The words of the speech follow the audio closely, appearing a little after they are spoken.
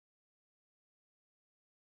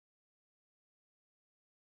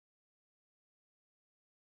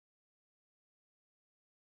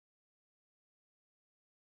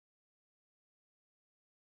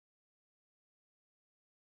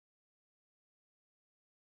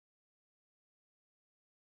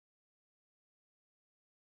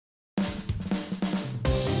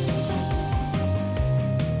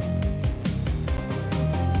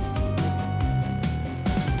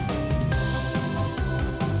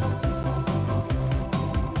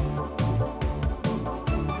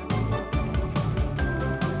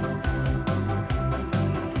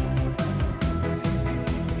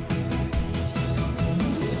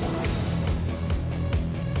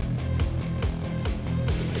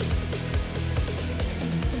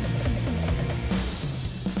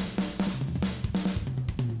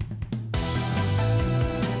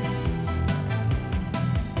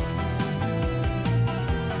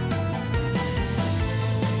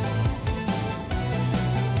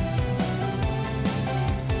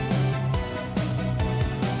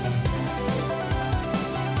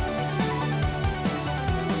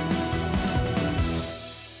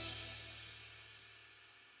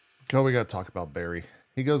Cohh, we got to talk about Barry.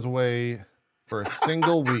 He goes away for a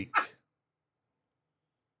single week,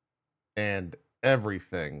 and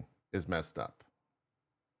everything is messed up.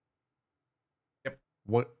 Yep.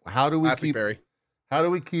 What? How do we Classic keep Barry? How do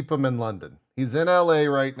we keep him in London? He's in LA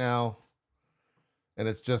right now, and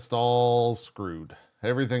it's just all screwed.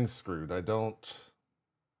 Everything's screwed. I don't.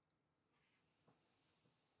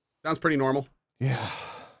 Sounds pretty normal. Yeah,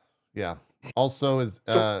 yeah. Also, is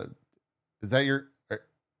that your?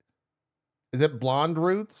 Is it blonde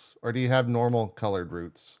roots, or do you have normal colored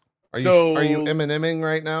roots? Are you Emineming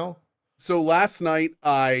right now? So last night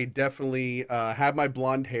I definitely had my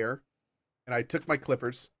blonde hair, and I took my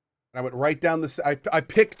clippers and I went right down this. I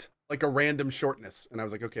picked like a random shortness, and I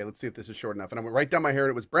was like, okay, let's see if this is short enough. And I went right down my hair,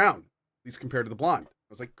 and it was brown, at least compared to the blonde. I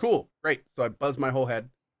was like, cool, great. So I buzzed my whole head,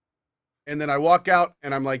 and then I walk out,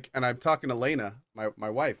 and I'm like, and I'm talking to Lena, my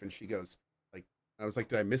wife, and she goes like, I was like,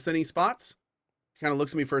 did I miss any spots? She kind of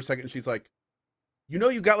looks at me for a second, and she's like, you know,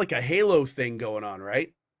 you got like a halo thing going on,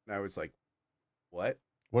 right? And I was like, what?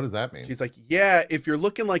 What does that mean? She's like, yeah, if you're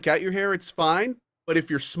looking like at your hair, it's fine. But if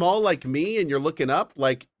you're small like me and you're looking up,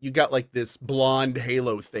 like you got like this blonde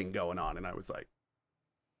halo thing going on. And I was like,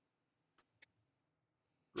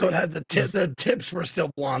 so it had the tips were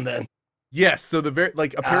still blonde then. yes. So the very,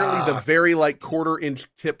 like, apparently the very like 1/4 inch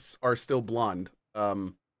tips are still blonde.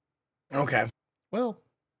 Okay. Well,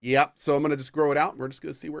 Yep. So I'm going to just grow it out, and we're just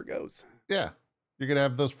going to see where it goes. yeah. You're going to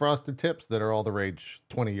have those frosted tips that are all the rage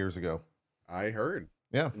 20 years ago. I heard.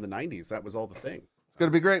 Yeah. In the 90s, that was all the thing. It's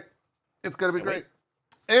going to be great. It's going to be great.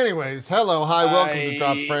 Anyways, hello, hi, welcome to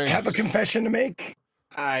Drop Frames. I have a confession to make.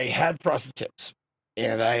 I had frosted tips,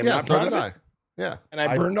 and I am Yeah, not so proud did of I. it. Yeah. And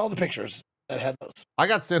I burned all the pictures that had those. I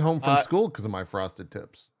got sent home from school because of my frosted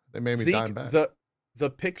tips. They made me Zeke, dime back. the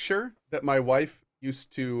picture that my wife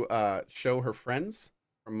used to show her friends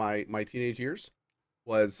from my teenage years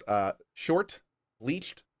was short,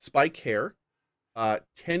 bleached spike hair,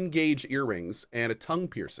 10 gauge earrings, and a tongue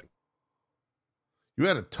piercing. You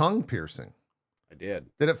had a tongue piercing. I did.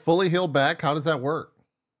 Did it fully heal back? How does that work?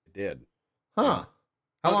 I did. Huh.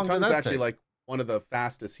 How long did tongue's that actually take? like one of the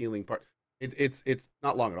fastest healing part. It's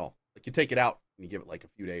not long at all. Like you take it out and you give it like a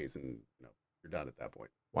few days, and you're done at that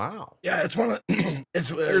point. Wow. Yeah, it's one of it's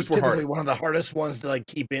typically one of the hardest ones to like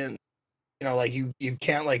keep in. You know, like you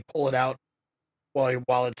can't like pull it out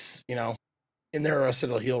while it's in there, or else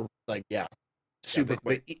it'll heal. Like super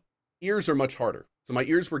quick. The ears are much harder. So my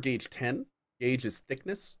ears were gauge 10. Gauge is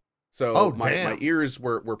thickness. So my ears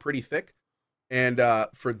were pretty thick. And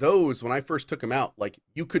for those, when I first took them out, like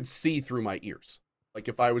you could see through my ears. Like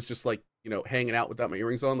if I was just like, hanging out without my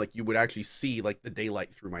earrings on, like you would actually see like the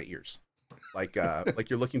daylight through my ears. Like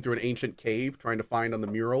like you're looking through an ancient cave trying to find on the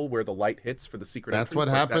mural where the light hits for the secret That's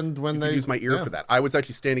entrance. what happened when they use my ear for that. I was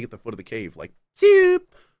actually standing at the foot of the cave, like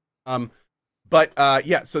zoop. But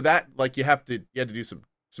yeah, so that like you had to do some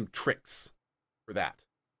tricks for that,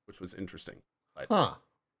 which was interesting. But,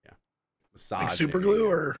 yeah, massage, like super glue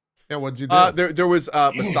or what'd you do? There was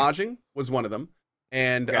massaging was one of them,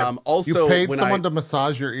 and also you paid someone to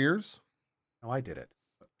massage your ears. No, I did it.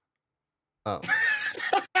 Oh.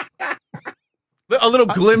 A little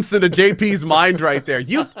glimpse into JP's mind right there.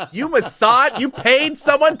 You paid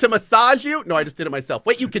someone to massage you? No, I just did it myself.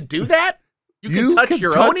 Wait, you could do that? You can touch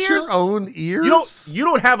your own ears? Your own ears? You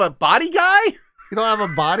don't have a body guy? You don't have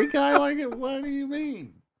a body guy like it? What do you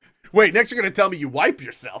mean? Wait, next you're gonna tell me you wipe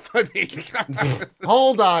yourself. I mean,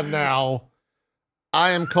 hold on now.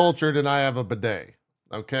 I am cultured and I have a bidet.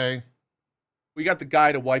 Okay. We got the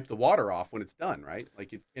guy to wipe the water off when it's done, right?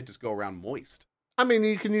 Like you can't just go around moist. I mean,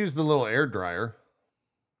 you can use the little air dryer.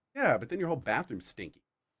 Yeah, but then your whole bathroom's stinky.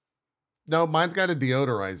 No, mine's got a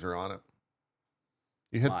deodorizer on it.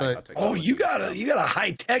 You hit you got a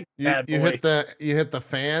high tech bad boy. You hit the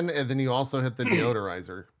fan, and then you also hit the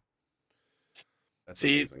deodorizer. That's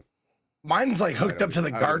See, amazing. Mine's like hooked up to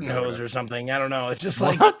the garden hose or something. I don't know. It's just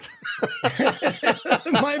like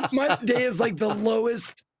my bidet is like the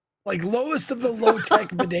lowest of the low tech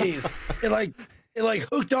bidets. It like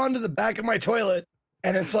hooked onto the back of my toilet,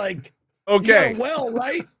 and it's like okay, well,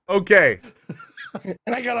 right? Okay, and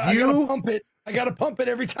I gotta pump it. I gotta pump it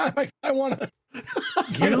every time I want to.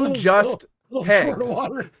 You just squirt of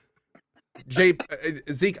water. Zeke,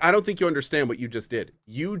 I don't think you understand what you just did.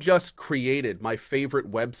 You just created my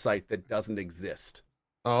favorite website that doesn't exist.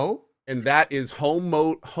 Oh? And that is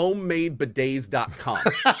homemadebidets.com.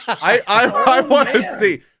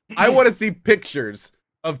 I want to see pictures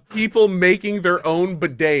of people making their own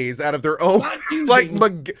bidets out of their own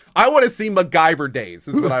I want to see MacGyver days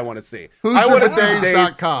is what I want to see. I want to see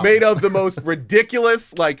days made of the most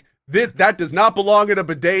ridiculous, like that does not belong in a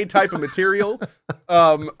bidet type of material.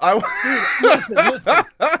 Listen.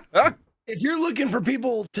 If you're looking for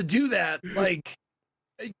people to do that, like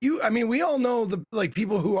I mean, we all know the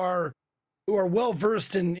people who are well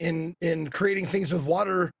versed in creating things with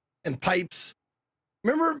water and pipes.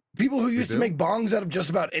 Remember people who used to make bongs out of just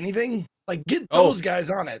about anything? Like, get those guys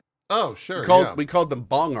on it. Oh, sure. We called them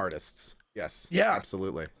bong artists. Yes. Yeah.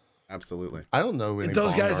 Absolutely. I don't know any get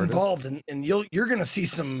those guys artists involved, and you're gonna see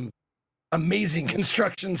some amazing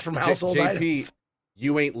constructions from household items.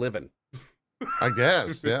 You ain't living. I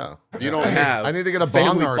guess, yeah. You don't have. I need to get a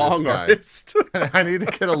bong artist. I need to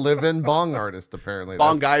get a live-in bong artist. Apparently,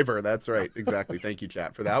 Bongiver. That's right. Exactly. Thank you,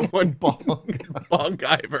 chat, for that one.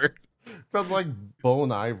 Bongiver. Sounds like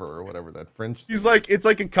Bon Iver or whatever that French. He's like, it's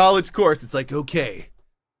like a college course. It's like, okay,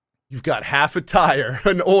 you've got half a tire,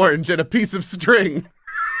 an orange, and a piece of string.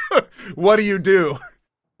 What do?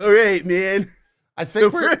 All right, man. I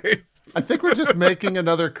think we're just making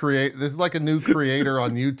another This is like a new creator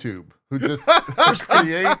on YouTube who just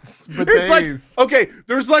creates bidets.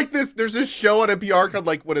 There's this show on NPR called,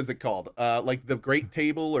 like, what is it called? Like The Great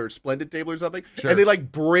Table or Splendid Table or something. Sure. And they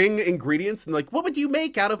like bring ingredients and like, what would you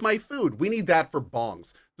make out of my food? We need that for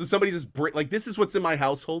bongs. So somebody just this is what's in my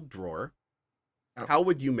household drawer. How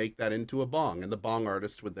would you make that into a bong? And the bong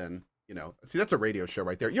artist would then, see, that's a radio show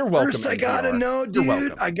right there. You're welcome. First, I gotta know,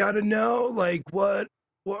 dude. I gotta know, like, what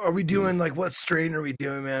are we doing? Like, what strain are we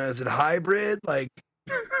doing, man? Is it hybrid? Like,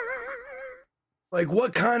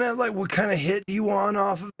 what kind of hit do you want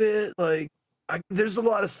off of it? Like, there's a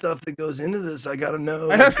lot of stuff that goes into this. I gotta know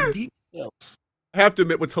the details. I have to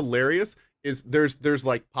admit, what's hilarious is there's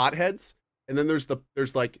like potheads, and then there's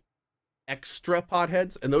like extra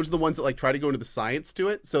potheads, and those are the ones that like try to go into the science to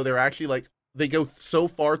it. So they're actually like, they go so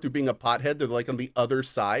far through being a pothead, they're like on the other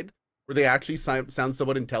side where they actually sound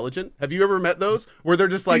somewhat intelligent. Have you ever met those where they're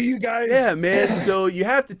just like, you guys, yeah, man, so you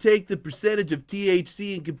have to take the percentage of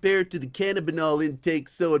THC and compare it to the cannabinol intake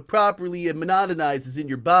so it properly monotonizes in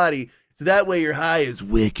your body, so that way your high is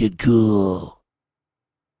wicked cool.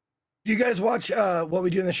 Do you guys watch What We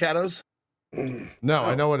Do in the Shadows? No,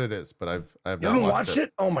 I know what it is, but I've not watched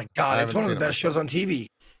it. Oh my god, it's one of the best shows on TV.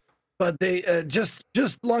 But they just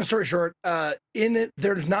long story short, in it,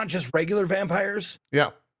 there's not just regular vampires. Yeah.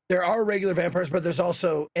 There are regular vampires, but there's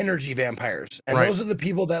also energy vampires. And those are the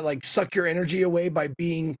people that like suck your energy away by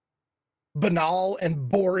being banal and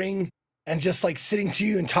boring and just like sitting to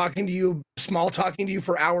you and talking to you, small talking to you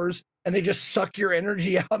for hours, and they just suck your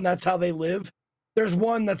energy out, and that's how they live. There's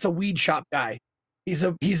one that's a weed shop guy. He's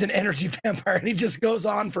an energy vampire, and he just goes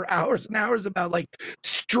on for hours and hours about like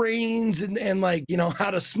strains and like,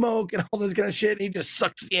 how to smoke and all this kind of shit. And he just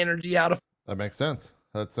sucks the energy out of. That makes sense.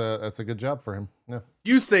 That's a good job for him. Yeah.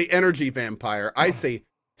 You say energy vampire. I say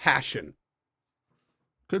passion.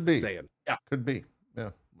 Could be. Yeah. Could be. Yeah.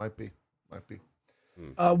 Might be.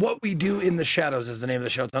 What We Do in the Shadows is the name of the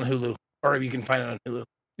show. It's on Hulu, or you can find it on Hulu.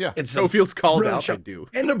 Yeah. It's so it feels called out. I do.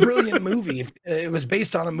 And a brilliant movie. It was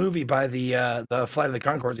based on a movie by the Flight of the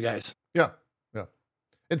Conchords guys. Yeah. Yeah.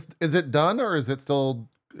 Is it done, or is it still?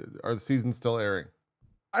 Are the seasons still airing?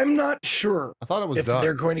 I'm not sure. I thought it was if done.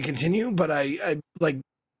 They're going to continue, but I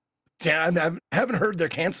haven't heard they're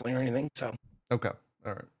canceling or anything. So okay,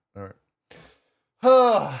 all right.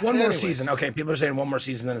 One more season. Okay, people are saying one more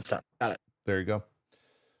season, then it's done. Got it. There you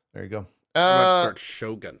go. Start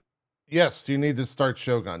Shogun. Yes, you need to start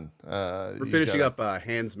Shogun. We're finishing up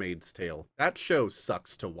Handmaid's Tale. That show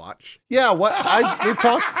sucks to watch. Yeah, we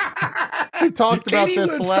talked about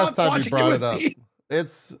this the last time you brought it up.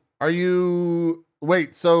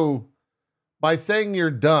 So by saying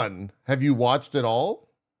you're done, have you watched it all?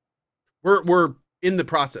 We're in the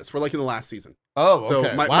process. We're like in the last season. Oh, okay.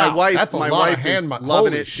 So my wife is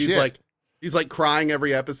loving it. Shit. She's like crying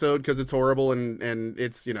every episode because it's horrible and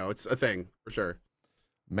it's it's a thing for sure.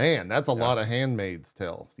 Man, that's a lot of Handmaid's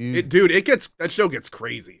Tale. That show gets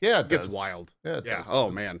crazy. Yeah, it gets wild. Yeah. Oh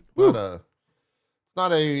man. It's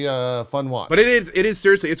not a fun watch. But it is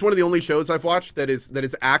seriously. It's one of the only shows I've watched that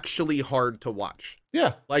is actually hard to watch.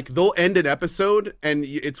 Yeah. Like they'll end an episode and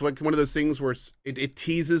it's like one of those things where it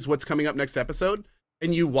teases what's coming up next episode.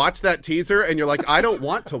 And you watch that teaser and you're like, I don't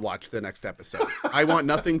want to watch the next episode. I want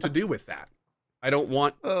nothing to do with that. I don't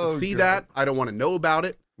want to see that. I don't want to know about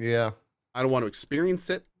it. Yeah. I don't want to experience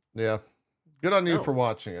it. Yeah. Good on you for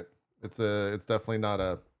watching it. It's definitely not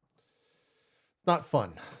it's not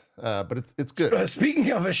fun. But it's good. Speaking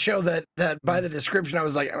of a show that by the description, I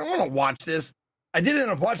was like, I don't want to watch this. I did end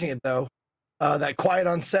up watching it though. That Quiet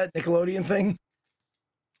on Set Nickelodeon thing.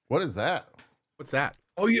 What is that? What's that?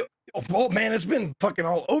 Oh, Oh, well, man, it's been fucking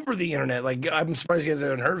all over the internet. Like, I'm surprised you guys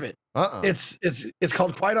haven't heard of it. It's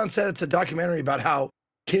called Quiet on Set. It's a documentary about how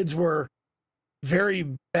kids were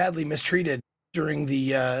very badly mistreated during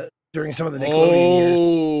some of the Nickelodeon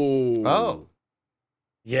years. Oh,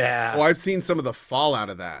 yeah. Oh, I've seen some of the fallout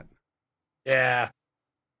of that. Yeah.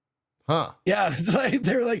 Huh. Yeah. It's like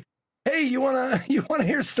they're like, hey, you wanna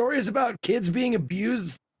hear stories about kids being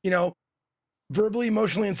abused, verbally,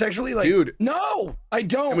 emotionally, and sexually? Like, dude, no, I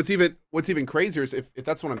don't. And what's even crazier is if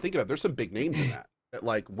that's what I'm thinking of, there's some big names in that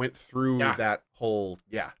like went through that whole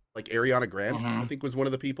like Ariana Grande, I think was one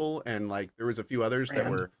of the people, and like there was a few others that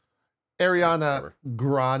were Ariana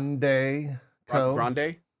Grande.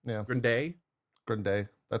 Grande? Yeah. Grande.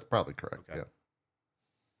 That's probably correct. Okay.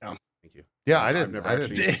 Yeah. Thank you. Yeah, I've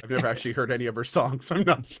never actually heard any of her songs. I'm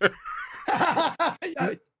not sure.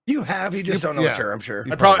 You have, you just don't know it's her, I'm sure.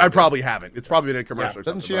 I probably haven't. It's probably been a commercial or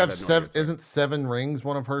something. Doesn't she have seven? Isn't Seven Rings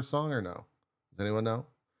one of her song or no? Does anyone know?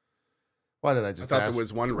 Why did I just thought ask? there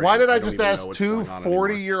was one ring. Why did I just ask two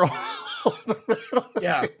 40-year-olds?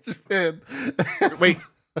 Yeah. Wait,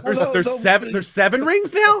 there's seven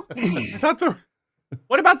rings now? I thought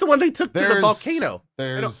what about the one they took to the volcano?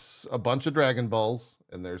 There's a bunch of Dragon Balls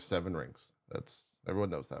and there's 7 rings. Everyone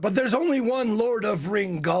knows that. But there's only one Lord of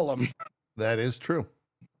Ring Gollum. That is true.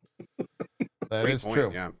 That is point,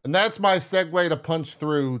 true. Yeah. And that's my segue to punch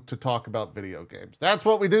through to talk about video games. That's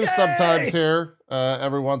what we do sometimes here,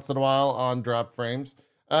 every once in a while on Drop Frames.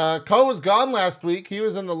 Cohh was gone last week. He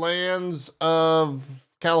was in the lands of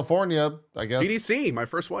California, I guess. GDC, my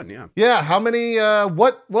first one, yeah. Yeah, how many,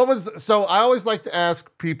 what was, so I always like to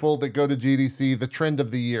ask people that go to GDC the trend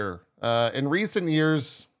of the year. In recent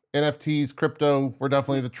years, NFTs, crypto were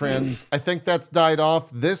definitely the trends. I think that's died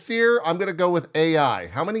off this year. I'm going to go with AI.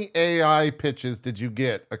 How many AI pitches did you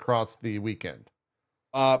get across the weekend?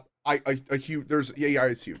 There's AI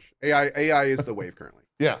is huge. AI is the wave currently.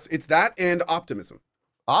 Yes. It's that and optimism.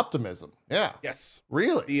 Optimism. Yeah. Yes.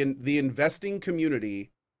 Really? The investing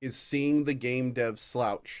community is seeing the game dev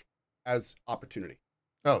slouch as opportunity.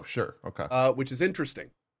 Oh, sure. Okay. Which is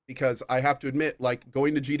interesting because I have to admit, like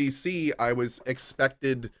going to GDC, I was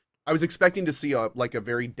expecting to see a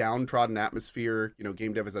very downtrodden atmosphere.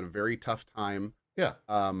 Game dev is at a very tough time. Yeah.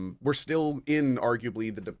 We're still in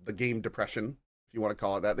arguably the game depression, if you want to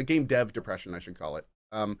call it that. The game dev depression, I should call it.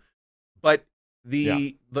 But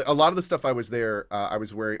a lot of the stuff I was there, I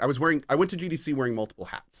went to GDC wearing multiple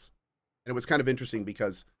hats. And it was kind of interesting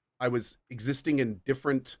because I was existing in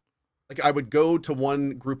different, I would go to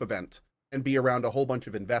one group event and be around a whole bunch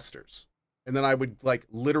of investors. And then I would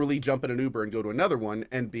literally jump in an Uber and go to another one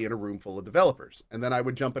and be in a room full of developers. And then I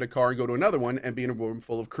would jump in a car and go to another one and be in a room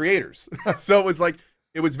full of creators. So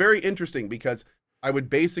it was very interesting because I would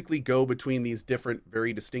basically go between these different,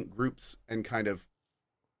 very distinct groups and kind of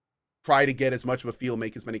try to get as much of a feel,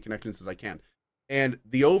 make as many connections as I can. And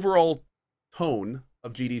the overall tone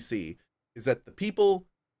of GDC is that the people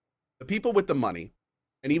with the money,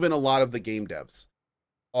 and even a lot of the game devs,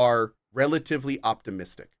 are relatively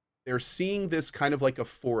optimistic. They're seeing this kind of like a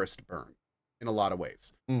forest burn in a lot of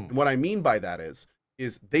ways. And what I mean by that is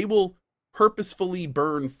they will purposefully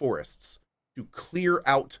burn forests to clear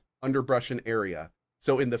out underbrush and area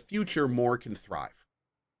so in the future more can thrive.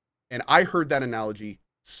 And I heard that analogy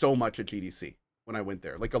so much at GDC when I went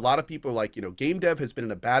there. A lot of people are game dev has been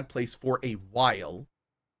in a bad place for a while,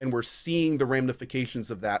 and we're seeing the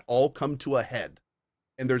ramifications of that all come to a head.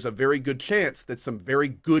 And there's a very good chance that some very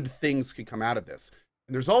good things could come out of this.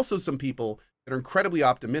 And there's also some people that are incredibly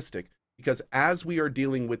optimistic because as we are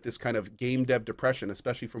dealing with this kind of game dev depression,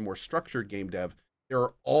 especially for more structured game dev, there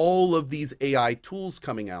are all of these AI tools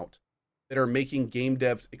coming out that are making game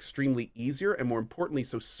devs extremely easier and more importantly,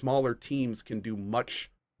 so smaller teams can do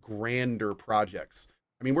much grander projects.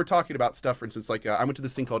 I mean, we're talking about stuff, for instance, I went to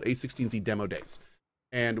this thing called A16Z Demo Days.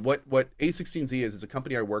 And what A16Z is a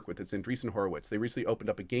company I work with. It's in Andreessen Horowitz. They recently opened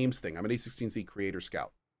up a games thing. I'm an A16Z creator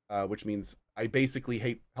scout, which means I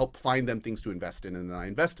basically help find them things to invest in, and then I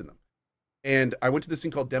invest in them. And I went to this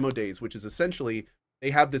thing called Demo Days, which is essentially, they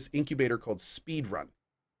have this incubator called Speedrun,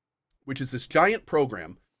 which is this giant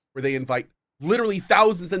program where they invite literally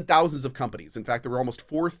thousands and thousands of companies. In fact, there were almost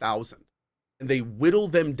 4,000. And they whittle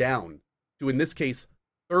them down to, in this case,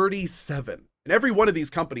 37. And every one of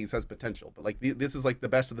these companies has potential, but this is the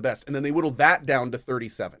best of the best. And then they whittle that down to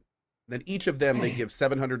 37. And then each of them, they give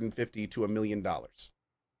 $750 to $1 million.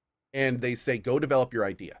 And they say, go develop your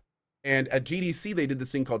idea. And at GDC, they did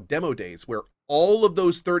this thing called Demo Days, where all of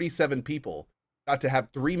those 37 people got to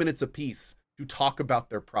have 3 minutes apiece to talk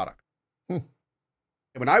about their product. And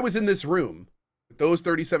when I was in this room with those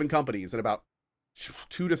 37 companies and about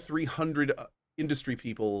 200 to 300 industry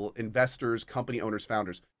people, investors, company owners,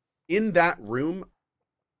 founders. In that room,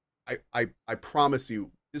 I promise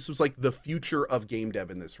you, this was like the future of game dev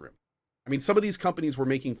in this room. I mean, some of these companies were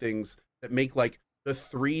making things that make like the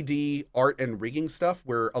 3D art and rigging stuff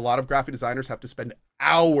where a lot of graphic designers have to spend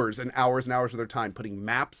hours and hours and hours of their time putting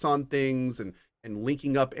maps on things and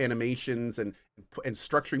linking up animations and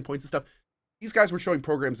structuring points and stuff. These guys were showing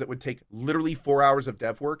programs that would take literally 4 hours of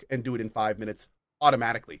dev work and do it in 5 minutes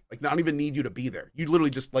automatically. Like, not even need you to be there. You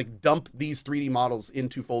literally just like dump these 3D models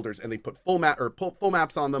into folders and they put full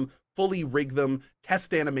maps on them, fully rig them,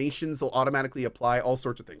 test animations, they'll automatically apply all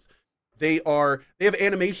sorts of things. They have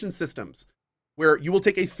animation systems where you will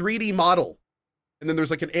take a 3D model and then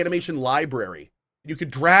there's like an animation library. You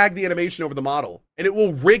could drag the animation over the model and it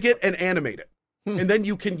will rig it and animate it. And then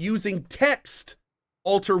you can, using text,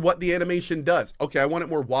 alter what the animation does. Okay, I want it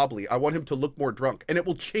more wobbly. I want him to look more drunk, and it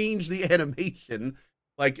will change the animation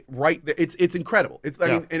like right there. It's incredible. I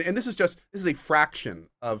mean, and this is a fraction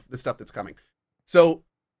of the stuff that's coming. So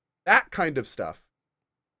that kind of stuff,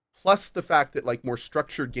 plus the fact that like more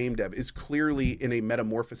structured game dev is clearly in a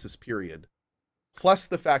metamorphosis period, plus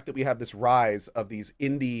the fact that we have this rise of these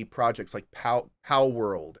indie projects like Pow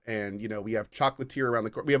World, and we have Chocolatier around the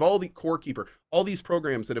corner. We have all the Core Keeper, all these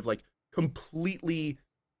programs that have like completely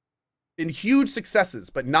been huge successes,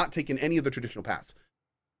 but not taken any of the traditional paths.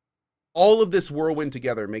 All of this whirlwind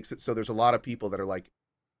together makes it so there's a lot of people that are like,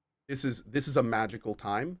 this is a magical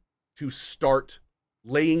time to start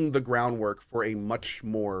laying the groundwork for a much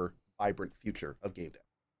more vibrant future of game dev.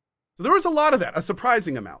 So there was a lot of that, a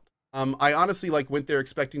surprising amount. I honestly like went there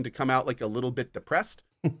expecting to come out like a little bit depressed,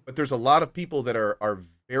 but there's a lot of people that are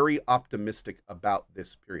very optimistic about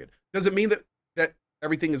this period. Does it mean that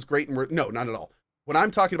everything is great and no, not at all. What I'm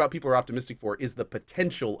talking about people are optimistic for is the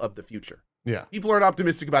potential of the future. Yeah. People aren't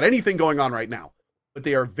optimistic about anything going on right now, but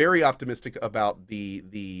they are very optimistic about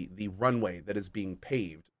the runway that is being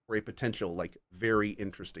paved for a potential, like, very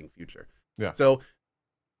interesting future. Yeah. So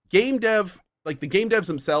game dev, like the game devs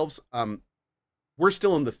themselves, we're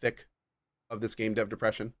still in the thick of this game dev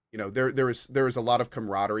depression. There is a lot of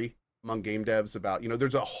camaraderie among game devs about,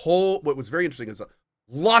 there's a whole, what was very interesting is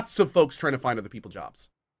lots of folks trying to find other people jobs.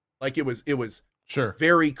 Like it was sure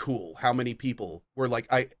very cool how many people were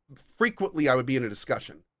like, I would be in a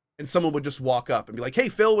discussion and someone would just walk up and be like, hey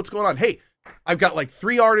Phil, what's going on? Hey, I've got like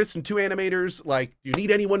 3 artists and 2 animators. Like, do you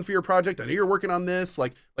need anyone for your project? I know you're working on this.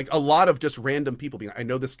 Like a lot of just random people being, I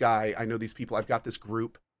know this guy, I know these people, I've got this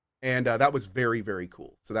group. And that was very, very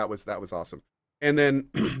cool. So that was awesome. And then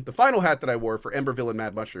the final hat that I wore for Emberville and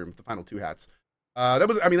Mad Mushroom, the final 2 hats,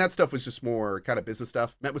 that stuff was just more kind of business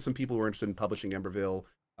stuff. Met with some people who were interested in publishing Emberville.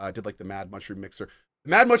 Did like the Mad Mushroom Mixer. The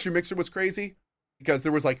Mad Mushroom Mixer was crazy because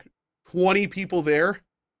there was like 20 people there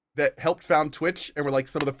that helped found Twitch and were like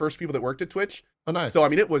some of the first people that worked at Twitch. Oh, nice. So, I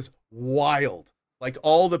mean, it was wild. Like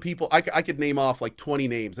all the people, I could name off like 20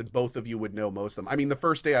 names and both of you would know most of them. I mean, the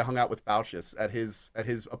first day I hung out with Faucius at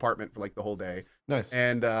his apartment for like the whole day. Nice.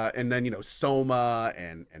 And then, Soma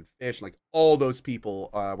and Fish, like all those people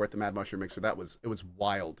were at the Mad Mushroom Mixer. It was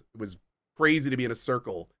wild. It was crazy to be in a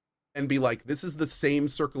circle and be like, this is the same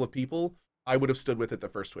circle of people I would have stood with at the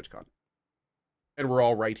first TwitchCon. And we're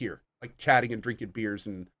all right here, like chatting and drinking beers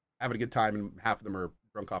and having a good time, and half of them are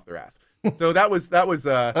drunk off their ass. So that was no,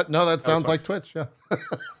 that sounds like Twitch. Yeah.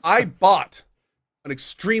 I bought an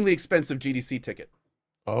extremely expensive GDC ticket.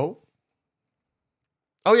 Oh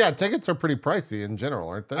yeah, tickets are pretty pricey in general,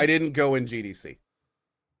 aren't they? I didn't go in GDC.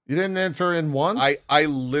 You didn't enter in once? I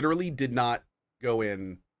literally did not go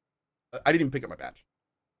in. I didn't even pick up my badge.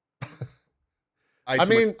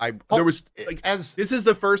 This is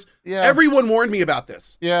the first. Yeah. Everyone warned me about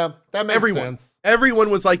this. Yeah, that makes sense. Everyone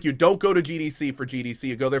was like, you don't go to GDC for GDC,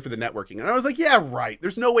 you go there for the networking. And I was like, yeah, right.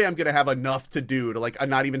 There's no way I'm going to have enough to do to like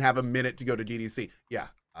not even have a minute to go to GDC. Yeah,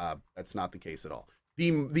 that's not the case at all.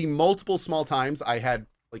 The multiple small times I had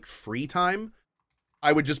like free time,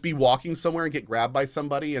 I would just be walking somewhere and get grabbed by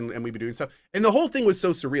somebody and we'd be doing stuff. And the whole thing was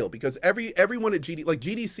so surreal because everyone at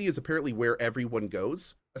GDC is apparently where everyone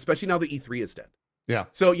goes, especially now that E3 is dead. Yeah.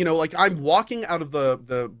 So, like I'm walking out of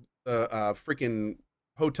the freaking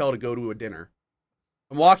hotel to go to a dinner.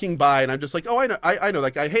 I'm walking by and I'm just like, oh, I know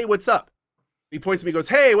that guy. Hey, what's up? He points at me and goes,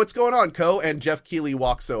 hey, what's going on, Cohh? And Jeff Keighley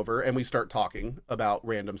walks over and we start talking about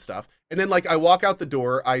random stuff. And then like I walk out the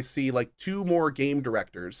door, I see like 2 more game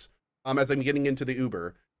directors as I'm getting into the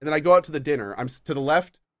Uber. And then I go out to the dinner. I'm to the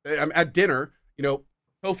left. I'm at dinner,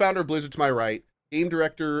 co-founder of Blizzard to my right, game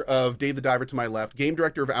director of Dave the Diver to my left, game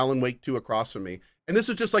director of Alan Wake 2 across from me. And this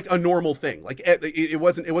was just like a normal thing. Like it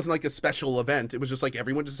wasn't like a special event. It was just like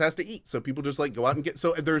everyone just has to eat. So people just like go out and get,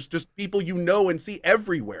 so there's just people and see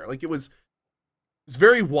everywhere. Like it was was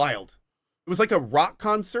very wild. It was like a rock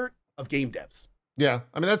concert of game devs. Yeah,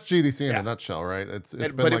 I mean that's GDC in a nutshell, right?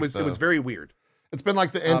 But like it was very weird. It's been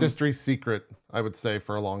like the industry secret, I would say,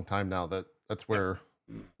 for a long time now. That's where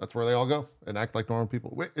they all go and act like normal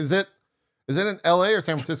people. Wait, is it in LA or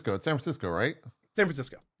San Francisco? It's San Francisco, right? San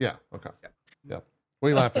Francisco. Yeah. Okay. Yeah. What are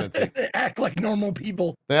you laughing at? They act like normal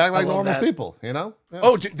people. They act like normal people, you know? Yeah.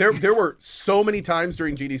 Oh, there were so many times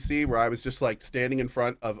during GDC where I was just like standing in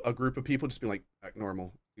front of a group of people, just being like, act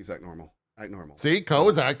normal. He's act normal. Act normal. See, Cohh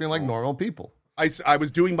is acting like normal people. I was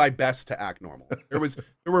doing my best to act normal. There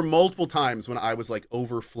were multiple times when I was like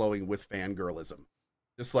overflowing with fangirlism,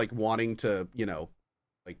 just like wanting to, you know,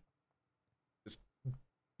 like just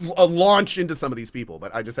launch into some of these people.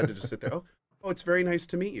 But I just had to just sit there. Oh, it's very nice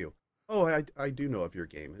to meet you. Oh, I do know of your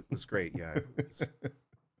game. It was great. Yeah.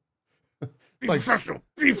 Be professional.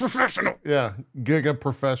 Be professional. Yeah. Giga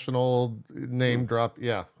professional name drop.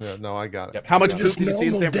 Yeah. Yeah. No, I got it. Yep. How much poop did you see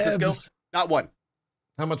in San Francisco? Not one.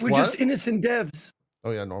 How much? We're just innocent devs.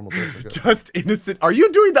 Oh yeah, normal devs. Just innocent. Are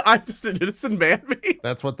you doing the I'm just an innocent man meme?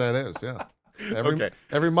 That's what that is. Yeah.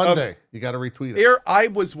 Every Monday you got to retweet it. I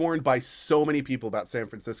was warned by so many people about San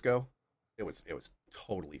Francisco. It was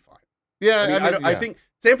totally fine. Yeah, I think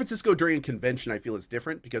San Francisco during a convention I feel is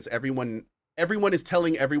different because everyone is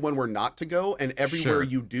telling everyone where not to go, and everywhere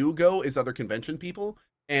you do go is other convention people,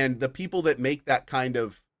 and the people that make that kind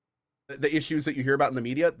of the issues that you hear about in the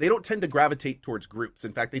media, they don't tend to gravitate towards groups.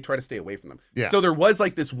 In fact, they try to stay away from them. Yeah. So there was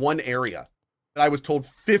like this one area that I was told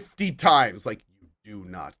 50 times, like, you do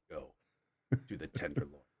not go to the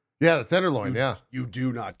Tenderloin. Yeah, the Tenderloin. You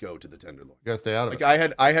do not go to the Tenderloin. You gotta stay out of it.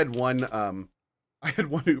 I had one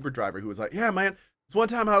Uber driver who was like, yeah, man, this one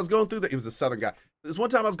time I was going through he was a Southern guy. This one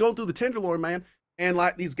time I was going through the Tenderloin, man, and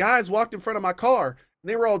like these guys walked in front of my car. And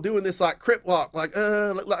they were all doing this like crip walk, like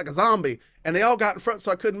a zombie. And they all got in front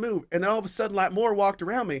so I couldn't move. And then all of a sudden, like more walked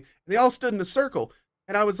around me. And they all stood in a circle.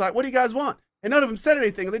 And I was like, what do you guys want? And none of them said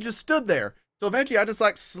anything. And they just stood there. So eventually I just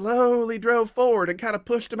like slowly drove forward and kind of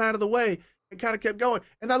pushed them out of the way and kind of kept going.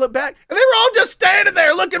 And I looked back and they were all just standing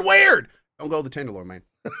there looking weird. Don't go to the Tenderloin, man.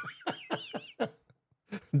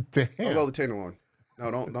 Damn. Don't go to the Tenderloin. No,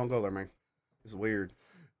 don't go there, man. It's weird.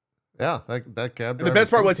 Yeah, that cab. And the best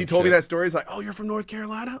part was he told me that story. He's like, "Oh, you're from North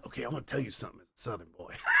Carolina? Okay, I'm gonna tell you something as a Southern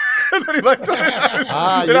boy." And then he like, you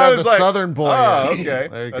have the like, Southern boy. Oh, okay.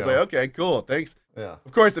 I was like, okay, cool, thanks. Yeah.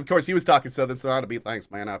 Of course, he was talking Southern, so not to be thanks,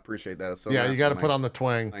 man. I appreciate that. So yeah, you got to put on the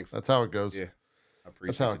twang. Thanks. That's how it goes. Yeah, I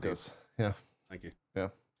appreciate. That's how it goes. Yeah. Thank you. Yeah,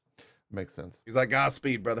 makes sense. He's like,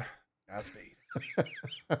 Godspeed, brother. Godspeed.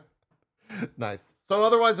 Nice. So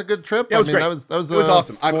otherwise, a good trip. Yeah, it was great. That was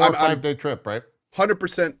awesome. 4 or 5 day trip, right?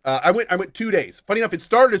 100%. I went 2 days. Funny enough, it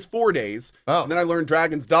started as 4 days. Oh. And then I learned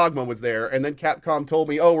Dragon's Dogma was there. And then Capcom told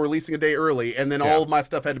me, oh, we're releasing a day early. And then all of my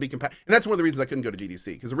stuff had to be compacted. And that's one of the reasons I couldn't go to GDC.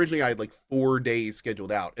 Because originally I had like 4 days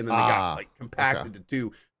scheduled out. And then they got like compacted to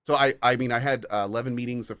 2. So I mean, I had 11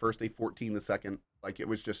 meetings the first day, 14 the second. Like it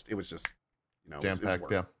was just, you know, jam-packed, it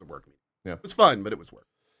was the work meeting. Yeah. It was fun, but it was work.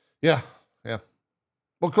 Yeah. Yeah.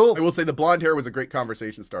 Well, cool. I will say the blonde hair was a great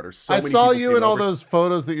conversation starter. I saw you in all those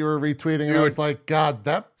photos that you were retweeting, and I was like, God,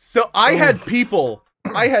 that. So I had people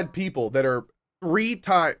that are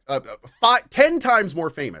 10 times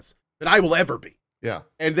more famous than I will ever be. Yeah.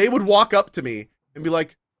 And they would walk up to me and be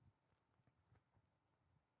like,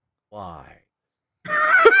 why?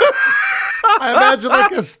 I imagine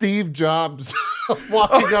like a Steve Jobs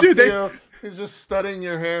walking up to you. He's just studying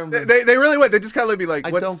your hair. And they really went. They just kind of be like,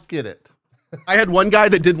 I don't get it. I had one guy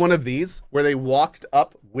that did one of these where they walked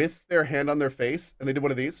up with their hand on their face and they did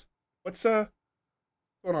one of these. What's going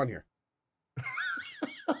on here?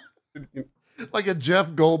 Like a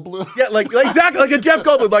Jeff Goldblum. Yeah, like exactly like a Jeff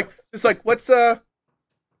Goldblum. Like just like what's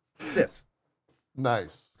this? Nice.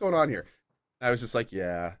 What's going on here? And I was just like,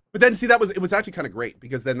 yeah. But then see, it was actually kind of great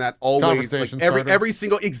because then that always like every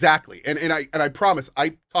single exactly. And I promise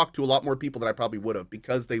I talked to a lot more people than I probably would have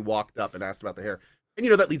because they walked up and asked about the hair. And, you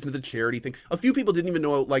know, that leads into the charity thing. A few people didn't even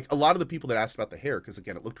know, like, a lot of the people that asked about the hair, because,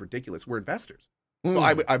 again, it looked ridiculous, were investors. So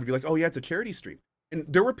I would be like, oh, yeah, it's a charity stream. And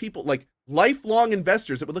there were people, like, lifelong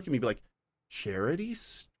investors that would look at me and be like, charity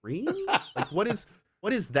stream? Like, what is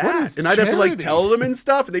that? And I'd have to, like, tell them and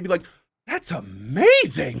stuff. And they'd be like, that's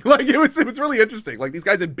amazing. Like, it was really interesting. Like, these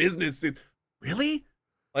guys in business, really?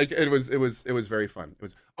 Like, it was very fun. It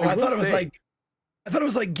was. I thought it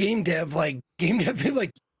was like game dev, like,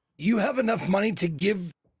 you have enough money to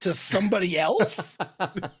give to somebody else?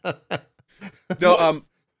 No,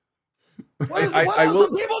 I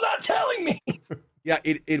will. People not telling me. Yeah,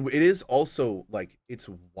 it is also like it's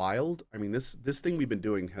wild. I mean, this thing we've been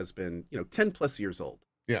doing has been 10+ years old.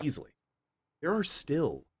 Yeah, easily. There are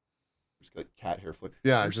still Just got cat hair flip.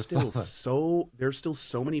 Yeah, there's still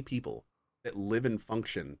so many people that live and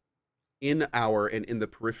function in the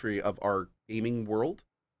periphery of our gaming world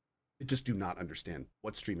that just do not understand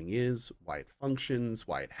what streaming is, why it functions,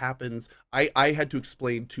 why it happens. I had to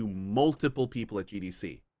explain to multiple people at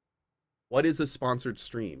GDC, what is a sponsored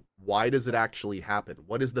stream? Why does it actually happen?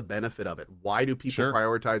 What is the benefit of it? Why do people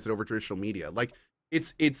prioritize it over traditional media? Like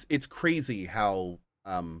it's crazy how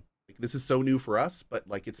like this is so new for us, but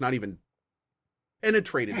like it's not even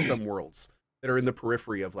penetrated some worlds that are in the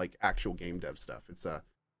periphery of like actual game dev stuff. It's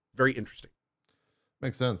very interesting.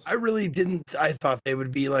 Makes sense. I really didn't. I thought they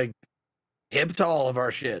would be like hip to all of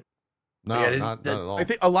our shit. No, like, not at all. I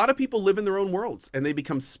think a lot of people live in their own worlds and they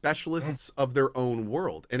become specialists of their own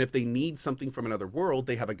world. And if they need something from another world,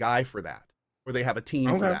 they have a guy for that, or they have a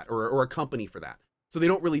team for that, or a company for that. So they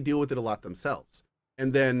don't really deal with it a lot themselves.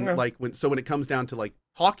 And then like when it comes down to like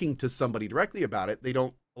talking to somebody directly about it, they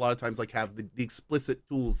don't a lot of times like have the explicit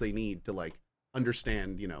tools they need to like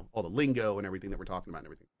understand, you know, all the lingo and everything that we're talking about and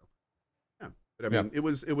everything. So, yeah, but I mean, it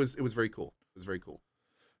was very cool. It was very cool.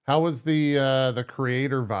 How was the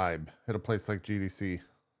creator vibe at a place like GDC?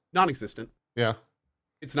 Non-existent. Yeah.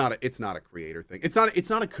 It's not a creator thing. It's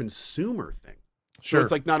not a consumer thing. Sure. So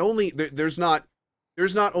it's like not only there's not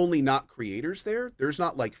only not creators there, there's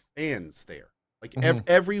not like fans there. Like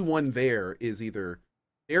everyone there is either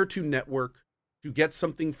there to network, to get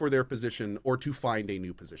something for their position, or to find a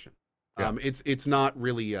new position. Yeah. It's not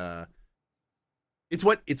really it's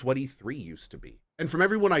what E3 used to be. And from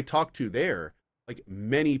everyone I talked to there, like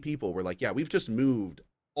many people were like, yeah, we've just moved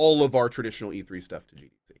all of our traditional E3 stuff to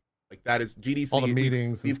GDC. Like that is GDC. All the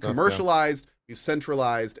meetings. We've commercialized, we've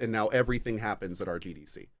centralized, and now everything happens at our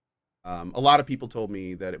GDC. A lot of people told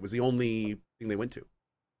me that it was the only thing they went to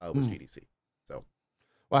was GDC. So,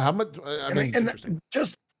 well, how much? I mean, and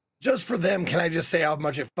just for them, can I just say how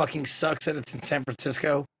much it fucking sucks that it's in San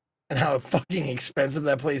Francisco and how fucking expensive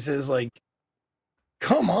that place is? Like,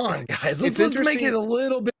 come on, guys, let's make it a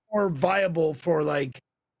little bit more viable for like,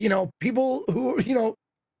 you know, people who, you know,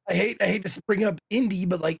 I hate to bring up indie,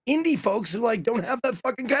 but like indie folks who like don't have that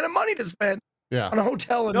fucking kind of money to spend on a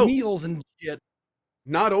hotel and meals and shit.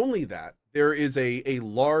 Not only that, there is a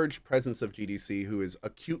large presence of GDC who is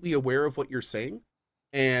acutely aware of what you're saying,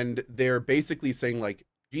 and they're basically saying like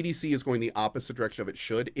GDC is going the opposite direction of it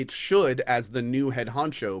should. It should, as the new head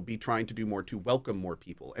honcho, be trying to do more to welcome more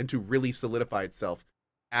people and to really solidify itself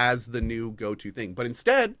as the new go-to thing. But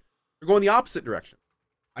instead, they're going the opposite direction.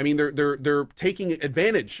 I mean, they're taking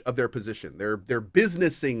advantage of their position. They're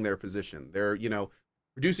businessing their position. They're, you know,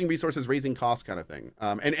 reducing resources, raising costs kind of thing.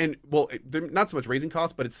 And well, they're not so much raising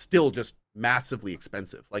costs, but it's still just massively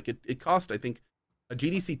expensive. Like it cost, I think, a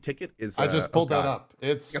GDC ticket is. I just pulled that up.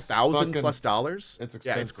 It's $1,000+. It's expensive.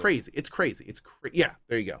 Yeah, it's crazy. It's crazy. Yeah,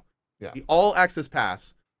 there you go. Yeah. The all access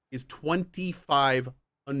pass is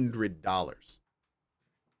 $2,500.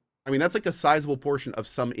 I mean, that's like a sizable portion of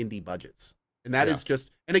some indie budgets. And that is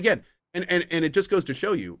just, and again, and it just goes to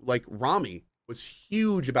show you, like Rami was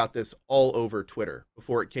huge about this all over Twitter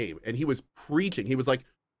before it came. And he was preaching. He was like,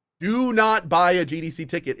 do not buy a GDC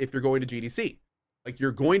ticket if you're going to GDC. Like,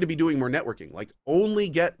 you're going to be doing more networking. Like, only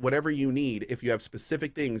get whatever you need if you have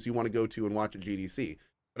specific things you want to go to and watch at GDC.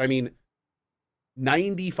 But I mean,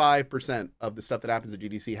 95% of the stuff that happens at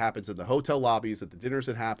GDC happens in the hotel lobbies, at the dinners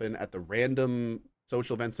that happen, at the random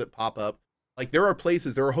social events that pop up. Like, there are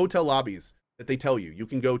hotel lobbies that they tell you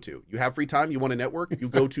can go to. You have free time, you want to network, you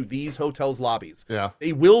go to these hotels lobbies. Yeah.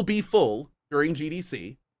 They will be full during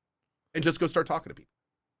GDC, and just go start talking to people.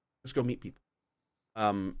 Just go meet people.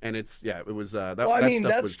 And it's, it was, that, well, I mean,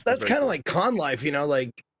 that's kind of cool. like con life, you know,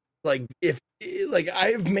 like if, like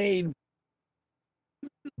I've made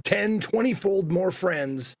 10-20 fold more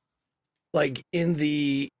friends, like in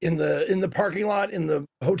the parking lot, in the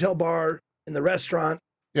hotel bar, in the restaurant,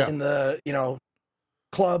 in the, you know,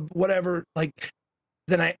 club, whatever, like,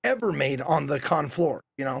 than I ever made on the con floor,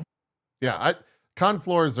 you know? Yeah. Con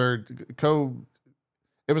floors are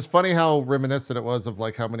it was funny how reminiscent it was of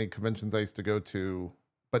like how many conventions I used to go to,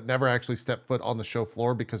 but never actually step foot on the show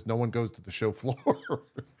floor because no one goes to the show floor.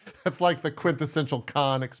 That's like the quintessential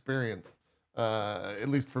con experience, at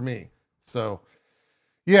least for me. So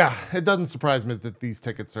yeah, it doesn't surprise me that these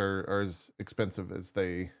tickets are as expensive as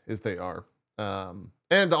they are.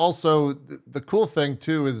 And also the cool thing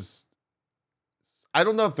too is, I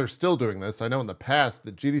don't know if they're still doing this. I know in the past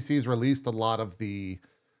that GDC's released a lot of the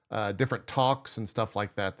different talks and stuff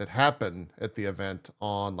like that happen at the event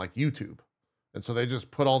on like YouTube. And so they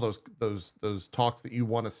just put all those talks that you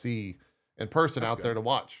want to see in person out there to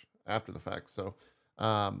watch after the fact. So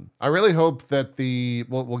I really hope that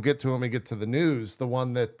we'll get to when we get to the news, the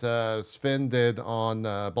one that Sven did on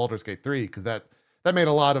Baldur's Gate 3, because that made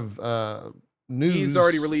a lot of news. He's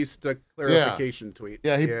already released a clarification tweet.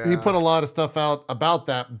 Yeah, he put a lot of stuff out about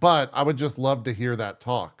that, but I would just love to hear that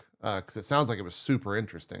talk because it sounds like it was super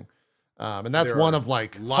interesting. And that's one of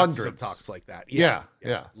like lots hundreds of talks like that. Yeah.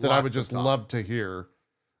 That I would just love to hear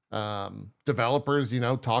developers,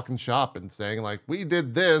 talking shop and saying like, we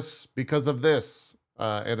did this because of this.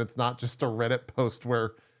 And it's not just a Reddit post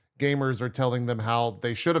where gamers are telling them how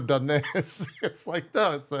they should have done this. It's like,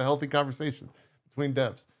 no, it's a healthy conversation between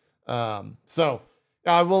devs. So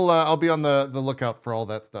I'll be on the lookout for all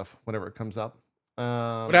that stuff whenever it comes up.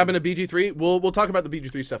 What happened to BG3? We'll talk about the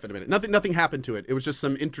BG3 stuff in a minute. Nothing happened to it. It was just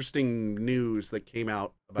some interesting news that came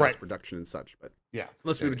out about its production and such. But yeah,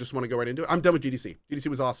 unless we would just want to go right into it. I'm done with GDC. GDC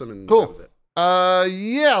was awesome, and cool. That was it.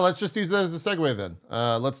 Yeah, let's just use that as a segue then.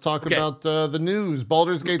 Let's talk about the news.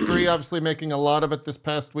 Baldur's Gate 3, obviously making a lot of it this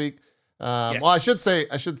past week. Well,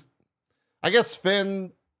 I guess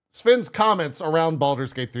Sven's comments around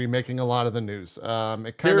Baldur's Gate 3 making a lot of the news.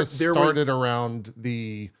 It kind of started around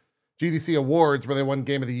the GDC Awards where they won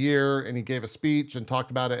Game of the Year, and he gave a speech and talked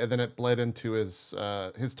about it, and then it bled into his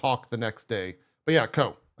talk the next day. But yeah,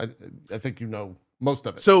 Cohh, I think you know most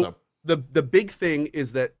of it. So. The big thing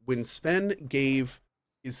is that when Sven gave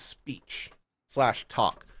his speech /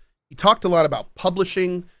 talk, he talked a lot about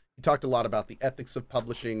publishing. He talked a lot about the ethics of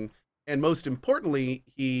publishing. And most importantly,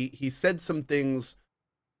 he said some things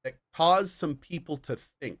that caused some people to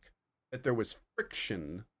think that there was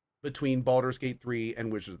friction between Baldur's Gate 3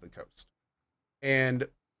 and Wizards of the Coast. And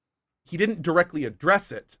he didn't directly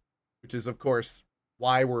address it, which is, of course,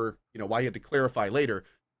 why he had to clarify later.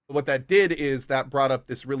 But what that did is that brought up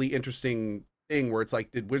this really interesting thing where it's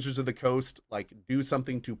like, did Wizards of the Coast like do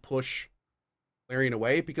something to push Larian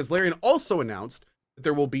away? Because Larian also announced that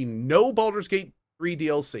there will be no Baldur's Gate 3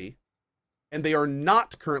 DLC, and they are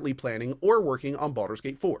not currently planning or working on Baldur's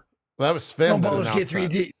Gate 4. Well, that was Sven. No Baldur's Gate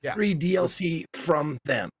 3 DLC from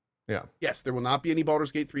them. Yeah. Yes, there will not be any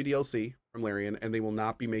Baldur's Gate 3 DLC from Larian, and they will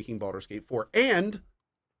not be making Baldur's Gate 4. And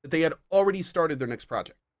that they had already started their next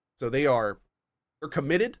project. So they're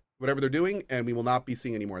committed to whatever they're doing, and we will not be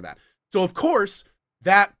seeing any more of that. So, of course,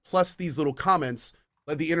 that plus these little comments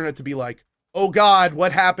led the internet to be like, oh, God,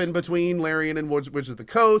 what happened between Larian and Wizards of the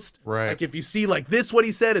Coast? Right. Like, if you see, like, this what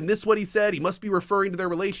he said and this what he said, he must be referring to their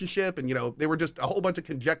relationship. And, they were just a whole bunch of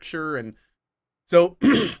conjecture. And so,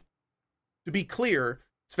 to be clear,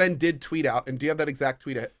 Sven did tweet out, and do you have that exact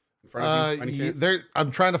tweet in front of you, by any chance?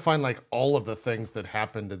 I'm trying to find like all of the things that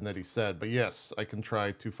happened and that he said, but yes, I can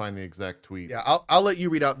try to find the exact tweet. Yeah, I'll let you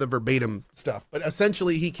read out the verbatim stuff. But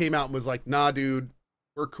essentially, he came out and was like, nah, dude,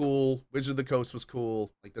 we're cool. Wizards of the Coast was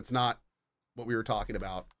cool. Like, that's not what we were talking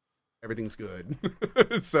about. Everything's good.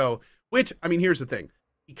 So, which, I mean, here's the thing.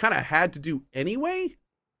 He kind of had to do anyway.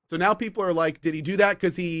 So now people are like, did he do that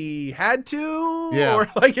because he had to? Yeah. Or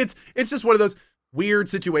like, it's just one of those weird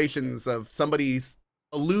situations of somebody's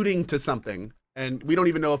alluding to something, and we don't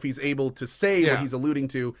even know if he's able to say what he's alluding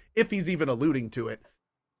to, if he's even alluding to it.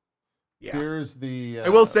 Yeah. Here's the... I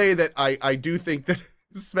will say that I do think that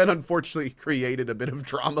Sven unfortunately created a bit of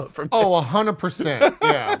drama from this. 100%.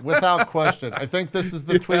 Yeah, without question. I think this is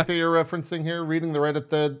the tweet that you're referencing here, reading the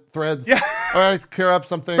Reddit threads. Yeah. All right, clear up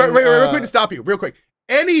something. Real quick to stop you, real quick.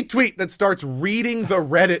 Any tweet that starts reading the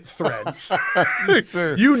Reddit threads,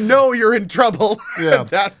 sure. You know you're in trouble at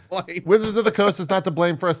that point. Wizards of the Coast is not to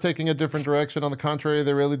blame for us taking a different direction. On the contrary,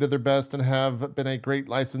 they really did their best and have been a great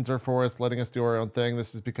licensor for us, letting us do our own thing.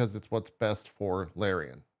 This is because it's what's best for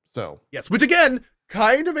Larian. So yes, which again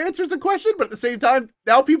kind of answers the question, but at the same time,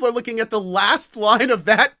 now people are looking at the last line of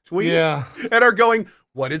that tweet and are going,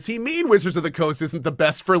 what does he mean Wizards of the Coast isn't the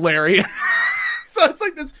best for Larian? So it's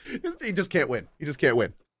like this, he just can't win. He just can't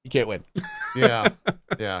win. He can't win. Yeah.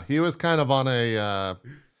 He was kind of on a,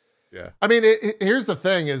 I mean, here's the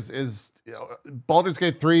thing is Baldur's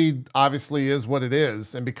Gate 3 obviously is what it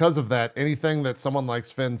is. And because of that, anything that someone like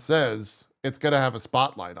Sven says, it's going to have a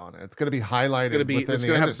spotlight on it. It's going to be highlighted within the industry. It's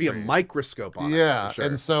going to have to be a microscope on it. Yeah. Sure.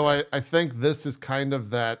 And so I think this is kind of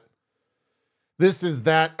that, this is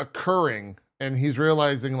that occurring. And he's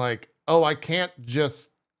realizing like, oh, I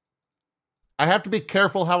have to be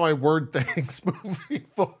careful how I word things moving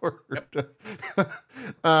forward.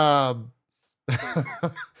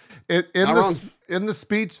 In the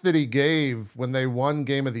speech that he gave when they won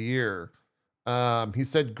Game of the Year, he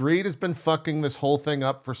said, greed has been fucking this whole thing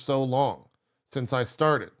up for so long since I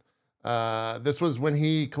started. This was when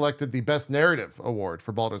he collected the Best Narrative Award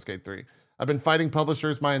for Baldur's Gate 3. I've been fighting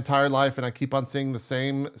publishers my entire life, and I keep on seeing the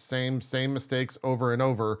same mistakes over and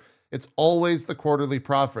over. It's always the quarterly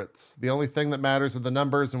profits. The only thing that matters are the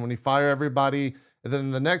numbers. And when you fire everybody, and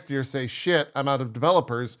then the next year say, shit, I'm out of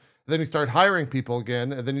developers. And then you start hiring people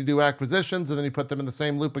again. And then you do acquisitions, and then you put them in the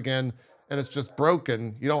same loop again. And it's just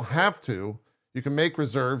broken. You don't have to. You can make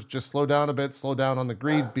reserves. Just slow down a bit. Slow down on the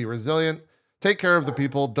greed. Be resilient. Take care of the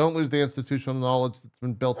people. Don't lose the institutional knowledge that's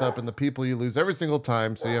been built up in the people you lose every single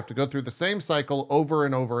time. So you have to go through the same cycle over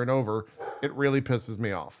and over and over. It really pisses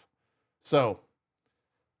me off. So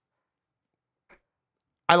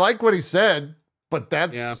I like what he said, but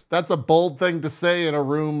that's a bold thing to say in a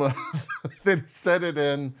room that he said it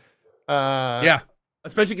in. Yeah.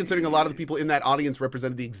 Especially considering a lot of the people in that audience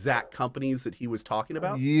represented the exact companies that he was talking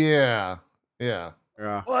about. Yeah.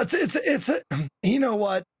 Well, it's a, you know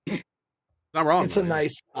what? Not wrong. It's a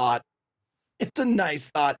nice thought. It's a nice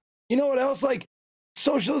thought. You know what else? Like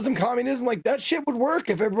socialism, communism, like that shit would work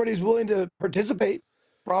if everybody's willing to participate.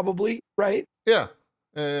 Probably, right? Yeah.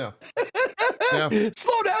 Slow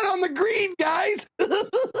down on the greed, guys.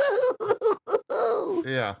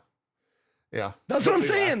 Yeah. That's what I'm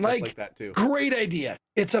saying. Like that too. Great idea.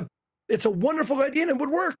 It's a wonderful idea and it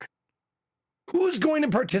would work. Who's going to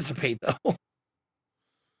participate though?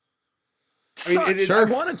 I mean, it is, I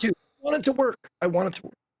want it to. I want it to work. I want it to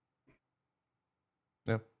work.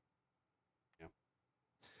 Yeah.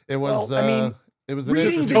 It was. Well, I mean, it was an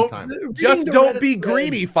interesting time. Just don't be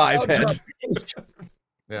greedy, Fivehead.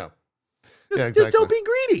 Yeah. Just don't be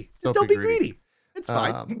greedy. Just don't be greedy. It's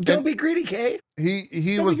fine. Don't be greedy, Kay.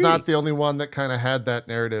 He was not the only one that kind of had that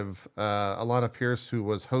narrative. Alana Pierce, who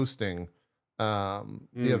was hosting the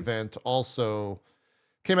event, also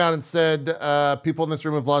came out and said, people in this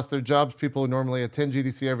room have lost their jobs. People who normally attend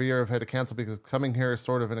GDC every year have had to cancel because coming here is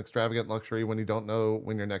sort of an extravagant luxury when you don't know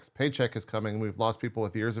when your next paycheck is coming. We've lost people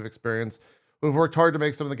with years of experience who've worked hard to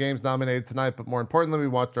make some of the games nominated tonight, but more importantly, we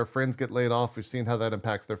watched our friends get laid off. We've seen how that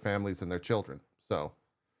impacts their families and their children. So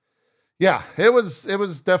yeah, it was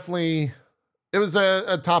definitely, it was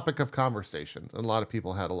a topic of conversation. And a lot of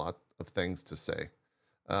people had a lot of things to say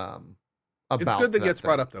about It's good that gets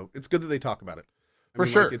brought up though. It's good that they talk about it. For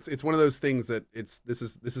sure. Like, it's one of those things that this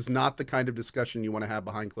is not the kind of discussion you want to have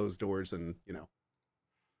behind closed doors, and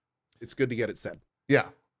it's good to get it said. Yeah.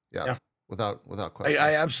 Without question.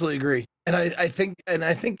 I absolutely agree. And I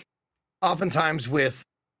think oftentimes with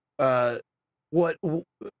what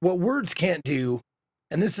words can't do,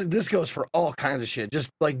 and this goes for all kinds of shit, just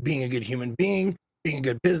like being a good human being, being a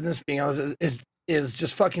good business, being honest, is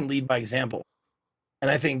just fucking lead by example. And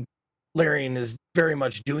I think Larian is very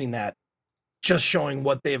much doing that, just showing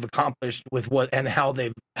what they've accomplished with what and how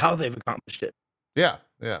they've accomplished it. Yeah.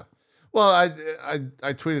 Well, I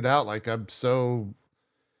tweeted out like I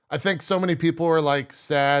think so many people are like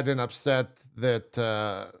sad and upset that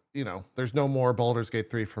there's no more Baldur's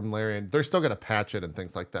Gate 3 from Larian. They're still gonna patch it and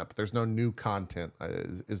things like that, but there's no new content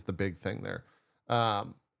is the big thing there.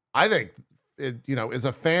 I think as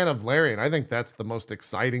a fan of Larian, I think that's the most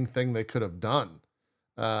exciting thing they could have done.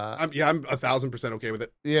 I'm 1,000% okay with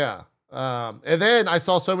it. Yeah. And then I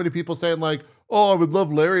saw so many people saying like, oh, I would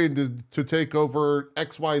love Larian to take over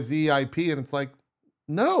XYZ IP. And it's like,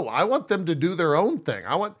 no, I want them to do their own thing.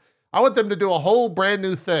 I want them to do a whole brand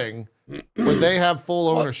new thing where they have full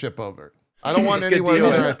ownership over it. I don't want anyone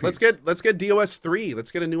else. Let's get DOS 3.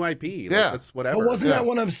 Let's get a new IP. Yeah. That's whatever. But wasn't that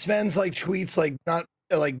one of Sven's like tweets, like not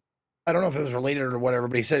like, I don't know if it was related or whatever,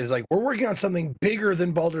 but he said, he's like, we're working on something bigger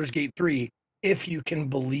than Baldur's Gate 3, if you can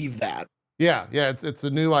believe that. Yeah, it's a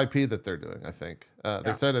new IP that they're doing, I think.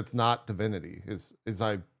 They said it's not Divinity, is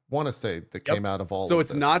I want to say that came out of all So of it's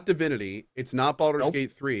this. Not Divinity, it's not Baldur's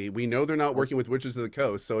Gate 3. We know they're not working with Witches of the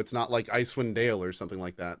Coast, so it's not like Icewind Dale or something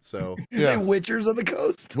like that. So you say Witchers of the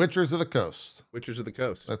Coast? Witchers of the Coast. Witchers of the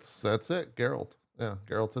Coast. That's it. Geralt. Yeah,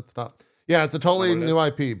 Geralt's at the top. Yeah, it's a totally new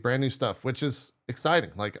IP, brand new stuff, which is exciting.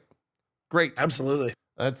 Like, great. Absolutely.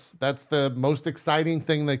 That's the most exciting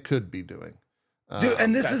thing they could be doing. Dude,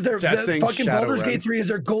 and this is their fucking Baldur's Gate 3 is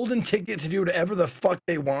their golden ticket to do whatever the fuck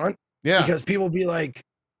they want. Yeah. Because people be like,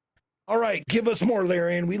 all right, give us more,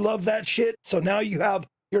 Larian. We love that shit. So now you have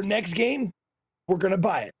your next game. We're going to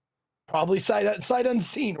buy it. Probably sight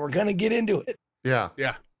unseen. We're going to get into it. Yeah.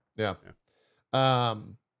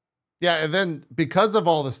 And then because of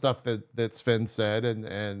all the stuff that Sven said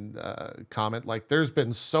and comment, like there's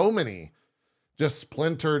been so many just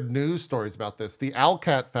splintered news stories about this. The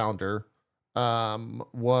Owlcat founder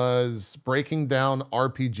was breaking down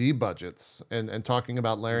RPG budgets and talking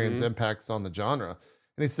about Larian's impacts on the genre.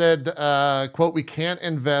 And he said, quote, we can't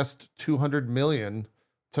invest $200 million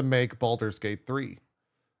to make Baldur's Gate 3.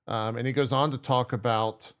 And he goes on to talk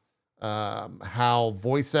about how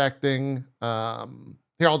voice acting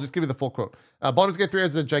Here, I'll just give you the full quote. Baldur's Gate 3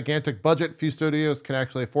 has a gigantic budget. Few studios can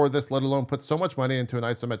actually afford this, let alone put so much money into an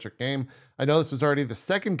isometric game. I know this was already the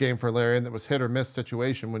second game for Larian that was hit or miss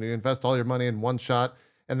situation when you invest all your money in one shot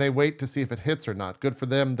and they wait to see if it hits or not. Good for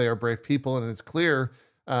them. They are brave people, and it's clear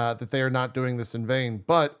that they are not doing this in vain.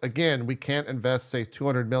 But again, we can't invest, say,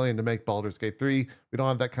 $200 million to make Baldur's Gate 3. We don't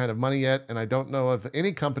have that kind of money yet, and I don't know of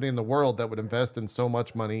any company in the world that would invest in so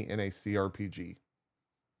much money in a CRPG.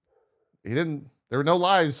 There were no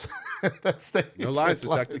lies. That statement. No lies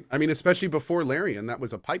detected. I mean, especially before Larian, that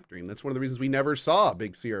was a pipe dream. That's one of the reasons we never saw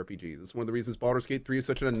big CRPGs. It's one of the reasons Baldur's Gate 3 is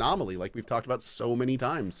such an anomaly, like we've talked about so many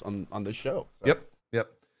times on this show. So. Yep.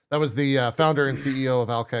 That was the founder and CEO of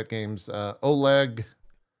Owlcat Games, Oleg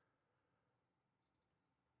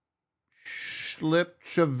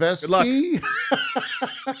Shlipchevsky.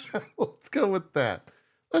 Let's go with that.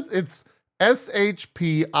 It's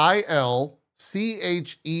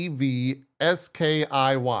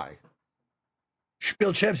SHPILCHEVSKIY.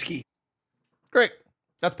 Shpilchevsky. Great.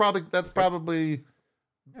 That's probably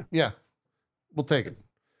yeah. We'll take it.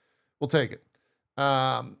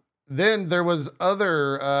 Then there was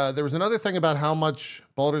another thing about how much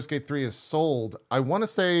Baldur's Gate 3 is sold. I want to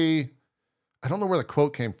say, I don't know where the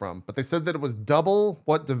quote came from, but they said that it was double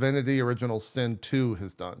what Divinity Original Sin 2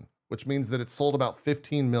 has done, which means that it sold about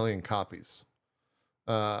 15 million copies.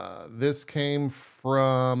 This came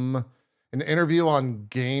from an interview on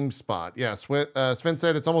GameSpot. Yeah, Sven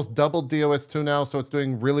said it's almost doubled DOS 2 now, so it's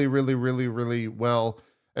doing really, really, really, really well.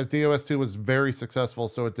 As DOS 2 was very successful,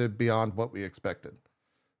 so it did beyond what we expected.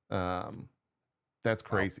 That's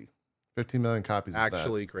crazy. 15 million copies.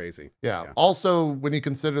 Actually crazy. Yeah. Also, when you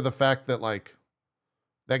consider the fact that like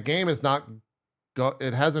that game is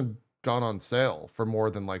it hasn't gone on sale for more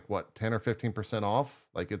than like what, 10 or 15% off.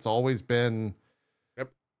 Like it's always been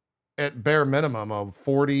at bare minimum a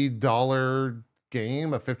 $40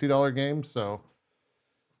 game, a $50 game. So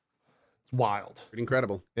it's wild. Pretty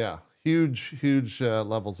incredible. Yeah. Huge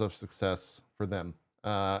levels of success for them.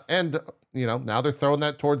 And now they're throwing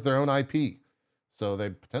that towards their own IP. So they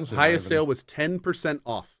potentially highest sale was 10%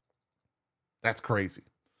 off. That's crazy.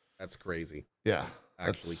 Yeah.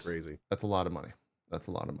 Actually crazy. That's a lot of money.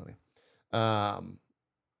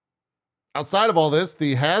 Outside of all this,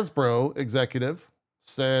 the Hasbro executive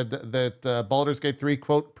said that Baldur's Gate 3,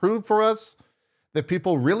 quote, proved for us that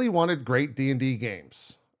people really wanted great D&D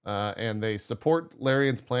games. And they support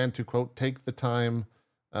Larian's plan to, quote, take the time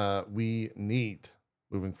we need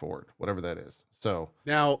moving forward, whatever that is. So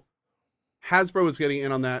now Hasbro is getting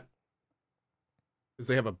in on that because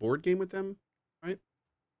they have a board game with them, right?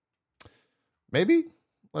 Maybe.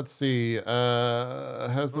 Let's see.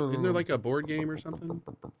 Hasbro. Isn't there like a board game or something?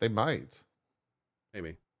 They might.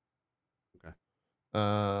 Maybe. Okay.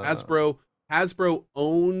 Hasbro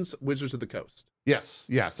owns Wizards of the Coast. Yes.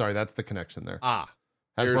 Yeah. Sorry, that's the connection there.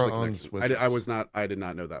 Hasbro owns Wizards. I did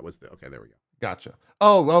not know that was the. Okay, there we go. Gotcha.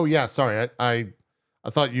 Oh yeah. Sorry, I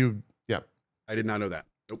thought you. Yeah. I did not know that.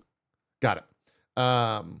 Nope. Got it.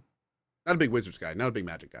 Not a big Wizards guy. Not a big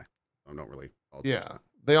Magic guy. I don't really. Yeah.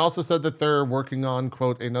 They also said that they're working on,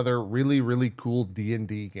 quote, another really, really cool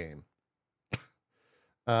D&D game.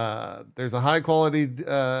 There's a high quality,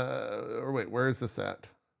 or wait, where is this at?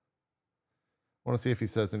 I want to see if he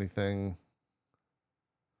says anything.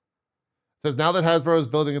 It says, now that Hasbro is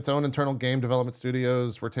building its own internal game development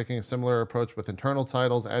studios, we're taking a similar approach with internal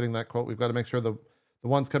titles, adding that quote, we've got to make sure the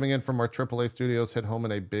ones coming in from our AAA studios hit home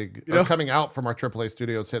in a big, coming out from our AAA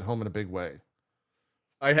studios hit home in a big way.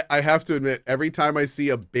 I have to admit, every time I see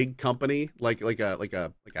a big company like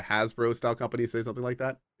a Hasbro style company say something like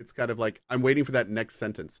that, it's kind of like I'm waiting for that next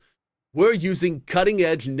sentence. We're using cutting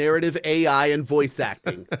edge narrative AI and voice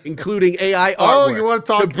acting, including AI artwork. You want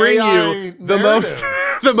to talk to bring AI you the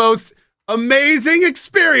most amazing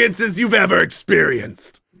experiences you've ever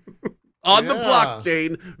experienced on the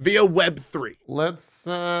blockchain via Web3. Let's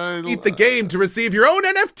beat the game to receive your own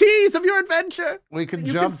NFTs of your adventure. You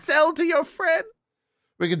can sell to your friend.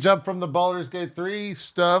 We could jump from the Baldur's Gate 3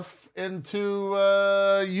 stuff into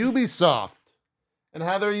Ubisoft and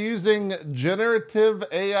how they're using generative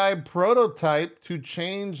AI prototype to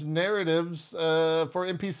change narratives for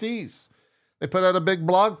NPCs. They put out a big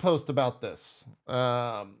blog post about this.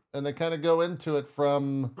 And they kind of go into it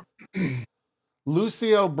from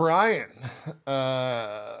Lucy O'Brien.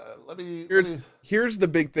 Here's the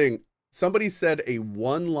big thing. Somebody said a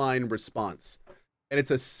one-line response, and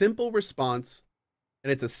it's a simple response.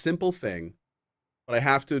 And it's a simple thing, but I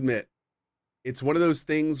have to admit, it's one of those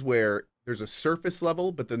things where there's a surface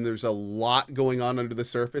level, but then there's a lot going on under the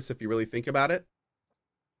surface if you really think about it.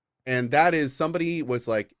 And that is, somebody was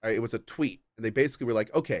like, it was a tweet, and they basically were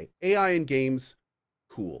like, okay, AI in games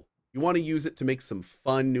cool. You want to use it to make some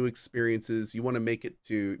fun new experiences. You want to make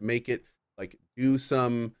it like do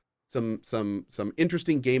some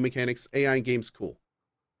interesting game mechanics. AI in games, cool.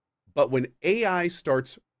 But when AI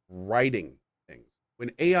starts writing things,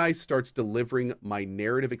 when AI starts delivering my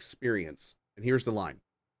narrative experience, and here's the line: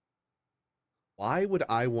 why would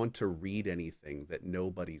I want to read anything that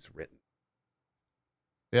nobody's written?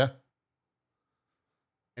 Yeah.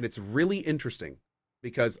 And it's really interesting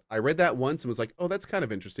because I read that once and was like, oh, that's kind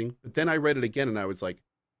of interesting. But then I read it again and I was like,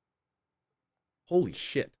 holy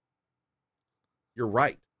shit, you're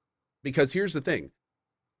right. Because here's the thing.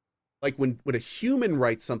 Like when a human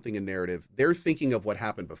writes something in narrative, they're thinking of what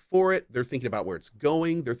happened before it. They're thinking about where it's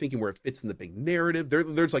going. They're thinking where it fits in the big narrative.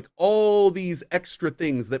 There's like all these extra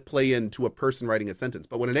things that play into a person writing a sentence.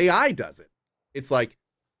 But when an AI does it, it's like,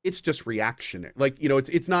 it's just reactionary. Like, you know,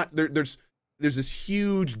 it's not, there's this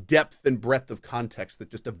huge depth and breadth of context that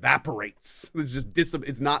just evaporates. It's just,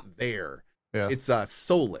 it's not there. Yeah. It's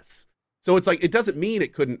soulless. So it's like, it doesn't mean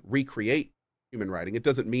it couldn't recreate human writing. It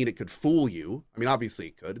doesn't mean it could fool you. I mean, obviously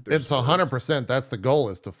it could. It's 100%. That's the goal,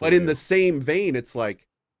 is to fool But in you. the same vein, it's like,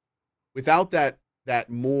 without that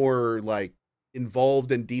more like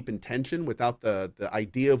involved and deep intention, without the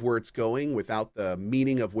idea of where it's going, without the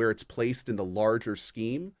meaning of where it's placed in the larger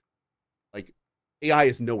scheme, like AI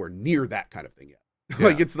is nowhere near that kind of thing yet. Yeah.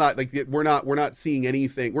 Like it's not like we're not seeing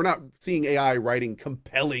anything. We're not seeing AI writing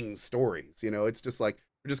compelling stories. You know, it's just like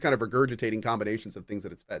we're just kind of regurgitating combinations of things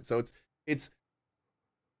that it's fed. So it's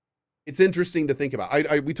interesting to think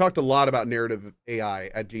about. We talked a lot about narrative AI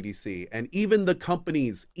at GDC, and even the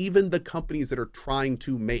companies that are trying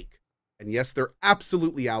to make, and yes, they're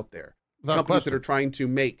absolutely out there, companies that are trying to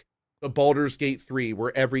make the Baldur's Gate 3,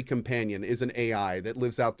 where every companion is an AI that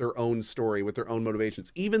lives out their own story with their own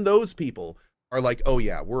motivations. Even those people are like, oh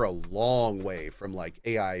yeah, we're a long way from like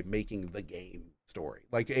AI making the game story,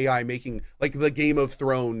 like AI making like the Game of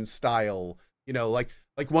Thrones style, you know, like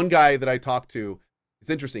one guy that I talked to. It's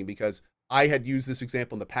interesting because I had used this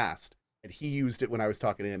example in the past and he used it when I was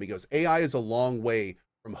talking to him. He goes, AI is a long way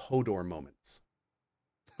from Hodor moments.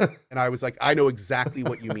 And I was like, I know exactly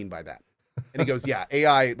what you mean by that. And he goes, yeah,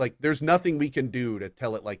 AI, like there's nothing we can do to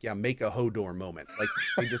tell it like, yeah, make a Hodor moment. Like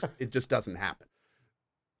it just doesn't happen.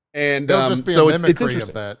 And just be so a it's interesting interesting.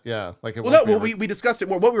 Of that. Yeah. Like it we discussed it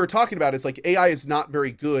more. What we were talking about is like AI is not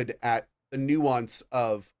very good at the nuance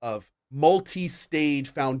of multi-stage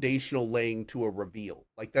foundational laying to a reveal.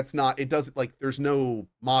 Like that's not, it doesn't, like there's no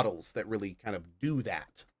models that really kind of do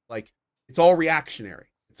that. Like it's all reactionary.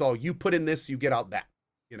 It's all you put in this, you get out that,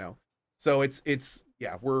 you know? So it's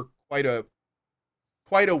yeah, we're quite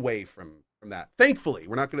a way from that. Thankfully,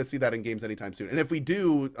 we're not going to see that in games anytime soon. And if we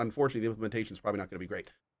do, unfortunately, the implementation is probably not going to be great.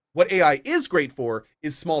 What AI is great for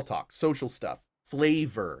is small talk, social stuff,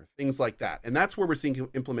 flavor, things like that. And that's where we're seeing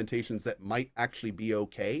implementations that might actually be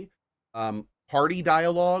okay. Party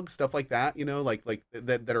dialogue, stuff like that, you know, like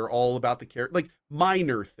that are all about the character, like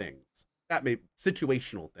minor things that may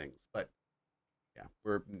situational things, but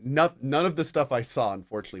yeah, none of the stuff I saw,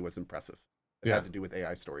 unfortunately, was impressive. It had to do with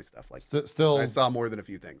AI story stuff. Like still, I saw more than a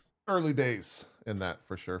few things. Early days in that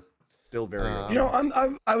for sure. Still very early. You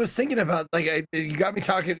know, I was thinking about like you got me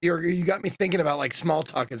talking. You got me thinking about like small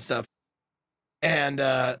talk and stuff, and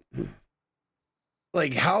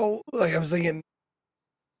like how like I was thinking.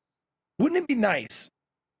 Wouldn't it be nice?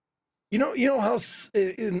 You know how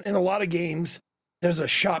in a lot of games there's a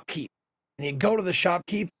shopkeep, and you go to the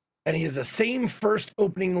shopkeep, and he has the same first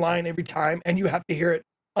opening line every time, and you have to hear it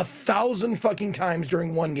 1,000 fucking times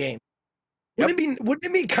during one game. Wouldn't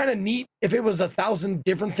it be kind of neat if it was 1,000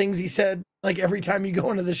 different things he said like every time you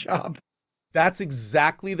go into the shop? That's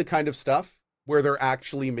exactly the kind of stuff where they're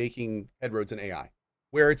actually making headroads in AI,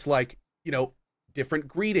 where it's like, you know, different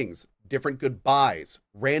greetings, different goodbyes,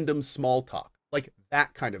 random small talk, like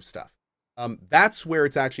that kind of stuff. That's where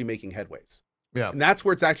it's actually making headways. Yeah. And that's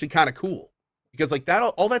where it's actually kind of cool, because like that,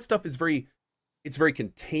 all that stuff is very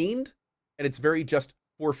contained, and it's very just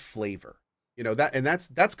for flavor, you know,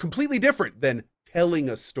 that's completely different than telling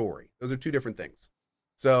a story. Those are two different things.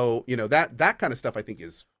 So, you know, that kind of stuff I think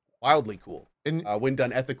is wildly cool, and when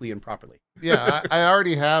done ethically and properly. Yeah. I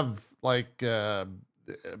already have like,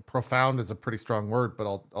 profound is a pretty strong word,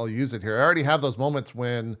 but I'll use it here. I already have those moments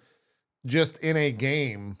when just in a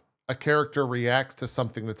game, a character reacts to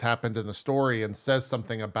something that's happened in the story and says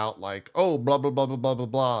something about like, oh, blah, blah, blah, blah, blah, blah,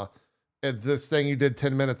 blah. It's this thing you did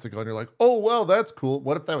 10 minutes ago. And you're like, oh, well, that's cool.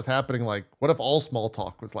 What if that was happening? Like, what if all small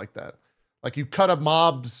talk was like that? Like you cut a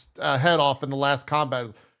mob's head off in the last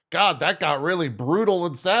combat. God, that got really brutal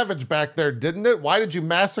and savage back there, didn't it? Why did you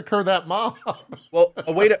massacre that mob? Well,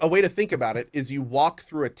 a way to think about it is you walk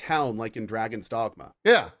through a town like in Dragon's Dogma.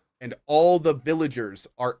 Yeah. And all the villagers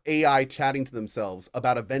are AI chatting to themselves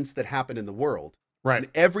about events that happen in the world. Right.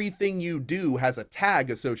 And everything you do has a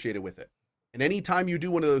tag associated with it. And anytime you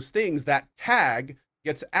do one of those things, that tag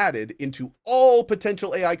gets added into all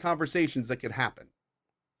potential AI conversations that could happen.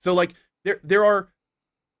 So like there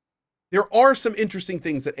are some interesting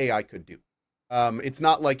things that AI could do. It's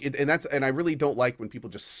not like it, and I really don't like when people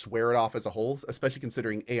just swear it off as a whole, especially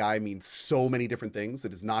considering AI means so many different things.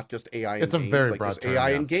 It is not just AI in it's games. A very like broad there's term, AI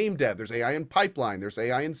yeah. in game dev, there's AI in pipeline, there's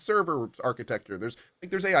AI in server architecture, there's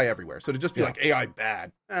AI everywhere. So to just be like AI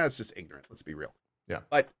bad, it's just ignorant. Let's be real. Yeah.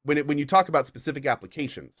 But when you talk about specific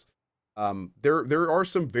applications, there are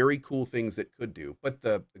some very cool things it could do. But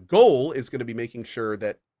the goal is going to be making sure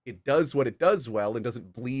that it does what it does well and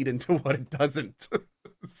doesn't bleed into what it doesn't.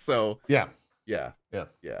 So yeah.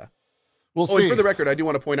 We'll see. And for the record, I do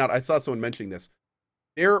want to point out, I saw someone mentioning this.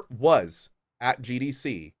 There was at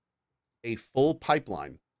GDC a full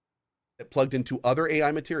pipeline that plugged into other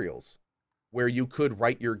AI materials where you could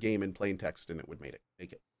write your game in plain text and it would make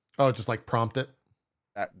it. Oh, just like prompt it.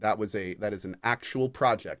 That is an actual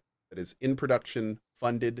project that is in production,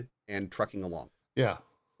 funded, and trucking along. Yeah.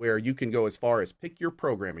 Where you can go as far as pick your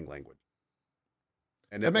programming language.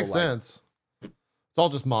 And that makes sense. It's all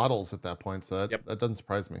just models at that point, so that doesn't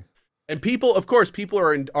surprise me. And people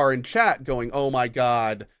are in chat going, "Oh my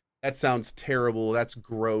God, that sounds terrible. That's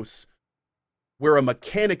gross." Where a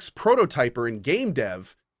mechanics prototyper in game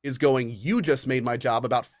dev is going, "You just made my job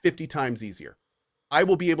about 50 times easier. I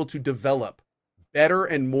will be able to develop better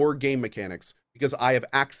and more game mechanics because I have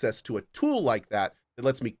access to a tool like that that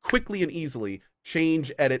lets me quickly and easily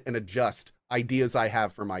change, edit, and adjust ideas I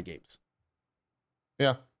have for my games."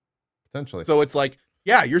 Yeah, potentially. So it's like,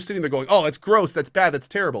 yeah, you're sitting there going, "Oh, that's gross, that's bad, that's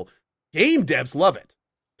terrible." Game devs love it.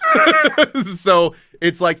 So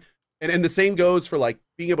it's like, and the same goes for like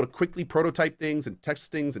being able to quickly prototype things and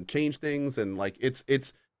test things and change things. And like,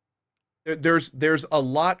 there's a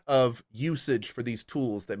lot of usage for these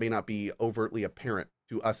tools that may not be overtly apparent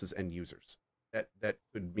to us as end users. That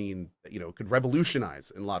could mean that, could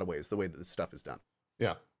revolutionize in a lot of ways the way that this stuff is done.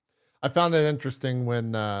 Yeah. I found it interesting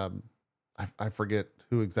when, I forget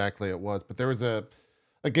who exactly it was, but there was a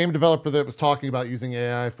game developer that was talking about using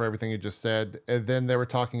AI for everything you just said. And then they were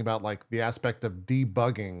talking about like the aspect of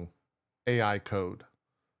debugging AI code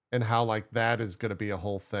and how like that is going to be a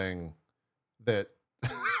whole thing that.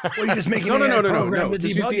 Well, you just make no.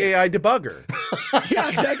 Just use the AI debugger. Yeah,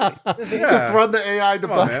 exactly. Just run the AI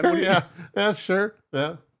debugger. On, yeah, sure.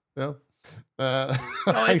 Yeah.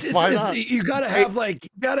 Why not? You gotta have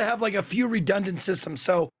like a few redundant systems.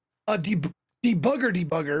 So a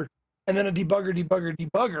debugger, and then a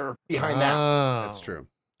debugger behind that. That's true.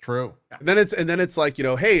 True. And then it's like,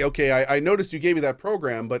 hey, okay, I noticed you gave me that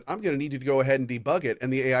program, but I'm gonna need you to go ahead and debug it.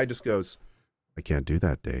 And the AI just goes, "I can't do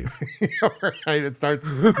that, Dave." Right. It starts.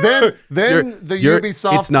 Then the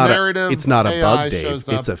Ubisoft narrative. It's not a AI bug, Dave. Shows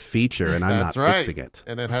up. It's a feature, and I'm not fixing it.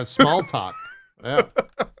 And it has small talk. Yeah.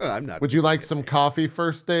 I'm not. Would you like some coffee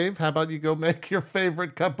first, Dave? How about you go make your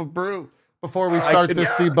favorite cup of brew before we start this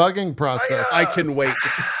debugging process? I can wait.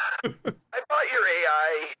 I bought your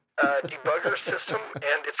AI debugger system,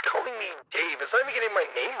 and it's calling me Dave. It's not even getting my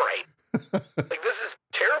name right. Like, this is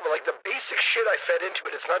terrible. Like, the basic shit I fed into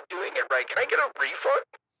it, it's not doing it right. Can I get a refund?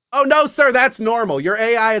 Oh, no, sir, that's normal. Your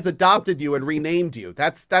AI has adopted you and renamed you.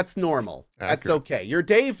 That's normal. Accurate. That's okay. You're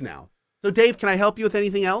Dave now. So, Dave, can I help you with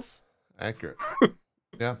anything else? Accurate.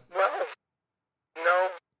 Yeah. Well, no.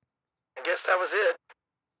 I guess that was it.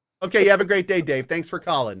 Okay, you have a great day, Dave. Thanks for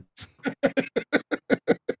calling.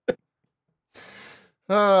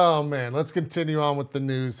 Oh, man, let's continue on with the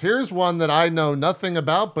news. Here's one that I know nothing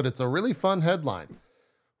about, but it's a really fun headline.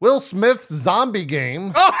 Will Smith's zombie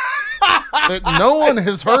game that no one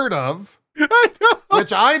has heard of,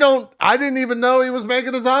 which I didn't even know he was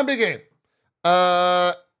making a zombie game.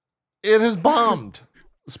 It has bombed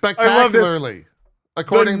spectacularly,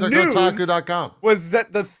 according to Kotaku.com. Was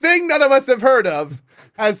that the thing none of us have heard of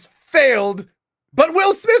has failed, but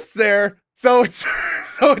Will Smith's there, so it's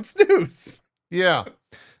news. Yeah.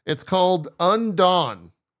 It's called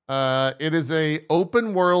Undawn. It is a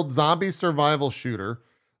open world zombie survival shooter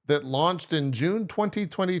that launched in June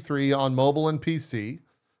 2023 on mobile and PC.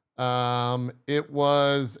 It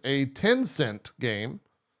was a Tencent game.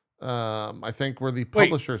 I think were the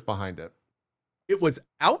publishers behind it. It was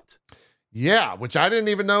out? Yeah, which I didn't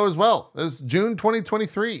even know as well. This is June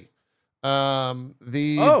 2023.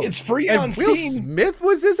 It's free on Steam. Will Smith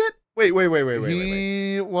is it? Wait.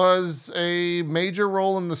 He was a major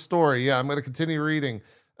role in the story. Yeah, I'm going to continue reading.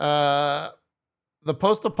 The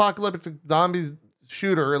post-apocalyptic zombies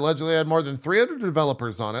shooter allegedly had more than 300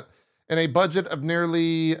 developers on it and a budget of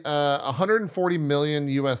nearly 140 million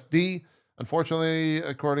USD. Unfortunately,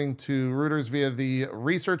 according to Reuters via the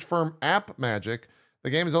research firm AppMagic, the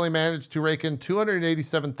game has only managed to rake in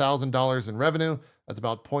 $287,000 in revenue. That's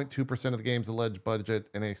about 0.2% of the game's alleged budget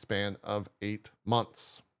in a span of 8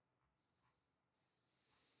 months.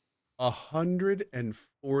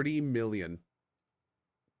 140 million.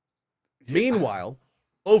 Meanwhile,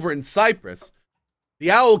 over in Cyprus, the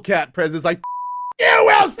Owlcat prez is like, you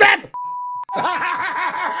Will Smith!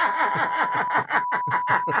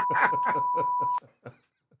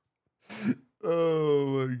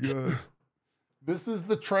 Oh my god. This is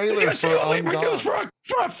the trailer Did you see for how it Undawn. goes for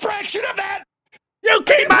a fraction of that? You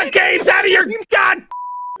keep my games out of your god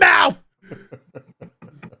mouth!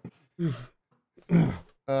 Oh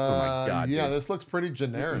my God, yeah, dude. this looks pretty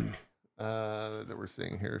generic that we're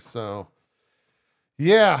seeing here. So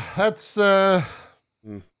yeah, that's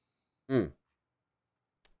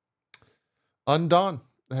Undawn.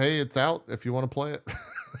 Hey, it's out if you want to play it.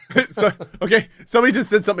 So, okay, somebody just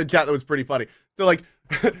said something in chat that was pretty funny. So, like,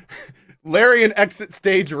 Larian exit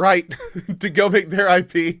stage right to go make their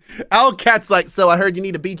IP. Owlcat's like, so I heard you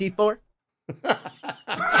need a BG4?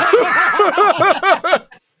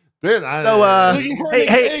 Dude,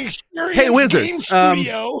 hey, Wizards. I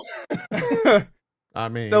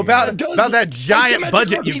mean, so about that giant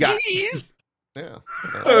budget you got. Yeah.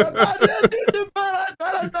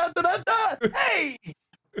 Hey,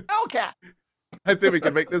 Owlcat. I think we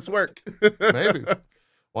can make this work. Maybe.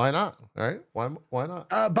 Why not? All right. Why not?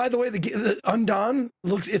 By the way, the Undawn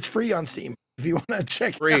it's free on Steam if you want to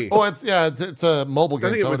check. Free. Oh, it's a mobile game.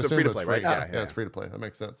 I think so it was would a free to assume play, it's right? Yeah, it's free to play. That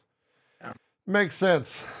makes sense. Yeah. Makes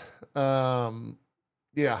sense.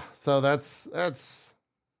 Yeah. So that's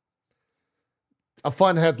a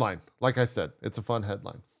fun headline. Like I said, it's a fun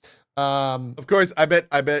headline. Of course, I bet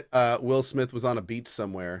Will Smith was on a beach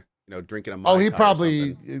somewhere, you know, drinking a Mai Oh, he Tai or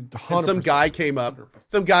probably. something. 100%. And some guy came up. 100%.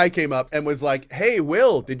 Some guy came up and was like, "Hey,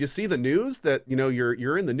 Will, did you see the news that you know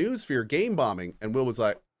you're in the news for your game bombing?" And Will was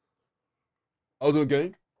like, "I was in a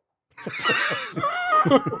game."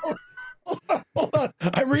 Hold on.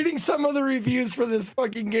 I'm reading some of the reviews for this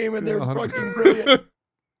fucking game, and they're 100%. fucking brilliant.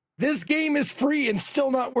 This game is free and still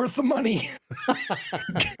not worth the money.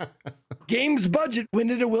 Game's budget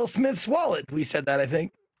went into Will Smith's wallet. We said that, I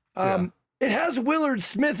think. It has Willard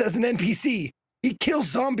Smith as an NPC. He kills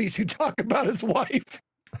zombies who talk about his wife.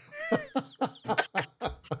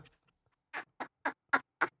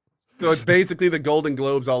 So it's basically the Golden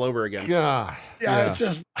Globes all over again. God. Yeah, it's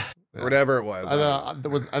just Or whatever it was. I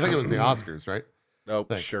think it was the Oscars, right? Oh,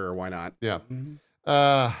 Thanks. sure, why not? Yeah.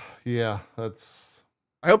 Yeah. That's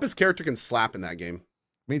I hope his character can slap in that game.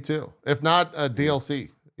 me too. If not a DLC,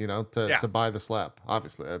 you know, to buy the slap.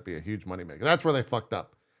 Obviously, that'd be a huge moneymaker. That's where they fucked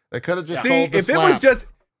up. They could have just sold the if slap.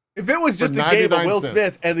 if it was just a game of 99 Will cents.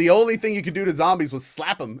 Smith and the only thing you could do to zombies was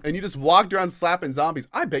slap them, and you just walked around slapping zombies,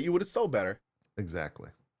 I bet you would have sold better. Exactly.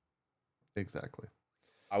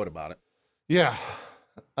 I would have bought it. Yeah.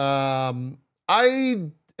 I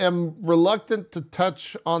am reluctant to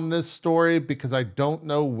touch on this story because I don't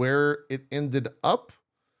know where it ended up.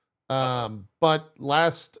 But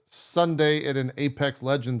last Sunday at an Apex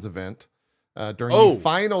Legends event, during the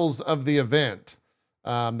finals of the event,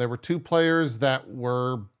 there were two players that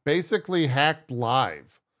were basically hacked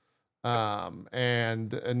live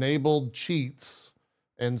and enabled cheats.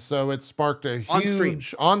 And so it sparked a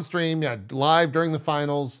huge on stream, live during the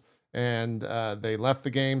finals. And they left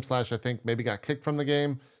the game / I think maybe got kicked from the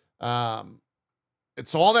game.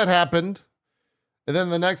 So all that happened. And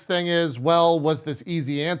then the next thing is, well, was this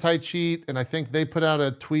easy anti-cheat? And I think they put out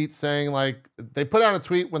a tweet saying, like, they put out a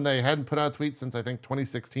tweet when they hadn't put out a tweet since, I think,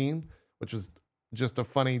 2016, which is just a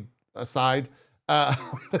funny aside.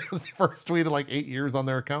 It was the first tweet in like 8 years on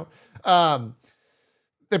their account.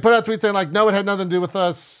 They put out a tweet saying, like, no, it had nothing to do with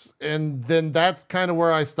us. And then that's kind of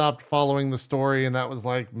where I stopped following the story. And that was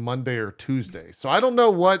like Monday or Tuesday. So I don't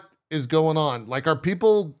know what is going on. Like, are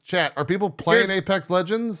people playing Apex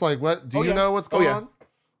Legends? Like, what do you know what's going on?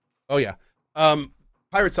 Oh yeah.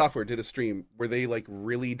 Pirate Software did a stream where they like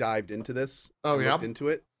really dived into this. Looked into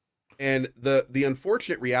it. And the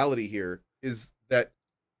unfortunate reality here is that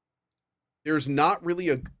there's not really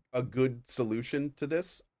a good solution to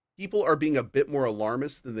this. People are being a bit more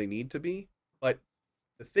alarmist than they need to be. But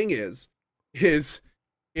the thing is if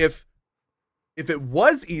it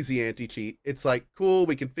was easy anti-cheat, it's like, cool,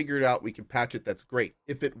 we can figure it out, we can patch it, that's great.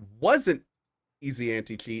 If it wasn't easy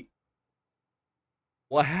anti-cheat,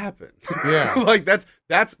 what happened? Yeah. Like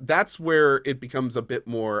that's where it becomes a bit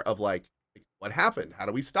more of like, what happened? How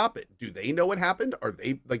do we stop it? Do they know what happened? Are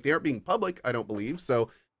they like, they aren't being public? I don't believe. So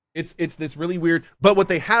it's this really weird, but what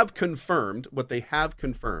they have confirmed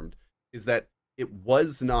is that it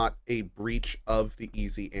was not a breach of the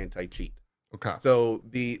easy anti-cheat. Okay. So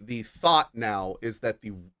the thought now is that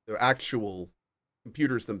the actual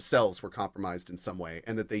computers themselves were compromised in some way,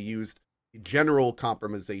 and that they used general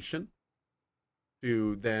compromisation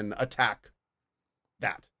to then attack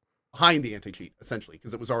that behind the anti-cheat, essentially,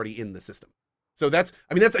 because it was already in the system. So that's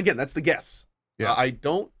the guess. Yeah. I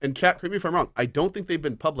don't, and chat, correct me if I'm wrong, I don't think they've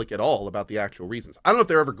been public at all about the actual reasons. I don't know if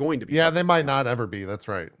they're ever going to be. Yeah, they might not ever be. That's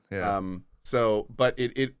right. Yeah. So, but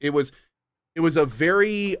it was a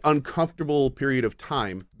very uncomfortable period of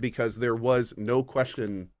time, because there was no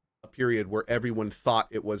question a period where everyone thought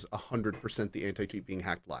it was 100% the anti-cheat being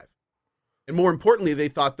hacked live. And more importantly, they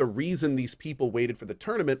thought the reason these people waited for the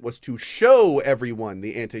tournament was to show everyone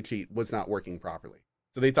the anti-cheat was not working properly.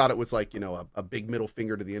 So they thought it was like, a big middle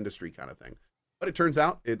finger to the industry kind of thing. But it turns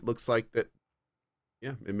out, it looks like that,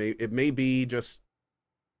 yeah, it may be just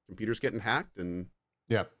computers getting hacked and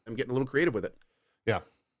yeah, I'm getting a little creative with it. Yeah.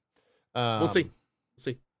 We'll see.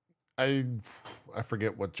 I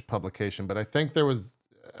forget which publication, but I think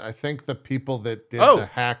the people that did the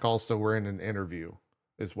hack also were in an interview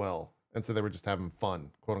as well. And so they were just having fun,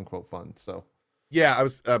 quote unquote fun. So yeah, I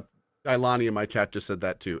was, Ilani in my chat just said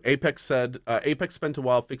that too. Apex said, Apex spent a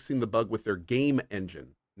while fixing the bug with their game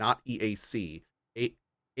engine, not EAC.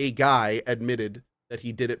 A guy admitted that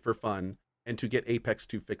he did it for fun and to get Apex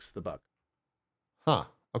to fix the bug. Huh.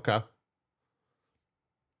 Okay.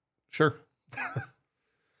 Sure.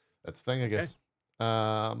 That's the thing, I guess.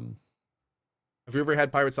 Have you ever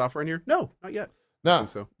had pirate software in here? No, not yet. No. I don't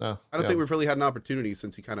think so. No. I don't think we've really had an opportunity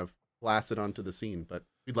since he kind of blasted onto the scene, but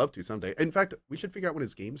we'd love to someday. In fact, we should figure out when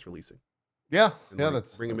his game's releasing. Yeah. And yeah. like,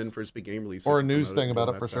 bring him in for his big game release. Or a news thing about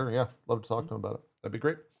it for sure. Yeah. Love to talk to him about it. That'd be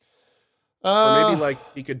great. Or maybe like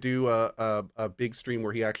he could do a big stream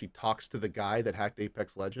where he actually talks to the guy that hacked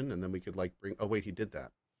Apex Legend, and then we could like bring. Oh wait, he did that.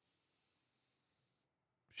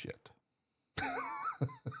 Shit.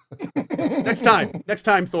 Next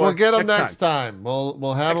time, Thor. We'll get him next time.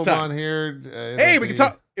 We'll have him on here. Hey, we can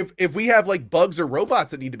talk if we have like bugs or robots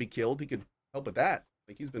that need to be killed. He could help with that.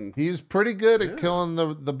 Like he's pretty good at killing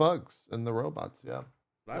the bugs and the robots. Yeah,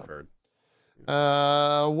 I've heard.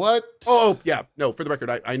 What? Oh yeah, no. For the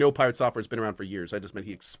record, I know Pirate Software's been around for years. I just meant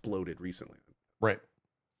he exploded recently. Right.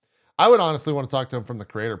 I would honestly want to talk to him from the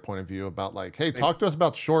creator point of view about like, hey, talk to us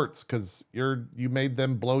about shorts, because you made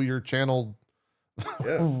them blow your channel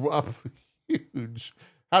up huge.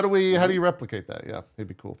 How do you replicate that? Yeah, it'd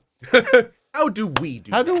be cool. How do we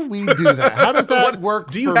do that? How does that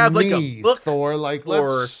work? Do you have like a book, Thor? Like,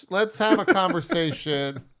 let's have a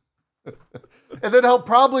conversation. And then he'll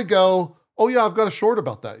probably go, oh yeah, I've got a short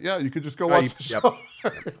about that. Yeah, you could just go watch the short.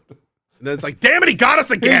 And then it's like, damn it, he got us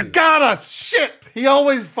again. He got us. Shit. He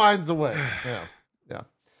always finds a way. Yeah.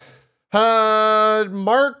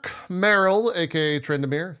 Mark Merrill, aka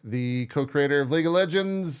Trendamir, the co-creator of League of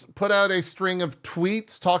Legends, put out a string of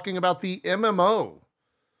tweets talking about the MMO.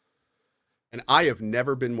 And I have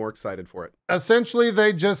never been more excited for it. Essentially,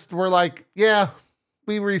 they just were like, yeah,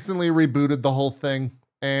 we recently rebooted the whole thing,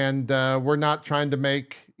 and we're not trying to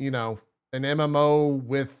make, an MMO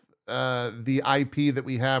with the IP that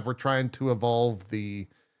we have. We're trying to evolve the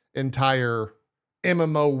entire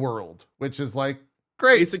MMO world, which is like,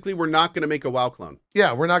 great. Basically, we're not going to make a WoW clone.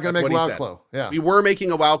 Yeah, we're not going to make a WoW clone. Yeah. We were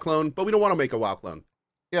making a WoW clone, but we don't want to make a WoW clone.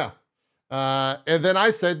 Yeah. And then I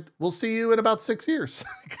said, we'll see you in about 6 years.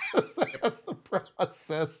 Because that's the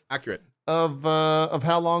process. Accurate. Of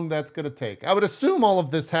how long that's going to take. I would assume all of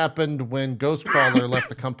this happened when Ghostcrawler left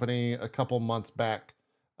the company a couple months back.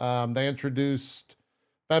 They introduced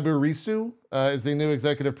Faburisu as the new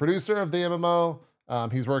executive producer of the MMO.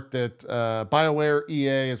 He's worked at BioWare,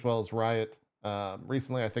 EA, as well as Riot.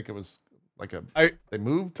 Recently, I think it was like they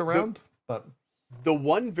moved around. But the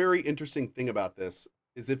one very interesting thing about this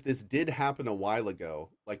is if this did happen a while ago,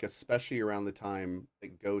 like especially around the time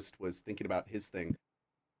that Ghost was thinking about his thing.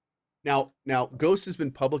 Now Ghost has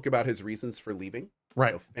been public about his reasons for leaving.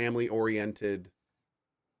 Right. Family-oriented,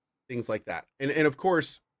 things like that. And of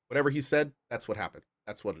course, whatever he said, that's what happened.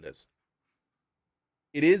 That's what it is.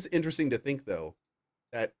 It is interesting to think, though,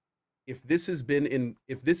 that if this has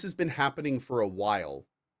been happening for a while,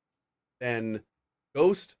 then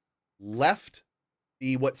Ghost left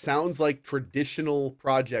the what sounds like traditional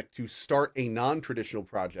project to start a non-traditional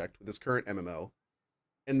project with this current MMO.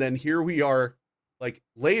 And then here we are, like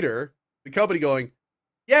later, the company going,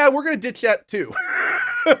 yeah, we're going to ditch that too.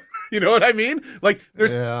 You know what I mean? Like,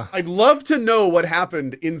 I'd love to know what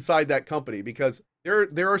happened inside that company, because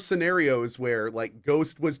there are scenarios where like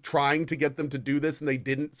Ghost was trying to get them to do this and they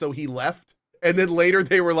didn't, so he left. And then later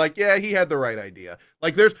they were like, yeah, he had the right idea.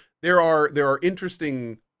 Like there are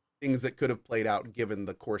interesting things that could have played out given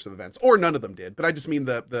the course of events, or none of them did. But I just mean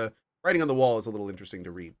the writing on the wall is a little interesting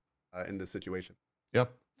to read in this situation.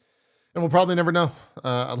 Yep. And we'll probably never know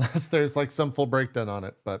unless there's like some full breakdown on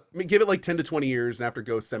it. But I mean, give it like 10 to 20 years, and after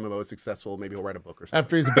Ghost's MMO is successful, maybe he'll write a book or something.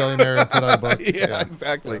 After he's a billionaire, he'll put out a book. Yeah,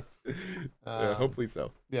 exactly. Yeah, hopefully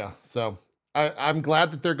so. Yeah. So I'm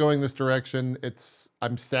glad that they're going this direction.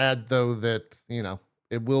 I'm sad though that, you know,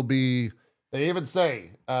 it will be, they even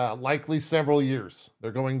say likely several years.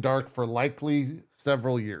 They're going dark for likely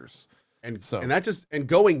several years. And so, and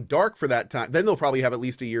going dark for that time, then they'll probably have at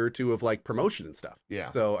least a year or two of like promotion and stuff. Yeah.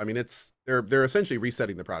 So I mean, they're essentially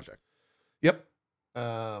resetting the project. Yep.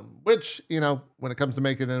 Which, you know, when it comes to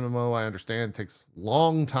making an MMO, I understand it takes a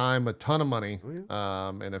long time, a ton of money. Oh,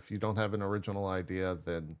 yeah. And if you don't have an original idea,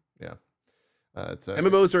 then yeah,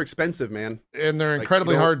 MMOs are expensive, man, and they're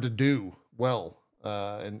incredibly hard to do well,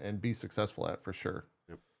 and be successful at, for sure.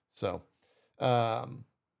 Yep. So, I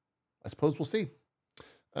suppose we'll see.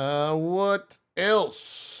 What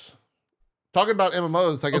else? Talking about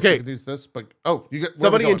MMOs, I guess we could use this, but you got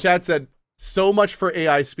somebody in chat said so much for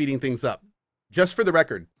AI speeding things up. Just for the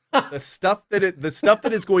record, the stuff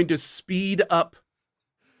that is going to speed up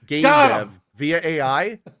game dev via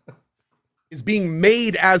AI is being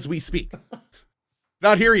made as we speak.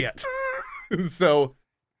 Not here yet. So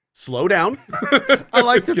slow down. I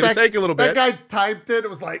like it's gonna take a little bit. That guy typed it. It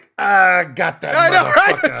was like, got that. I know,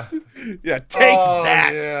 right? Yeah, take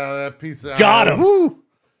that. Yeah, that piece of got him. Woo.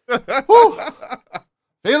 Woo.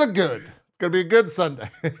 Feeling good. It's gonna be a good Sunday.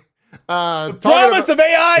 The promise of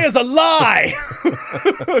AI is a lie.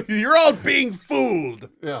 You're all being fooled.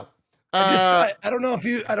 Yeah. I don't know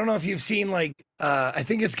if you've seen like I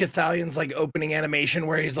think it's Cathalion's like opening animation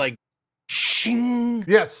where he's like shing.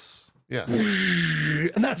 Yes.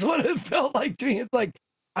 And that's what it felt like to me. It's like,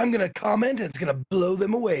 I'm gonna comment and it's gonna blow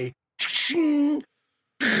them away. Shing.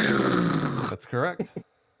 That's correct.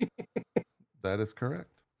 That is correct.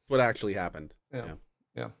 What actually happened. Yeah.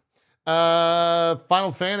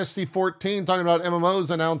 Final Fantasy 14, talking about MMOs,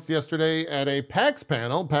 announced yesterday at a PAX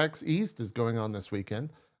panel. PAX East is going on this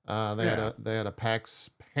weekend. They had a PAX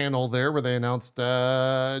panel there where they announced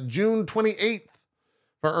June 28th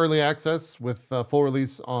for early access, with full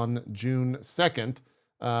release on June 2nd.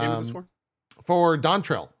 What game is this for? For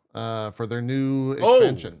Dawntrail, for their new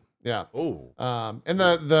expansion. Yeah. And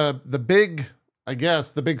the big, I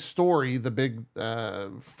guess, the big story, the big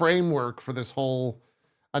framework for this whole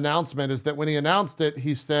announcement is that when he announced it,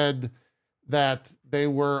 he said that they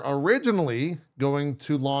were originally going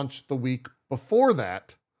to launch the week before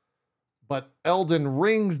that, but Elden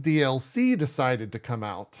Ring's DLC decided to come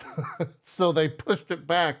out. So they pushed it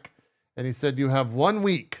back, and he said, you have 1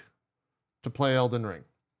 week to play Elden Ring,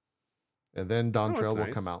 and then Dawntrail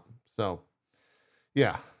will come out. So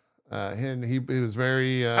yeah. And he was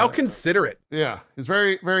very how considerate. Yeah, he's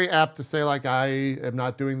very, very apt to say, like, I am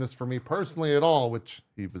not doing this for me personally at all, which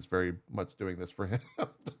he was very much doing this for him to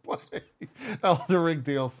play Elden Ring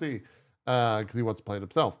DLC because he wants to play it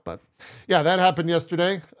himself. But yeah, that happened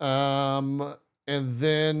yesterday. And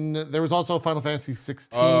then there was also Final Fantasy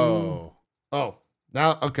 16. Oh,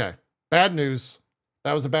 now okay, bad news.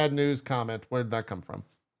 That was a bad news comment. Where did that come from?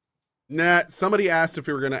 Nah, somebody asked if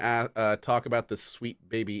we were going to talk about the Sweet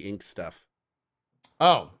Baby Ink stuff.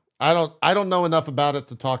 Oh, I don't know enough about it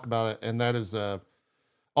to talk about it, and that is a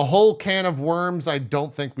whole can of worms I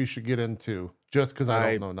don't think we should get into just because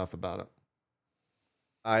I don't know enough about it.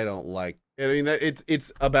 I don't like. I mean,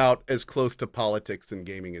 it's about as close to politics and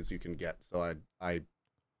gaming as you can get. So I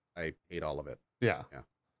hate all of it. Yeah.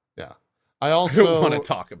 I also don't want to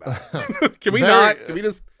talk about it. Can we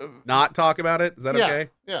just not talk about it? Is that okay?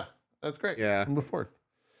 Yeah. That's great. Yeah. We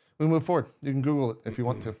move forward. You can Google it if you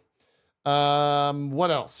want to. What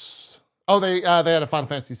else? Oh, they had a Final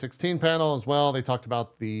Fantasy 16 panel as well. They talked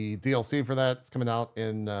about the DLC for that. It's coming out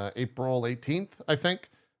in April 18th, I think.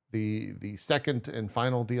 The second and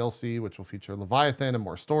final DLC, which will feature Leviathan and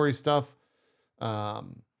more story stuff.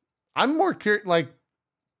 I'm more curious, like,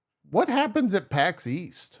 what happens at PAX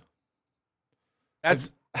East? What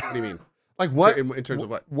do you mean? Like what? In terms of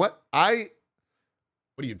what?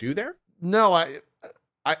 What do you do there? No,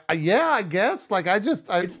 yeah, I guess. Like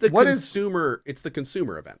it's the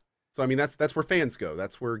consumer event. So I mean, that's where fans go.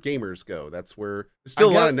 That's where gamers go. That's where there's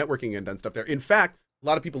still a lot of networking and done stuff there. In fact, a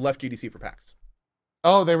lot of people left GDC for PAX.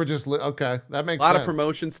 Oh, they were just okay. That makes sense. A lot of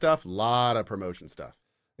promotion stuff.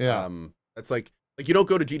 Yeah. That's like Like you don't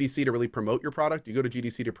go to GDC to really promote your product. You go to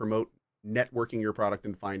GDC to promote networking your product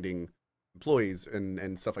and finding employees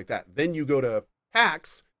and stuff like that. Then you go to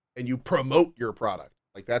PAX and you promote your product.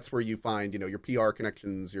 Like that's where you find, you know, your PR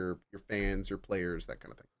connections, your fans, your players, that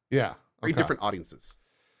kind of thing. Yeah. Very different audiences.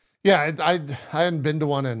 Yeah, I hadn't been to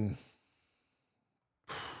one in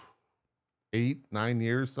 8-9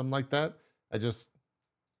 years, something like that. I just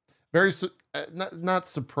not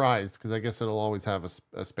surprised because I guess it'll always have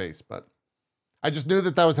a space, but I just knew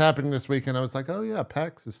that was happening this week, and I was like, oh yeah,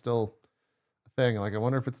 PAX is still a thing. Like I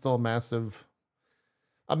wonder if it's still a massive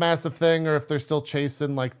thing, or if they're still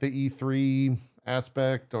chasing like the E3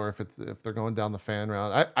 aspect, or if they're going down the fan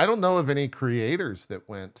route. I don't know of any creators that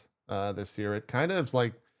went this year. It kind of is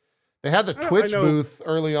like they had the Twitch booth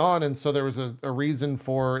early on, and so there was a reason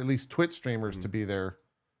for at least Twitch streamers to be there.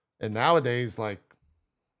 And nowadays, like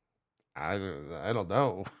I don't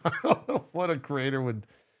know. I don't know what a creator would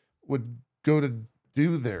go to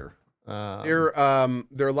do there. There are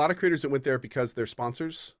a lot of creators that went there because their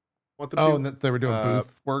sponsors want them to. Oh, and that they were doing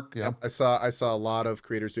booth work. Yeah, I saw a lot of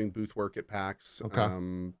creators doing booth work at PAX. Okay.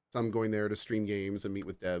 Some going there to stream games and meet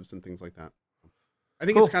with devs and things like that. I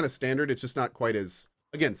think it's kind of standard. It's just not quite as,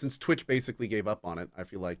 again, since Twitch basically gave up on it, I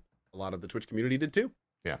feel like a lot of the Twitch community did too.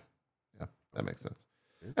 Yeah, that makes sense.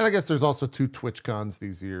 Yeah. And I guess there's also 2 Twitch cons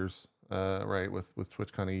these years, right? With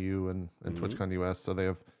TwitchCon EU and TwitchCon US, so they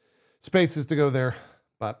have spaces to go there.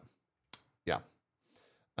 But yeah,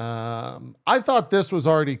 I thought this was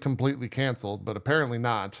already completely canceled, but apparently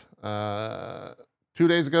not. 2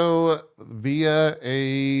 days ago, via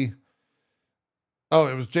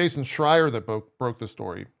it was Jason Schreier that broke the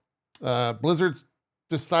story. Blizzard's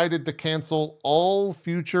decided to cancel all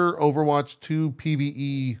future Overwatch 2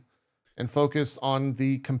 PvE and focus on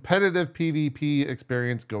the competitive PvP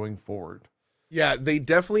experience going forward. Yeah, they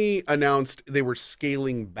definitely announced they were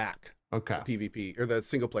scaling back. Okay. PvP or the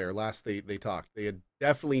single player. Last they talked, they had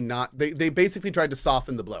definitely not. They basically tried to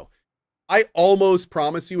soften the blow. I almost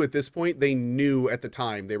promise you at this point they knew at the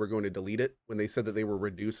time they were going to delete it when they said that they were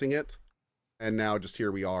reducing it, and now just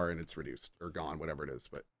here we are and it's reduced or gone, whatever it is.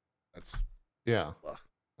 But that's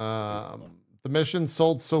the mission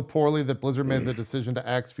sold so poorly that Blizzard made the decision to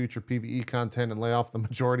axe future PvE content and lay off the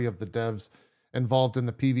majority of the devs involved in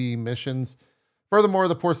the PvE missions. Furthermore,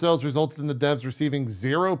 the poor sales resulted in the devs receiving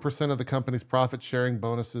 0% of the company's profit sharing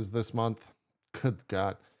bonuses this month. Good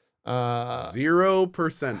God.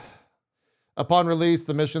 0%. Upon release,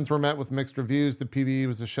 the missions were met with mixed reviews. The PvE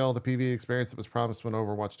was a shell of the PvE experience that was promised when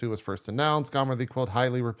Overwatch 2 was first announced. Gone were the, quote,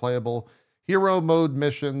 highly replayable hero mode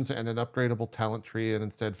missions and an upgradable talent tree, and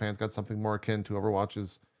instead fans got something more akin to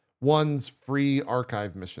Overwatch's 1's free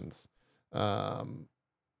archive missions.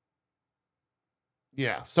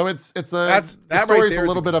 Yeah, so it's the story's right, a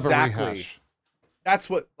little bit of a rehash. That's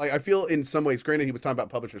what, like, I feel in some ways, granted he was talking about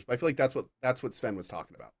publishers, but I feel like that's what Sven was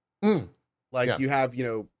talking about. Like you have, you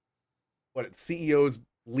know, CEOs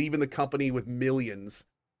leaving the company with millions,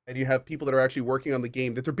 and you have people that are actually working on the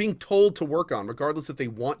game that they're being told to work on, regardless if they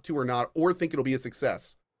want to or not, or think it'll be a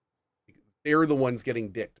success. They're the ones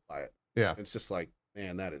getting dicked by it. Yeah. And it's just like,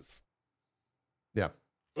 man, that is. Yeah.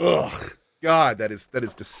 Ugh. God, that is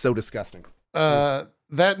just so disgusting.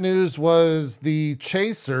 That news was the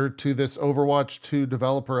chaser to this Overwatch 2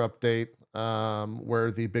 developer update,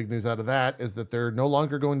 where the big news out of that is that they're no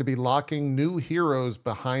longer going to be locking new heroes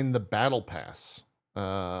behind the battle pass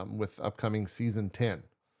with upcoming season 10.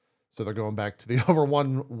 So they're going back to the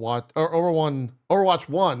Overwatch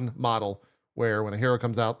 1 model, where when a hero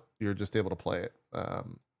comes out, you're just able to play it.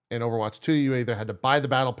 In Overwatch 2, you either had to buy the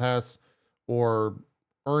battle pass or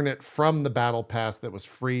earn it from the battle pass that was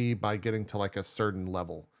free by getting to like a certain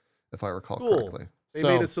level, if I recall correctly. They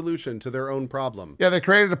made a solution to their own problem. Yeah, they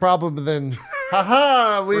created a problem and then,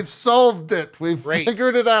 haha, we've solved it. We've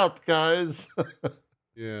figured it out, guys.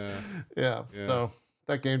 Yeah. So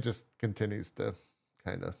that game just continues to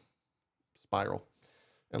kind of spiral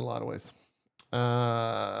in a lot of ways.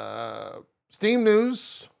 Steam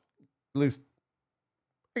news, at least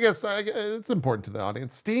I guess it's important to the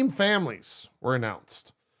audience. Steam families were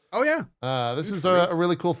announced. Oh, yeah. This is a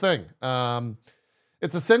really cool thing.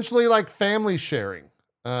 It's essentially like family sharing.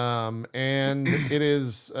 And it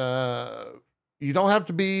is, you don't have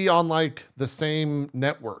to be on like the same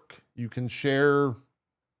network. You can share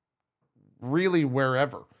really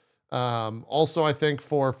wherever. Also, I think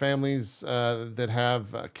for families that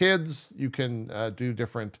have kids, you can do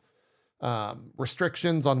different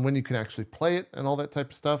restrictions on when you can actually play it and all that type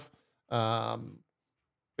of stuff.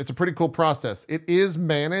 It's a pretty cool process. It is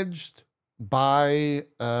managed by,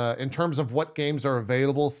 in terms of what games are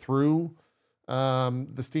available through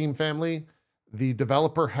the Steam family, the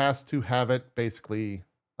developer has to have it basically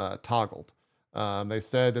toggled. They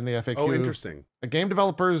said in the FAQ, oh, interesting. A game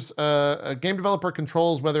developer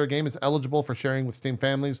controls whether a game is eligible for sharing with Steam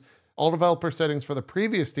families. All developer settings for the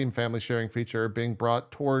previous Steam family sharing feature are being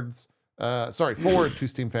brought forward to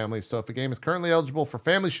Steam families. So if a game is currently eligible for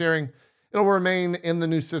family sharing, it'll remain in the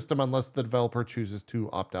new system unless the developer chooses to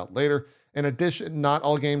opt out later. In addition, not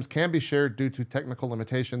all games can be shared due to technical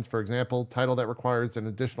limitations. For example, title that requires an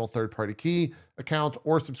additional third-party key, account,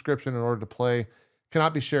 or subscription in order to play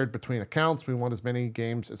cannot be shared between accounts. We want as many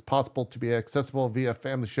games as possible to be accessible via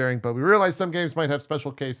family sharing, but we realize some games might have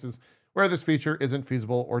special cases where this feature isn't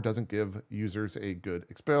feasible or doesn't give users a good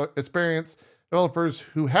experience. Developers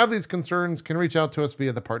who have these concerns can reach out to us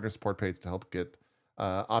via the partner support page to help get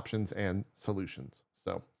options and solutions.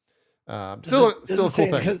 So still a cool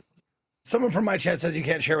thing. Someone from my chat says you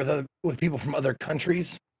can't share with people from other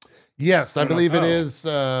countries. Yes, I believe it is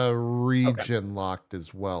region locked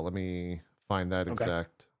as well. Let me find that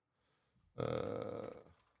exact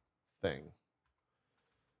thing.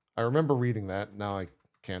 I remember reading that. Now I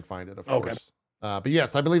can't find it, of course. But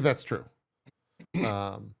yes, I believe that's true.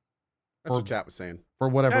 That's what chat was saying. For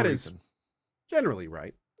whatever that reason. Is generally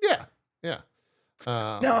right. Yeah.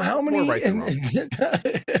 Now, how many?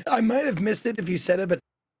 I might have missed it if you said it, but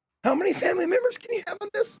how many family members can you have on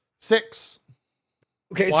this? 6.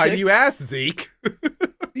 Okay. Why 6? do you ask, Zeke?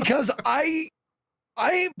 Because I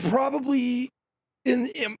probably in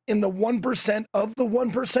the 1% of the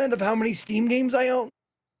 1% of how many Steam games I own,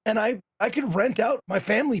 and I could rent out my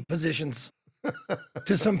family positions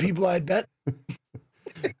to some people. I'd bet.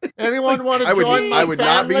 Anyone want to join? I would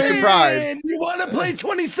not be surprised. You want to play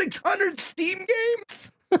 2,600 Steam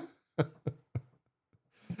games?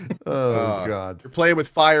 Oh God! You're playing with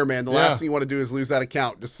fire, man. The last thing you want to do is lose that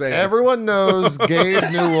account. Just saying. Everyone knows Gabe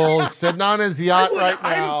Newell is sitting on his yacht right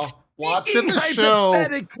now, watching the show.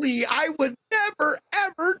 Hypothetically, I would never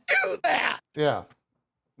ever do that. Yeah.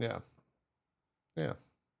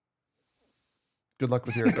 Good luck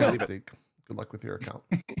with your account, Zeke. Good luck with your account.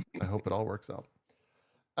 I hope it all works out.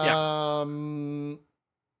 Yeah.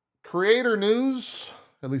 Creator news,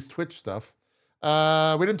 at least Twitch stuff.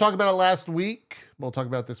 We didn't talk about it last week. We'll talk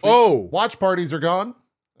about it this week. Oh, watch parties are gone.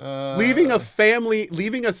 Leaving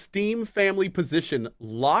a Steam family position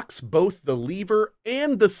locks both the lever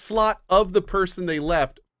and the slot of the person they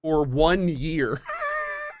left for 1 year.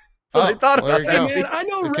 So they thought about that. Man, I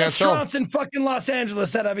know restaurants in fucking Los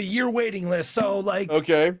Angeles that have a year waiting list. So like,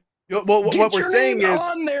 okay. Well, what we're saying is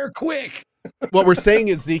on there quick. What we're saying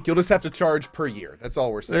is, Zeke, you'll just have to charge per year. That's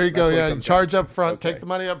all we're saying. There you go. Yeah, charge up front. Take the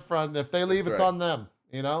money up front. If they leave, it's on them.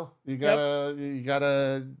 You know, you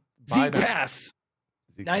gotta buy Zeke Pass.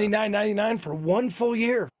 $99.99 for 1 full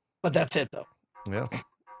year. But that's it though. Yeah.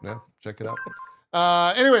 Check it out.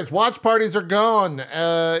 Anyways, watch parties are gone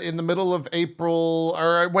in the middle of April,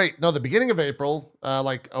 or wait, no, the beginning of April,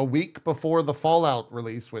 like a week before the Fallout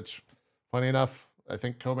release, which, funny enough, I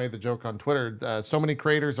think Cohh made the joke on Twitter. So many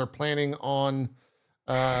creators are planning on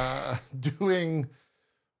doing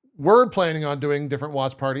different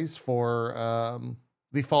watch parties for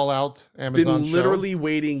the Fallout Amazon Been literally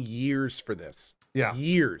waiting years for this. Yeah.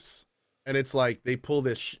 Years. And it's like they pull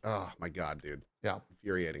this. Oh my God, dude. Yeah.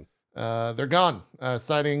 Infuriating. They're gone,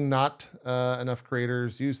 citing not enough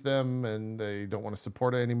creators use them and they don't want to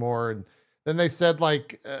support it anymore. And then they said,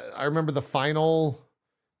 like, I remember the final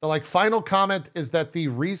comment is that the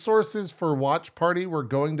resources for Watch Party were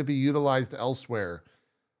going to be utilized elsewhere.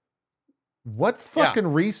 What fucking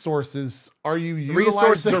resources are you utilizing?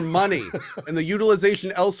 Resources are money, and the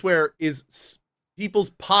utilization elsewhere is people's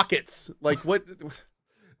pockets. Like what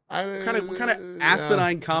kind of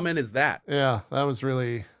asinine comment is that? Yeah, that was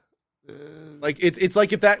really like it's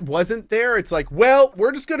like if that wasn't there, it's like, well,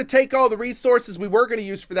 we're just going to take all the resources we were going to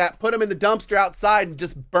use for that, put them in the dumpster outside, and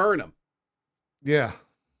just burn them. Yeah.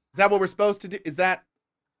 Is that what we're supposed to do? That's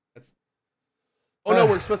oh no,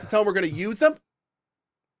 we're supposed to tell them we're going to use them?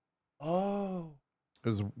 Oh. It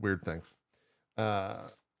was a weird thing.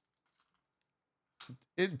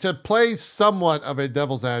 To play somewhat of a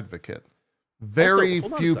devil's advocate, very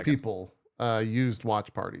few people used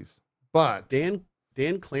watch parties. But Dan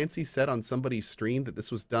Clancy said on somebody's stream that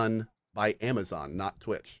this was done by Amazon, not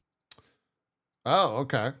Twitch. Oh,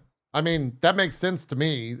 okay. I mean, that makes sense to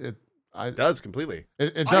me. It does completely.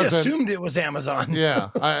 It doesn't. I assumed it was Amazon. Yeah,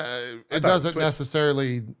 it doesn't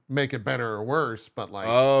necessarily make it better or worse, but like.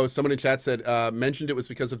 Oh, someone in chat said mentioned it was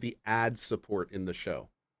because of the ad support in the show.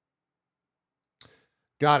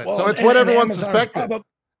 Got it. Well, so it's what everyone suspected.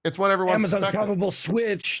 It's what everyone Amazon's suspected. probable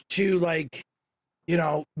switch to like, you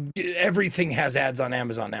know, everything has ads on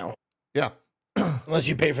Amazon now. Yeah. Unless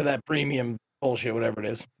you pay for that premium bullshit, whatever it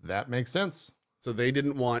is. That makes sense. So they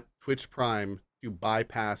didn't want Twitch Prime to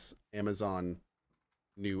bypass Amazon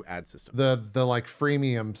new ad system. The like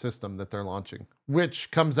freemium system that they're launching,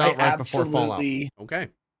 which comes out right before Fallout. Okay.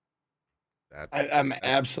 I'm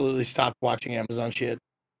absolutely stopped watching Amazon shit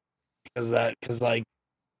because like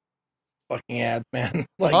fucking ads, man.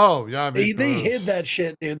 Like, oh yeah, I mean, they hid that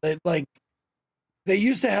shit, dude. They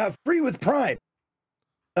used to have free with Prime.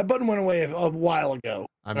 That button went away a while ago.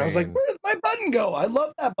 I was like, where did my button go? I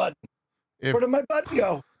love that button. Where did my button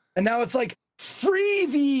go? And now it's like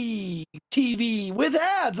freebie TV with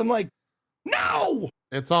ads. I'm like, no.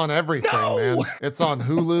 It's on everything, man. It's on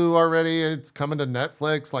Hulu already. It's coming to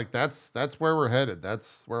Netflix. Like that's where we're headed.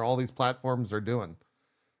 That's where all these platforms are doing.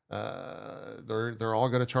 They're all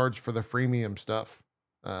going to charge for the freemium stuff.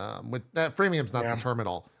 With that, freemium's not the term at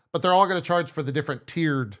all, but they're all going to charge for the different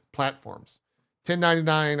tiered platforms.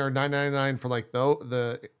 $10.99 or $9.99 for like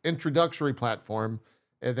the introductory platform,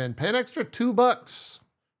 and then pay an extra $2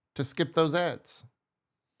 to skip those ads.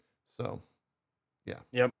 So, yeah.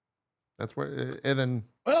 Yep. That's where, and then.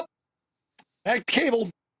 Well, back to cable.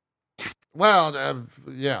 Well,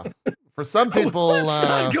 yeah. For some people. Let's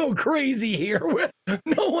not go crazy here.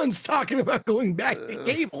 No one's talking about going back to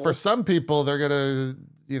cable. For some people, they're going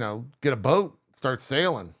to, get a boat, start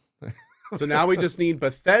sailing. So now we just need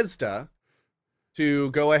Bethesda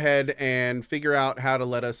to go ahead and figure out how to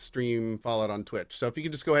let us stream Fallout on Twitch. So if you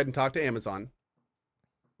could just go ahead and talk to Amazon,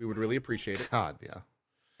 we would really appreciate it. God, yeah.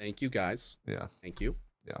 Thank you, guys. Yeah. Thank you.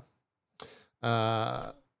 Yeah.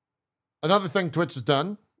 Another thing Twitch has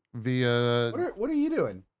done via... What are you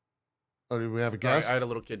doing? Oh, do we have a guest? I had a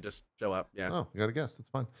little kid just show up. Yeah. Oh, you got a guest. That's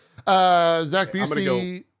fine. Zach Busey... I'm going to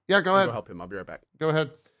go... Yeah, go ahead. Go help him. I'll be right back. Go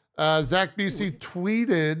ahead. Zach Busey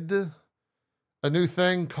tweeted a new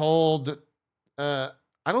thing called... I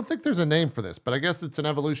don't think there's a name for this, but I guess it's an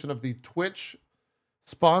evolution of the Twitch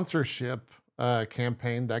sponsorship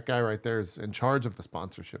campaign. That guy right there is in charge of the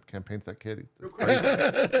sponsorship campaigns. That kid, it's crazy.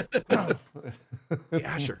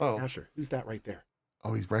 Asher, who's that right there?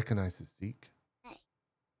 Oh, he recognizes Zeke.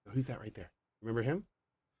 Who's that right there? Remember him?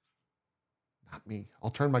 Not me. I'll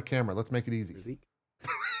turn my camera. Let's make it easy. Zeke.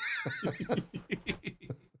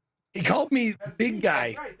 He called me big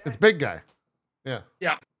guy. It's big guy. Yeah.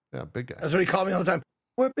 Yeah. Yeah, big guy. That's what he called me all the time.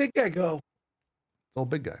 Where'd big guy go? It's old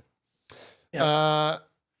big guy. Yeah.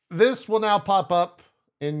 This will now pop up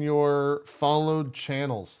in your followed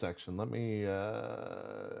channels section. Let me,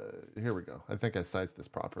 here we go. I think I sized this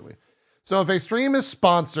properly. So if a stream is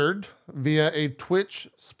sponsored via a Twitch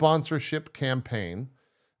sponsorship campaign,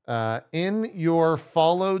 in your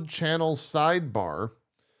followed channels sidebar,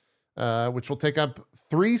 which will take up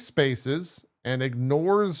 3 spaces and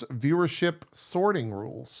ignores viewership sorting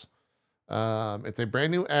rules. It's a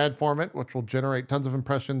brand new ad format, which will generate tons of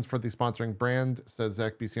impressions for the sponsoring brand, says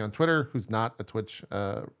Zach BC on Twitter, who's not a Twitch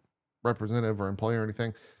representative or employee or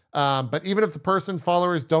anything. But even if the person's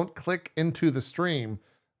followers don't click into the stream,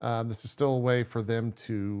 this is still a way for them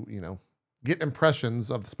to, get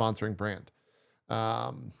impressions of the sponsoring brand.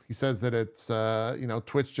 He says that it's,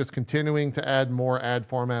 Twitch just continuing to add more ad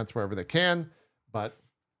formats wherever they can, but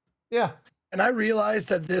yeah. And I realize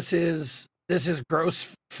that this is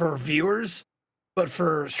gross for viewers, but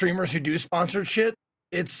for streamers who do sponsored shit,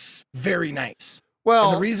 it's very nice. Well,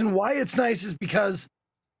 and the reason why it's nice is because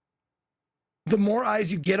the more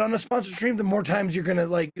eyes you get on a sponsored stream, the more times you're gonna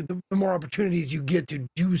the more opportunities you get to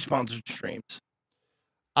do sponsored streams.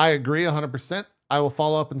 I agree 100%. I will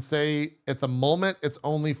follow up and say at the moment it's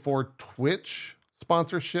only for Twitch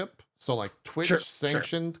sponsorship, so like Twitch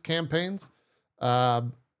sanctioned campaigns.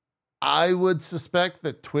 I would suspect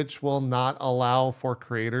that Twitch will not allow for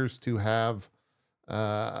creators to have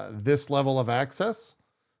this level of access.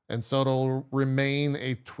 And so it'll remain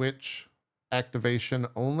a Twitch activation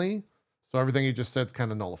only. So everything you just said is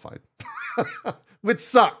kind of nullified, which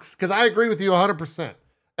sucks because I agree with you 100%.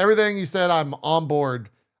 Everything you said, I'm on board.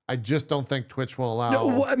 I just don't think Twitch will allow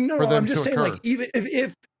for them I'm just to saying, occur. like, even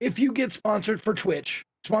if you get sponsored for Twitch,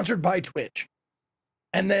 sponsored by Twitch,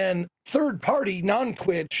 and then third party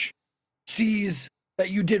non-Twitch sees that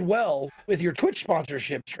you did well with your Twitch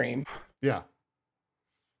sponsorship stream. Yeah.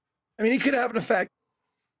 I mean, it could have an effect.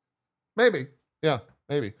 Maybe. Yeah,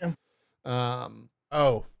 maybe. Yeah.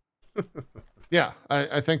 Yeah,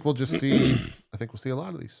 I think we'll just see, we'll see a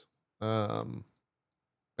lot of these. And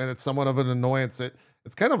it's somewhat of an annoyance.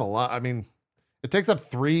 It's kind of a lot. I mean, it takes up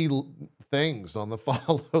 3 things on the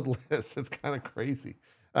followed list. It's kind of crazy.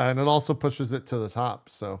 And it also pushes it to the top.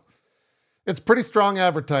 So it's pretty strong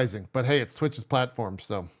advertising, but hey, it's Twitch's platform,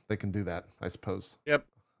 so they can do that, I suppose. Yep.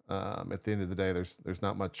 At the end of the day, there's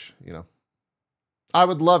not much, I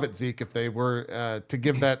would love it, Zeke, if they were to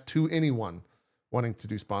give that to anyone wanting to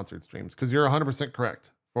do sponsored streams, because you're 100%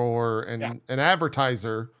 correct. For an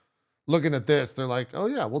advertiser looking at this, they're like, oh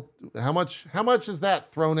yeah, well, how much is that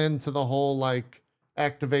thrown into the whole like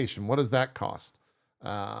activation? What does that cost?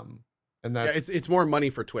 And that it's more money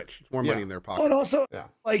for Twitch. It's more money in their pocket. Oh, and also,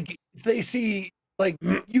 like if they see like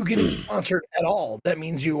you getting sponsored at all, that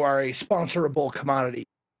means you are a sponsorable commodity.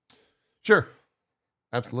 Sure,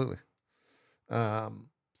 absolutely.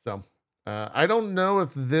 So I don't know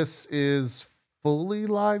if this is fully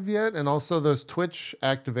live yet, and also those Twitch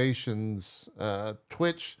activations,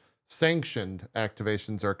 Twitch sanctioned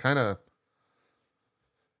activations are kind of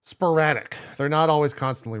sporadic. They're not always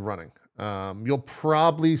constantly running. You'll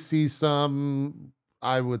probably see some,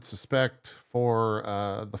 I would suspect, for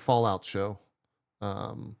the Fallout show,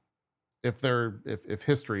 if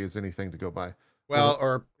history is anything to go by. Well,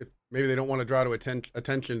 or if maybe they don't want to draw to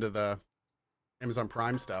attention to the Amazon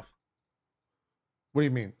Prime stuff. What do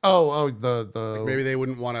you mean? Oh, the like maybe they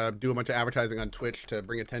wouldn't want to do a bunch of advertising on Twitch to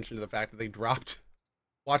bring attention to the fact that they dropped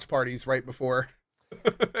watch parties right before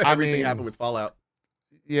everything happened with Fallout.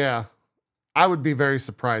 Yeah. I would be very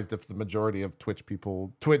surprised if the majority of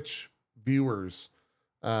Twitch viewers,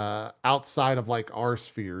 outside of like our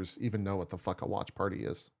spheres, even know what the fuck a watch party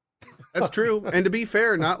is. That's true. And to be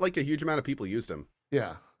fair, not like a huge amount of people used them.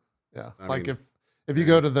 Yeah. Yeah. I mean, if you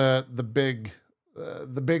go to the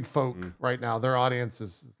big folk right now, their audience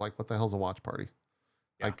is like, what the hell's a watch party?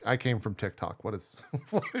 Yeah. I came from TikTok. What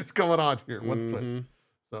is going on here? What's Twitch?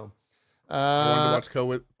 So I wanted to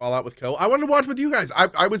watch Fallout with Cohh. I wanted to watch with you guys.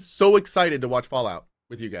 I was so excited to watch Fallout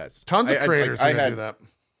with you guys. Tons of creators do that.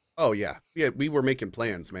 Oh yeah. We were making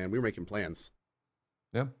plans, man. We were making plans.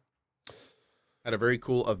 Yeah. Had a very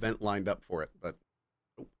cool event lined up for it, but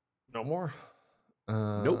no more.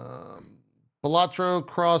 Nope. Balatro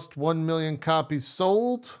crossed 1 million copies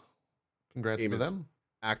sold. Congrats to them.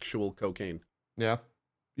 Actual cocaine. Yeah.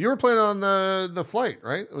 You were playing on the flight,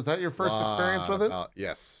 right? Was that your first experience with it?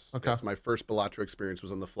 Yes. Okay. Yes, my first Balatro experience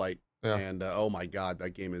was on the flight. Yeah. And oh my God,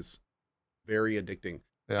 that game is very addicting.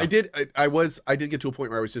 Yeah. I did get to a point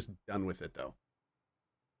where I was just done with it though.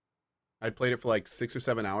 I played it for like 6 or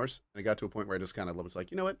 7 hours, and I got to a point where I just kind of was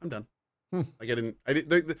like, you know what, I'm done. Like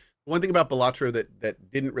the one thing about Balatro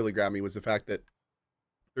that didn't really grab me was the fact that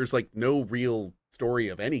there's like no real story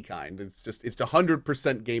of any kind. It's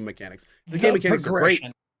 100% game mechanics. The game mechanics are great,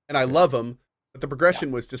 and I love them, but the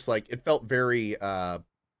progression was just like, it felt very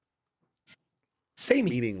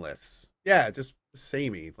samey, meaningless. Yeah, just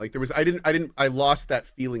samey. Like there was, I lost that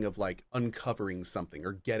feeling of like uncovering something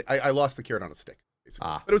or I lost the carrot on a stick.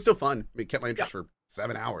 But it was still fun. I mean, it kept my interest for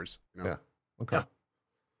 7 hours. You know? Yeah. Okay. Yeah.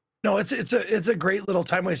 No, it's a great little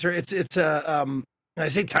time waster. It's and I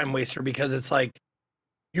say time waster because it's like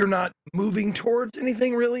you're not moving towards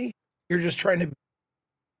anything really. You're just trying to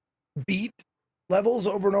beat levels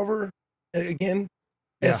over and over again.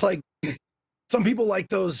 Yeah. It's like some people like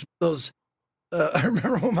those. I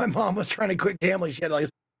remember when my mom was trying to quit gambling, she had like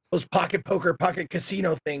those pocket poker, pocket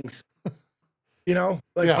casino things. You know,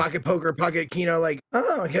 like pocket poker, pocket keno, like,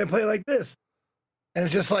 oh, I can't play like this. And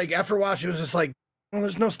it's just like, after a while, she was just like, well,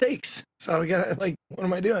 there's no stakes. So I gotta, like, what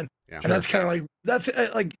am I doing? Yeah, and that's kind of like, that's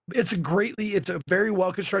like, it's a very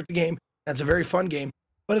well constructed game. That's a very fun game.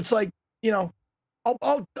 But it's like, you know,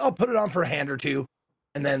 I'll put it on for a hand or two.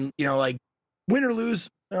 And then, you know, like, win or lose,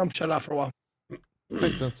 I'm shut off for a while.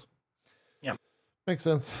 Makes sense. Yeah. Makes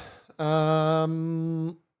sense.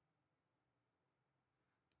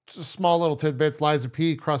 Just small little tidbits. Liza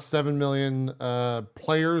P crossed 7 million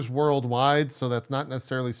players worldwide, so that's not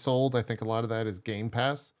necessarily sold. I think a lot of that is Game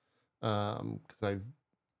Pass, because I'm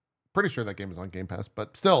pretty sure that game is on Game Pass.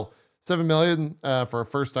 But still, 7 million for a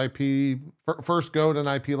first IP, first go to an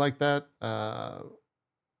IP like that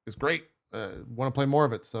is great. Want to play more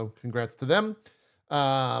of it, so congrats to them.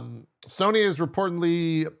 Sony has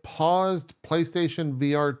reportedly paused PlayStation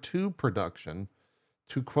VR 2 production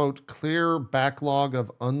to, quote, clear backlog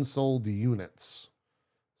of unsold units.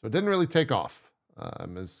 So it didn't really take off,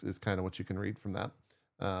 is kind of what you can read from that.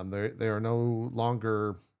 They are no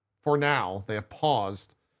longer, for now, they have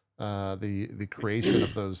paused the creation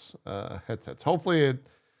of those headsets. Hopefully,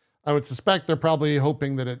 I would suspect they're probably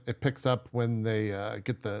hoping that it picks up when they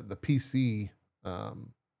get the PC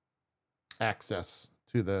access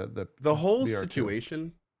to the whole VR2.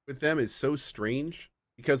 situation with them is so strange.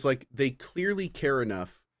 Because like they clearly care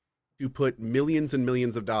enough to put millions and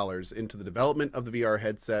millions of dollars into the development of the VR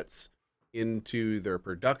headsets, into their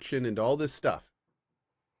production, and all this stuff.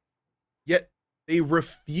 Yet they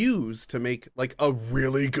refuse to make like a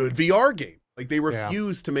really good VR game. Like they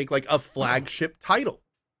refuse to make like a flagship title.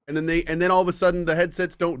 and then all of a sudden the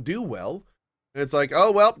headsets don't do well. And it's like,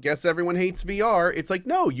 oh, well, guess everyone hates VR. It's like,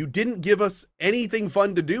 no, you didn't give us anything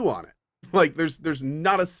fun to do on it. Like, there's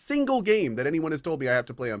not a single game that anyone has told me I have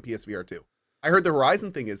to play on PSVR 2. I heard the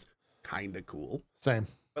Horizon thing is kind of cool. Same.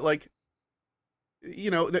 But, like, you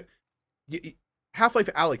know, Half-Life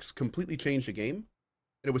Alyx completely changed the game.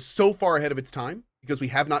 And it was so far ahead of its time because we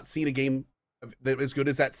have not seen a game that as good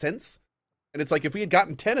as that since. And it's like, if we had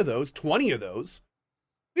gotten 10 of those, 20 of those,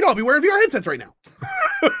 we'd all be wearing VR headsets right now.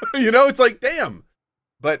 You know, it's like, damn.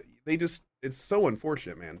 But they just, it's so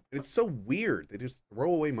unfortunate, man. It's so weird. They just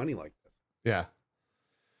throw away money like this. Yeah.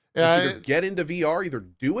 Yeah. Like either get into VR, either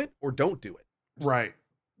do it or don't do it. Right.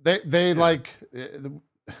 They like,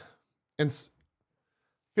 and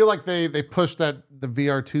feel like they pushed the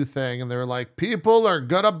VR2 thing and they're like, people are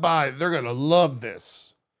gonna buy it. They're gonna love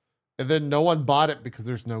this. And then no one bought it because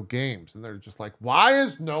there's no games. And they're just like, why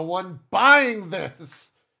is no one buying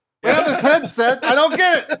this? We have this headset. I don't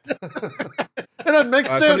get it. It doesn't make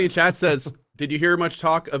sense. Somebody in chat says, did you hear much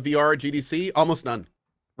talk of VR at GDC? Almost none.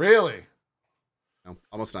 Really? No,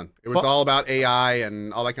 almost none. It was all about AI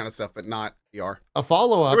and all that kind of stuff, but not VR. A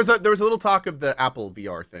follow-up. There was a little talk of the Apple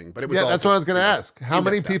VR thing, but it was all that's what I was going to ask. How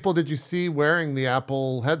many people did you see wearing the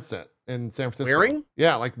Apple headset in San Francisco? Wearing?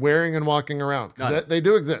 Yeah, like wearing and walking around. Because they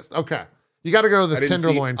do exist. Okay. You got to go to the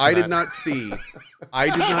Tenderloin for I that. did not see.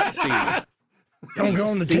 Don't go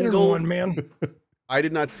on the Tenderloin, man. I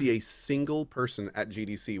did not see a single person at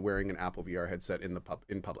GDC wearing an Apple VR headset in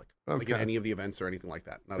public, like in any of the events or anything like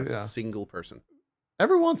that. Not a single person.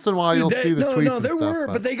 Every once in a while, you'll see the tweets. No, there and were,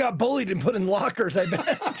 but they got bullied and put in lockers. I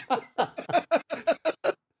bet.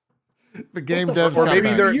 The game devs, or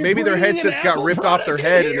maybe their headsets got ripped off their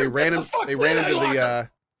head and they ran into the.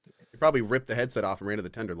 They probably ripped the headset off and ran to the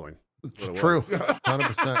Tenderloin. It's true,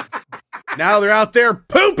 100%. Now they're out there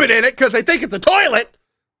pooping in it because they think it's a toilet.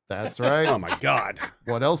 That's right. Oh my God.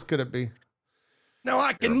 What else could it be? No,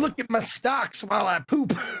 I can look at my stocks while I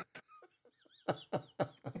poop.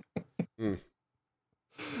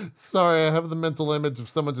 Sorry, I have the mental image of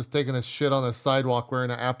someone just taking a shit on a sidewalk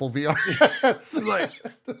wearing an Apple VR. It's like,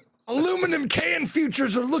 aluminum can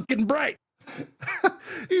futures are looking bright.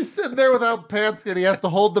 He's sitting there without pants and he has to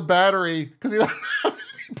hold the battery because he doesn't have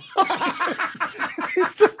any pockets.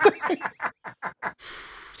 He's just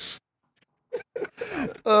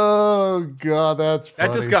oh God, that's funny.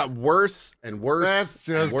 That just got worse and worse. That's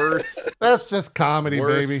just worse. That's just comedy,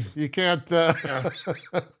 baby. You can't.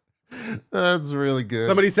 That's really good.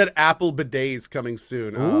 Somebody said Apple Bidets coming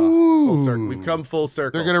soon. Oh, full circle. We've come full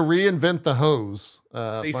circle. They're gonna reinvent the hose.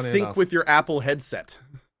 They sync with your Apple headset.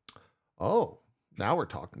 Oh, now we're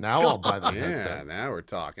talking. Now I'll buy the headset. Yeah, now we're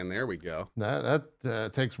talking. There we go.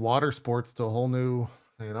 That takes water sports to a whole new,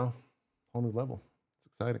 whole new level. It's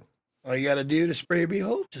exciting. All you got to do to spray a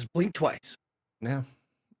beehole, just blink twice. Yeah.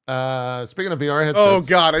 Speaking of VR headsets. Oh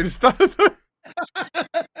God, I just thought of that.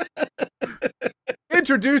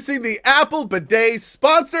 Introducing the Apple Bidet,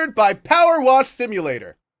 sponsored by Power Wash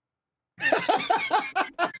Simulator.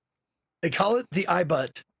 They call it the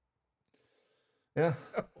iButt. Yeah.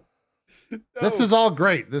 No. This is all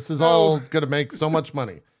great. This is all going to make so much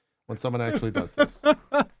money when someone actually does this.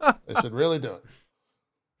 They should really do it.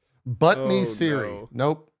 But me, Siri. No.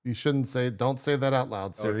 Nope. You shouldn't say. Don't say that out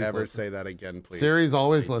loud. Don't ever say that again, please. Siri's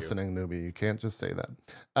always listening, newbie. You can't just say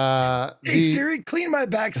that. Hey, Siri, clean my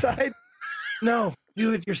backside. No,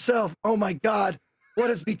 do it yourself. Oh my God, what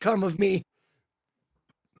has become of me?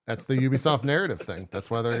 That's the Ubisoft narrative thing. That's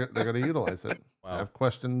why they're going to utilize it. Wow. I have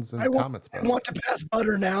questions and comments about it. I want to pass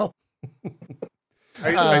butter now.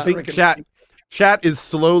 I think chat is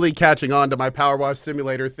slowly catching on to my Power Wash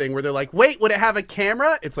Simulator thing where they're like, wait, would it have a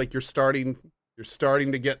camera? It's like you're starting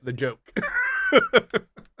to get the joke.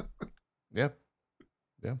 Yeah.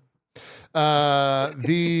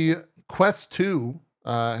 The Quest 2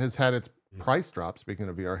 has had its price drop, speaking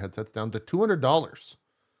of VR headsets, down to $200,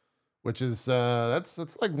 which is that's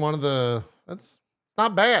like that's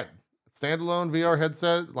not bad. Standalone VR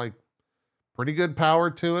headset, like pretty good power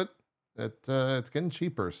to it. It's getting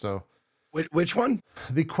cheaper. So which one?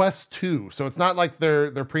 The Quest 2. So it's not like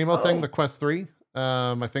their primo thing, the Quest 3.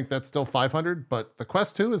 I think that's still 500, but the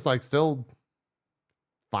Quest 2 is like still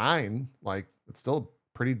fine. Like it's still a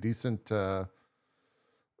pretty decent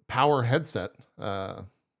power headset,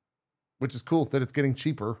 which is cool that it's getting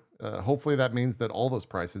cheaper. Hopefully that means that all those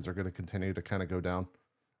prices are going to continue to kind of go down.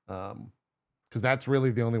 Because that's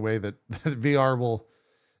really the only way that VR will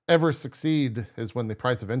ever succeed is when the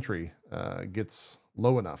price of entry gets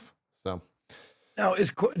low enough. So now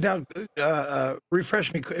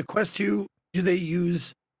refresh me. Quest 2, do they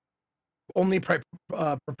use only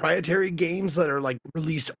proprietary games that are like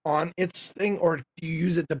released on its thing, or do you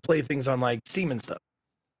use it to play things on like Steam and stuff?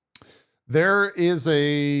 There is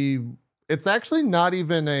it's actually not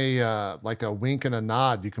even a like a wink and a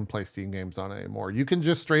nod you can play Steam games on anymore. You can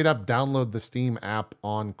just straight up download the Steam app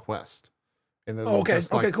on Quest, and it'll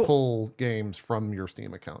just like cool. pull games from your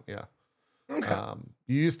Steam account. Yeah. Okay.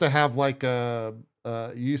 You used to have like you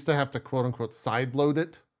used to have to quote unquote side load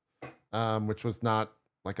it, which was not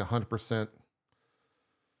like 100%.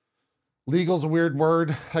 Legal's a weird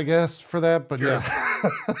word, I guess, for that, but sure.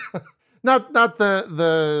 yeah. Not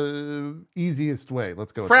the easiest way.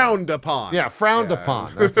 Let's go with frowned upon. Yeah, frowned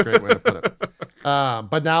upon. That's a great way to put it.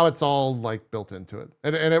 But now it's all like built into it,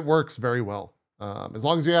 and it works very well. As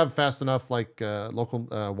long as you have fast enough like local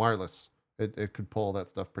wireless, it could pull that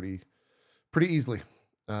stuff pretty easily,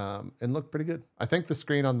 and look pretty good. I think the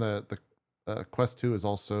screen on the Quest 2 is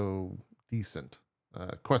also decent.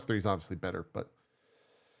 Quest 3 is obviously better, but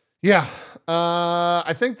yeah,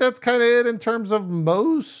 I think that's kind of it in terms of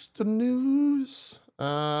most news.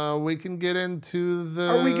 We can get into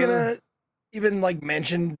the... Are we gonna even like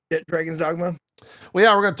mention Dragon's Dogma? Well,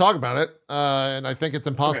 yeah, we're gonna talk about it, and I think it's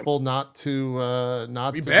impossible not to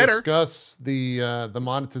discuss the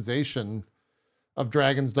monetization of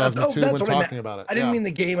Dragon's Dogma 2 when talking about it. I didn't mean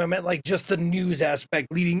the game. I meant like just the news aspect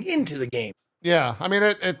leading into the game. Yeah, I mean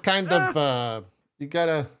it kind of they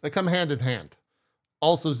come hand in hand.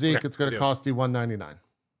 Also, Zeke, it's going to cost you $1.99.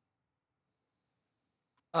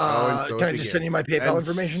 So can I just send you my PayPal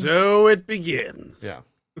information? So it begins. Yeah,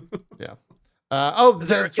 yeah.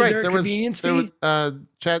 That's right. There was convenience fee.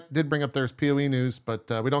 Chat did bring up there's PoE news, but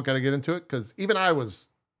we don't got to get into it because even I was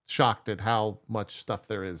shocked at how much stuff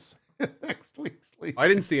there is next week's league. I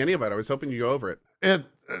didn't see any of it. I was hoping you go over it.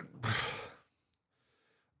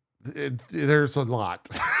 There's a lot.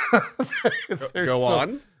 Go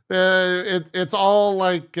on. It's all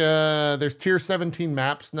like there's tier 17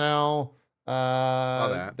 maps now.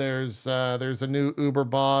 There's a new Uber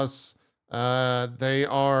boss. They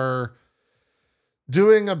are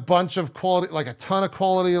doing a bunch of quality, like a ton of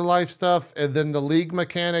quality of life stuff, and then the league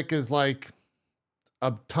mechanic is like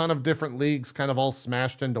a ton of different leagues kind of all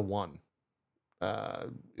smashed into one.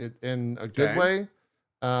 In a good way.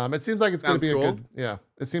 It seems like it's going to be a good, yeah,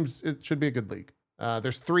 it should be a good league.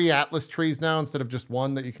 There's 3 Atlas trees now instead of just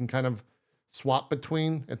one that you can kind of swap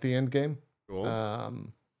between at the end game. Cool.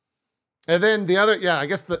 And then the other, I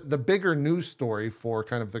guess the bigger news story for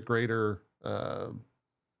kind of the greater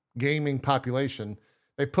gaming population,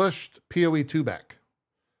 they pushed PoE 2 back.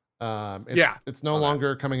 It's no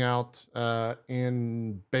longer coming out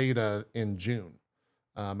in beta in June.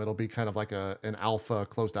 It'll be kind of like an alpha,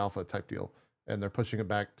 closed alpha type deal. And they're pushing it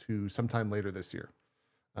back to sometime later this year.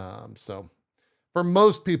 So for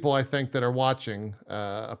most people, I think, that are watching,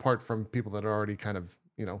 apart from people that are already kind of,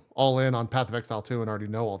 all in on Path of Exile 2 and already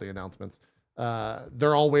know all the announcements,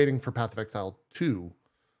 they're all waiting for Path of Exile 2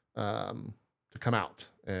 to come out.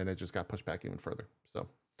 And it just got pushed back even further. So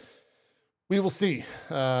we will see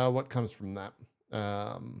what comes from that.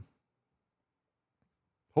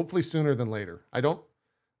 Hopefully sooner than later.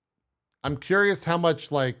 I'm curious how much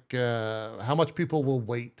people will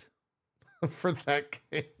wait for that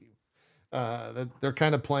game. They're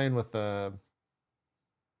kind of playing with a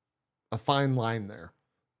fine line there.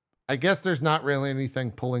 I guess there's not really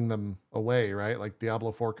anything pulling them away, right? Like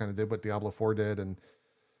Diablo 4 kind of did what Diablo 4 did, and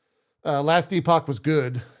Last Epoch was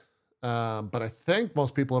good, but I think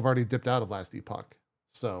most people have already dipped out of Last Epoch,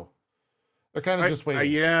 so they're kind of just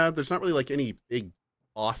waiting. There's not really like any big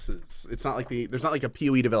bosses. It's not like there's not like a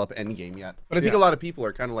PoE developed end game yet. But I think a lot of people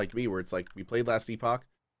are kind of like me, where it's like we played Last Epoch,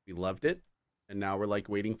 we loved it, and now we're like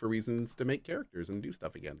waiting for reasons to make characters and do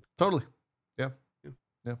stuff again. Totally. Yeah.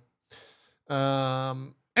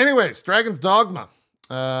 Anyways, Dragon's Dogma.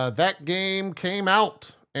 That game came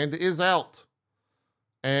out and is out.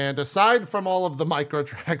 And aside from all of the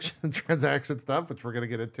microtransaction stuff, which we're gonna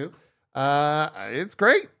get into, it's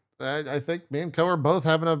great. I think me and Cohh are both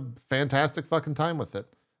having a fantastic fucking time with it.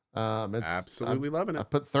 Absolutely loving it. I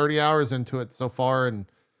put 30 hours into it so far, and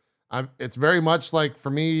it's very much like, for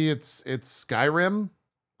me, it's Skyrim.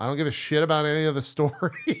 I don't give a shit about any of the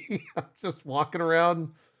story. I'm just walking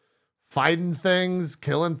around, fighting things,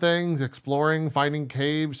 killing things, exploring, finding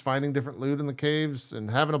caves, finding different loot in the caves,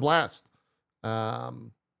 and having a blast.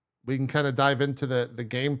 We can kind of dive into the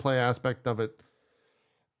gameplay aspect of it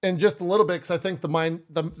in just a little bit, because I think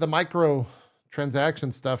the micro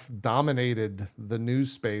transaction stuff dominated the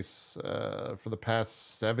news space for the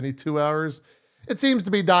past 72 hours. It seems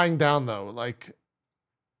to be dying down, though. Like,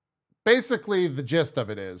 basically, the gist of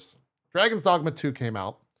it is Dragon's Dogma 2 came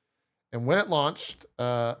out, And when it launched,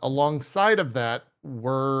 alongside of that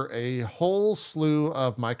were a whole slew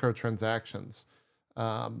of microtransactions.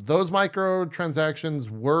 Those microtransactions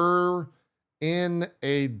were in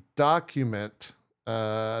a document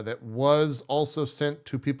that was also sent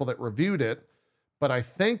to people that reviewed it, but I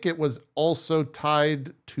think it was also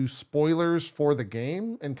tied to spoilers for the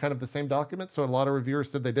game in kind of the same document. So a lot of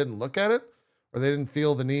reviewers said they didn't look at it or they didn't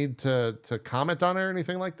feel the need to comment on it or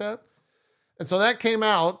anything like that. And so that came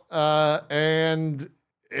out, and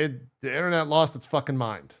the internet lost its fucking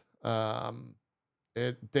mind.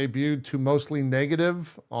 It debuted to mostly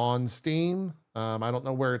negative on Steam. I don't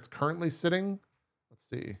know where it's currently sitting. Let's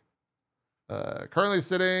see. Currently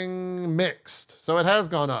sitting mixed. So it has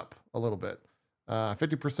gone up a little bit.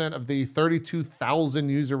 50% of the 32,000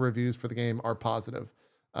 user reviews for the game are positive.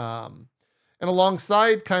 And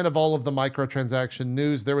alongside kind of all of the microtransaction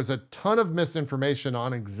news, there was a ton of misinformation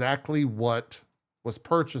on exactly what was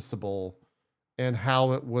purchasable and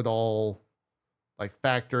how it would all like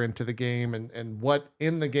factor into the game and what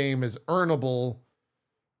in the game is earnable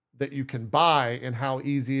that you can buy and how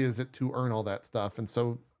easy is it to earn all that stuff. And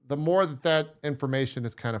so the more that information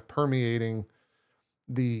is kind of permeating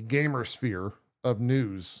the gamer sphere of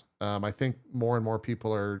news, I think more and more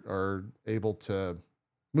people are able to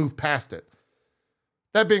move past it.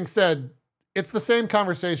 That being said, it's the same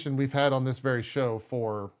conversation we've had on this very show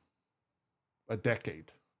for a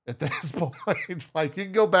decade at this point. Like, you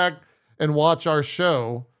can go back and watch our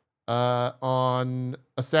show on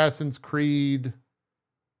Assassin's Creed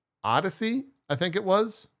Odyssey, I think it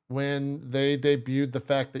was, when they debuted the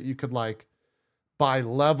fact that you could like buy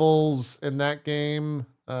levels in that game.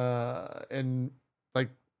 And like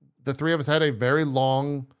the three of us had a very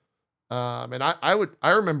long, and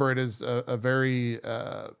I remember it as a very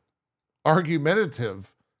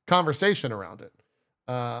argumentative conversation around it.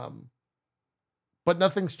 But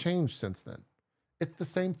nothing's changed since then. It's the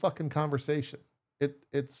same fucking conversation.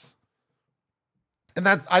 It's, and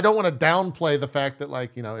that's, I don't want to downplay the fact that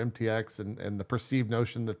like, you know, MTX and the perceived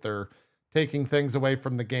notion that they're taking things away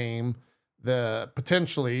from the game,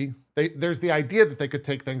 potentially there's the idea that they could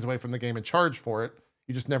take things away from the game and charge for it.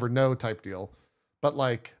 You just never know type deal. But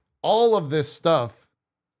like all of this stuff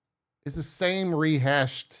is the same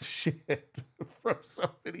rehashed shit from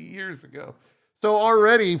so many years ago. So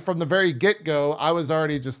already from the very get-go, I was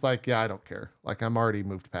already just like, yeah, I don't care. Like I'm already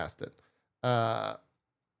moved past it.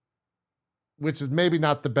 Which is maybe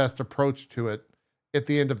not the best approach to it at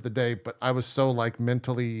the end of the day, but I was so like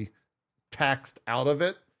mentally taxed out of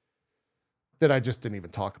it that I just didn't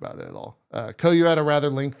even talk about it at all. Cohh, you had a rather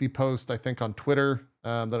lengthy post, I think on Twitter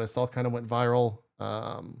that I saw kind of went viral.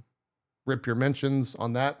 Rip your mentions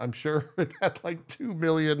on that. I'm sure it had like 2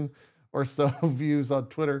 million or so views on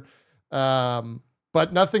Twitter.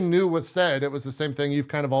 But nothing new was said. It was the same thing you've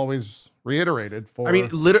kind of always reiterated for. I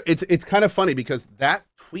mean, it's kind of funny because that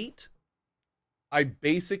tweet, I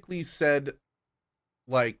basically said,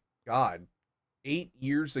 like, God, 8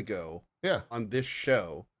 years ago, on this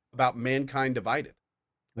show about Mankind Divided.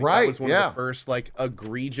 Like, right. That was one of the first like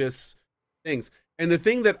egregious things. And the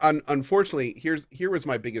thing that unfortunately, here was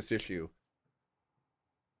my biggest issue.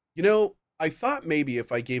 You know, I thought maybe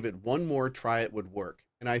if I gave it one more try, it would work.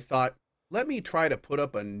 And I thought, let me try to put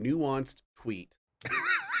up a nuanced tweet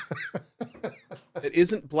that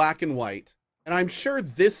isn't black and white. And I'm sure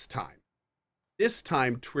this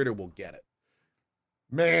time Twitter will get it.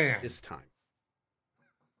 Man. This time.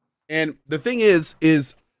 And the thing is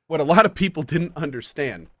what a lot of people didn't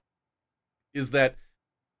understand is that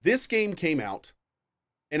this game came out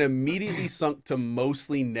and immediately sunk to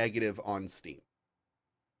mostly negative on Steam.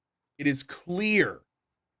 It is clear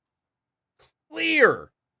there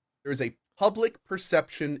is a public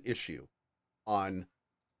perception issue on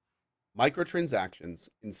microtransactions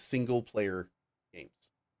in single player games.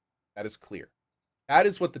 That is clear. That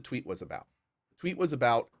is what the tweet was about. The tweet was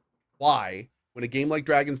about why, when a game like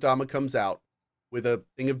Dragon's Dogma comes out with a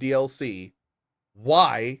thing of DLC,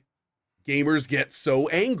 why gamers get so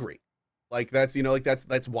angry. Like that's, you know, like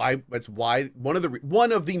that's why one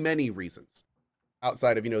of the many reasons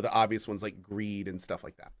outside of, you know, the obvious ones like greed and stuff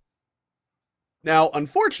like that. Now,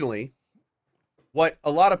 unfortunately, what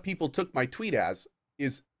a lot of people took my tweet as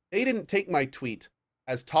is they didn't take my tweet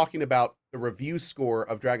as talking about the review score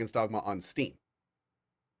of Dragon's Dogma on Steam.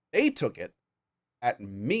 They took it at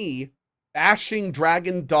me bashing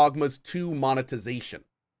Dragon Dogma's 2 monetization.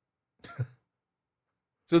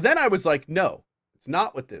 So then I was like, no, it's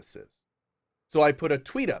not what this is. So I put a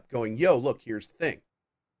tweet up going, yo, look, here's the thing.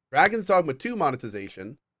 Dragon's Dogma 2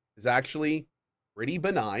 monetization is actually pretty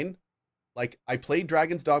benign. Like, I played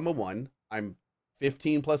Dragon's Dogma 1. I'm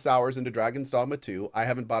 15 plus hours into Dragon's Dogma 2. I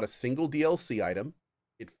haven't bought a single DLC item.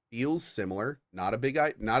 It feels similar. Not a big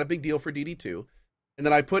deal for DD2. And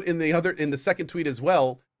then I put in the second tweet as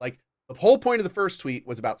well, like the whole point of the first tweet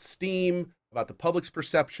was about Steam, about the public's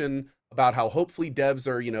perception, about how hopefully devs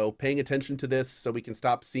are, you know, paying attention to this so we can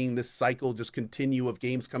stop seeing this cycle just continue of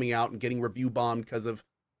games coming out and getting review bombed because of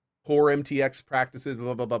poor MTX practices,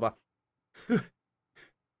 blah, blah, blah, blah.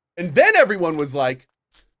 And then everyone was like,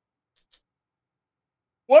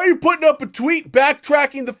 why are you putting up a tweet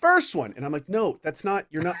backtracking the first one? And I'm like, no, that's not,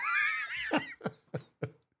 you're not.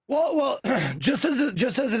 Well, just as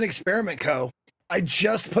an experiment, Cohh, I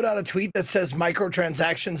just put out a tweet that says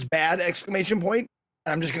microtransactions bad, exclamation point.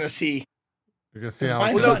 And I'm just going to see. You're going to see how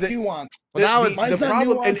mine's not nuanced. Well, now it's mine's the not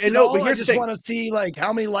problem. nuanced at all. I just want to see like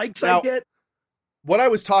how many likes I get. What I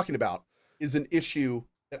was talking about is an issue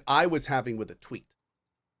that I was having with a tweet.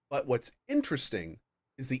 But what's interesting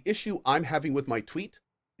is the issue I'm having with my tweet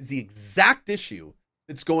is the exact issue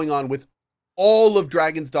that's going on with all of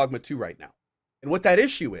Dragon's Dogma 2 right now. And what that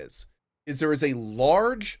issue is there is a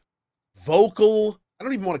large vocal, I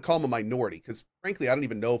don't even want to call them a minority, because frankly, I don't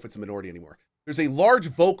even know if it's a minority anymore. There's a large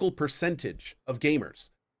vocal percentage of gamers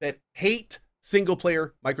that hate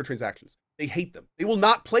single-player microtransactions. They hate them. They will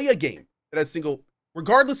not play a game that has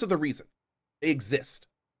regardless of the reason. They exist.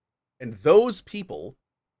 And those people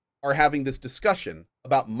are having this discussion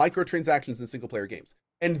about microtransactions in single-player games.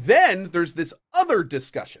 And then there's this other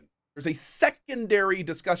discussion. There's a secondary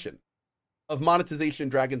discussion of monetization in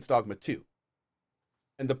Dragon's Dogma 2.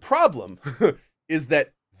 And the problem is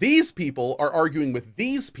that these people are arguing with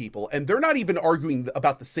these people, and they're not even arguing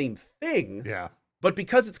about the same thing. Yeah. But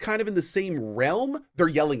because it's kind of in the same realm, they're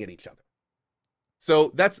yelling at each other.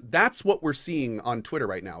 So that's what we're seeing on Twitter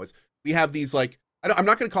right now is we have these like, I'm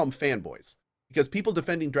not going to call them fanboys, because people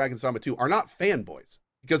defending Dragon's Dogma 2 are not fanboys,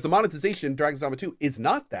 because the monetization in Dragon's Dogma 2 is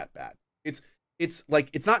not that bad. It's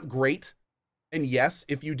not great. And yes,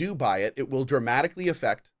 if you do buy it, it will dramatically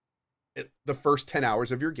affect the first 10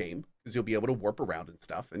 hours of your game, because you'll be able to warp around and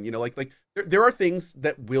stuff. And, you know, there are things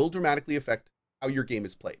that will dramatically affect how your game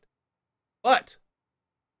is played. But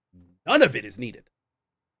none of it is needed.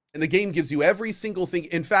 And the game gives you every single thing.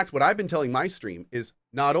 In fact, what I've been telling my stream is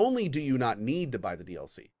not only do you not need to buy the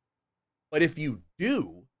DLC, but if you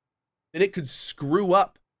do, then it could screw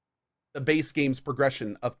up the base game's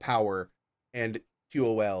progression of power and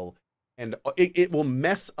QOL. And it will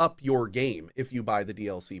mess up your game if you buy the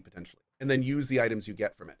DLC potentially, and then use the items you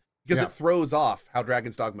get from it, because it throws off how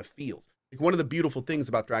Dragon's Dogma feels. Like, one of the beautiful things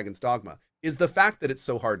about Dragon's Dogma is the fact that it's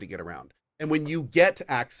so hard to get around. And when you get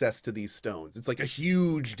access to these stones, it's like a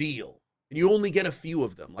huge deal, and you only get a few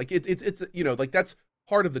of them. Like it's you know, like that's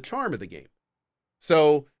part of the charm of the game.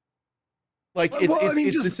 So like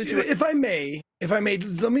it's the situation. If I may,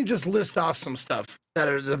 let me just list off some stuff that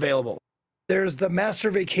are available. There's the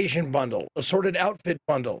Master Vacation Bundle, Assorted Outfit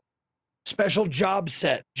Bundle, Special Job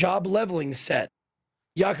Set, Job Leveling Set,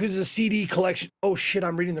 Yakuza CD Collection. Oh shit,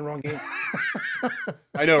 I'm reading the wrong game.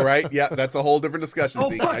 I know, right? Yeah, that's a whole different discussion. Oh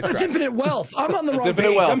fuck, that's Infinite Wealth. I'm on the wrong Infinite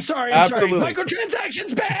page. Wealth. I'm sorry. Absolutely.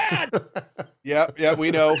 Microtransactions bad. Yeah,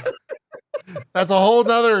 we know. That's a whole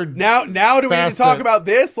nother. Now do we need to talk about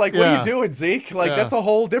this? Like, what are you doing, Zeke? Like, that's a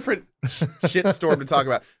whole different shitstorm to talk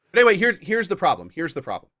about. But anyway, here's the problem. Here's the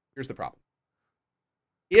problem.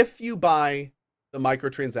 If you buy the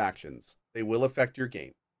microtransactions, they will affect your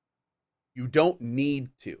game. You don't need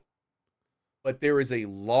to. But there is a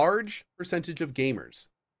large percentage of gamers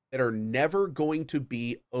that are never going to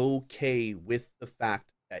be okay with the fact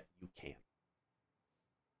that you can.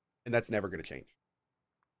 And that's never going to change.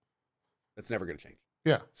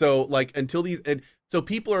 Yeah. So like so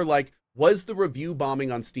people are like, was the review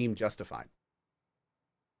bombing on Steam justified?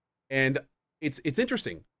 And it's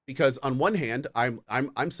interesting, because on one hand,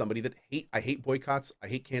 I'm somebody that I hate boycotts, I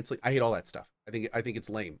hate canceling, I hate all that stuff. I think it's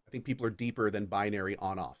lame. I think people are deeper than binary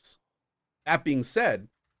on-offs. That being said,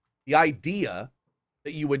 the idea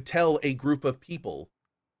that you would tell a group of people,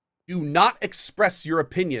 do not express your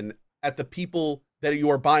opinion at the people that you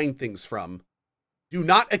are buying things from. Do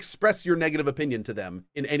not express your negative opinion to them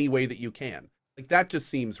in any way that you can. Like, that just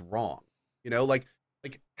seems wrong. You know, like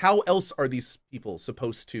how else are these people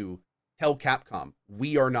supposed to tell Capcom,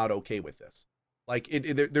 we are not okay with this? Like,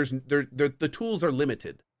 the tools are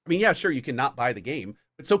limited. I mean, yeah, sure, you can not buy the game,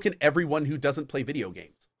 but so can everyone who doesn't play video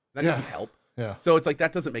games. That doesn't help. Yeah. So it's like,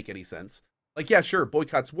 that doesn't make any sense. Like, yeah, sure,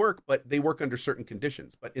 boycotts work, but they work under certain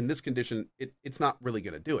conditions. But in this condition, it's not really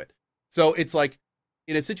going to do it. So it's like,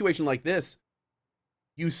 in a situation like this,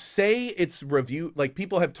 you say it's review, like,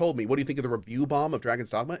 people have told me, what do you think of the review bomb of Dragon's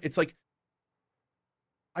Dogma? It's like,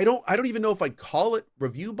 I don't even know if I'd call it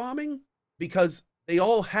review bombing, because they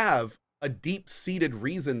all have a deep-seated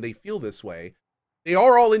reason they feel this way. They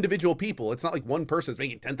are all individual people. It's not like one person's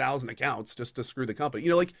making 10,000 accounts just to screw the company.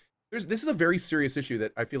 You know, like this is a very serious issue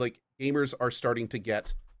that I feel like gamers are starting to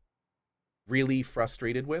get really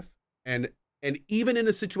frustrated with. And even in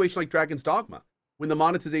a situation like Dragon's Dogma, when the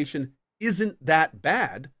monetization isn't that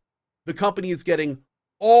bad, the company is getting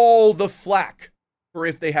all the flack for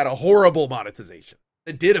if they had a horrible monetization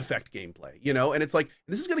that did affect gameplay, you know? And it's like,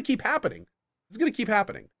 this is going to keep happening. This is going to keep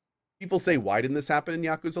happening. People say, why didn't this happen in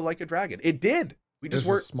Yakuza Like a Dragon? It did. We just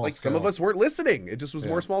weren't, like, some of us weren't listening. It just was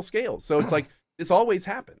more small scale. So it's like, this always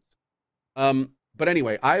happens. But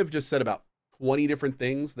anyway, I've just said about 20 different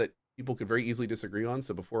things that people could very easily disagree on.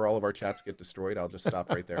 So before all of our chats get destroyed, I'll just stop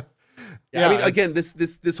right there. Yeah, I mean, again,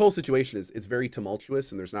 this whole situation is very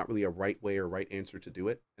tumultuous, and there's not really a right way or right answer to do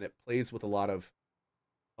it. And it plays with a lot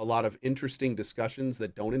of interesting discussions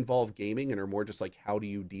that don't involve gaming and are more just like, how do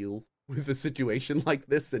you deal with a situation like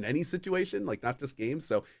this in any situation, like not just games.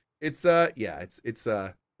 So it's there's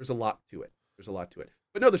a lot to it. There's a lot to it.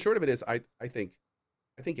 But no, the short of it is I think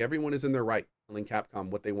everyone is in their right telling Capcom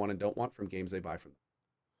what they want and don't want from games they buy from them.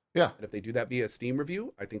 Yeah. And if they do that via Steam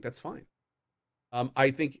review, I think that's fine.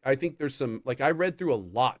 I think there's some, like, I read through a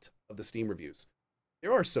lot of the Steam reviews.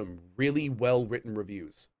 There are some really well-written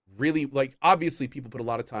reviews. Really, like, obviously people put a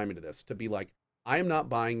lot of time into this to be like, I am not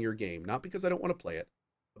buying your game, not because I don't want to play it,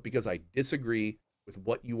 but because I disagree with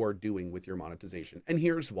what you are doing with your monetization. And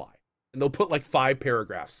here's why. And they'll put like 5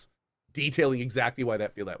 paragraphs detailing exactly why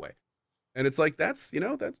that feel that way. And it's like, that's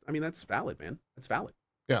valid, man. That's valid.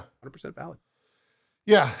 Yeah. 100% valid.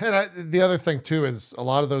 Yeah. And the other thing too, is a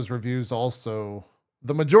lot of those reviews also,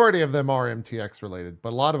 the majority of them are MTX related, but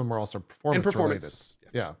a lot of them are also performance related. Yes.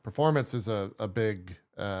 Yeah. Performance is a big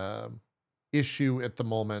issue at the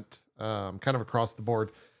moment, kind of across the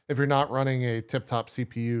board. If you're not running a tip-top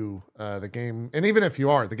CPU, the game, and even if you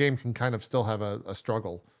are, the game can kind of still have a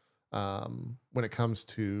struggle when it comes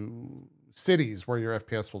to cities where your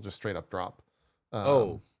FPS will just straight up drop.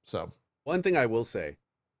 So one thing I will say,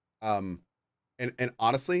 and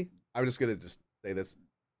honestly, I'm just going to just say this,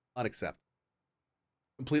 unacceptable.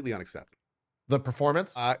 Completely unacceptable. The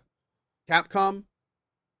performance? Capcom,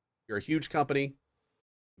 you're a huge company.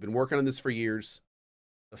 You've been working on this for years.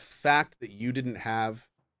 The fact that you didn't have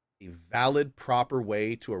a valid, proper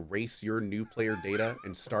way to erase your new player data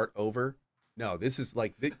and start over. No, this is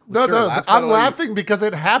like... I'm laughing because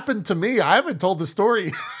it happened to me. I haven't told the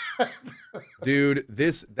story. Dude,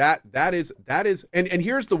 that is... And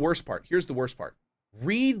here's the worst part. Here's the worst part.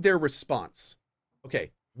 Read their response.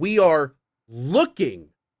 Okay, we are looking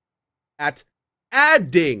at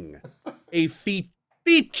adding a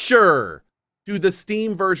feature to the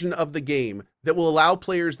Steam version of the game that will allow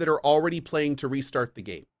players that are already playing to restart the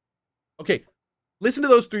game. Okay, listen to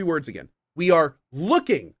those 3 words again. We are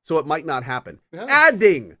looking, so it might not happen. Yeah.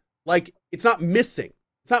 Adding, like it's not missing.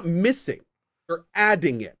 It's not missing. They're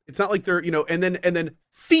adding it. It's not like they're, and then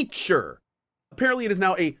feature. Apparently it is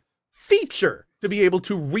now a feature to be able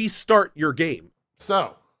to restart your game.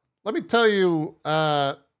 So, let me tell you,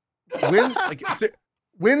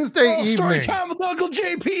 Wednesday evening. Story time with Uncle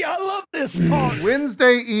JP. I love this part.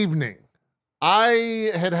 Wednesday evening.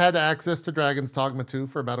 I had access to Dragon's Dogma 2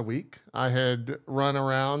 for about a week. I had run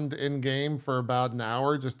around in game for about an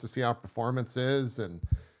hour just to see how performance is. And,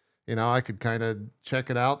 I could kind of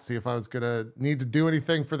check it out, see if I was going to need to do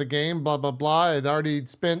anything for the game, blah, blah, blah. I'd already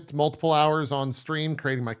spent multiple hours on stream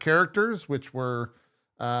creating my characters, which were,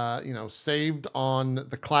 saved on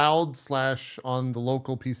the cloud / on the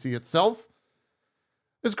local PC itself.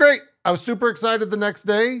 It was great. I was super excited the next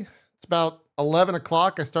day. It's about 11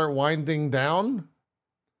 o'clock. I start winding down.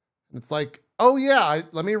 And it's like, oh yeah,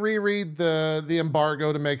 let me reread the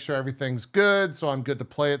embargo to make sure everything's good. So I'm good to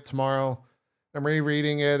play it tomorrow. I'm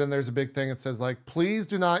rereading it. And there's a big thing that says like, please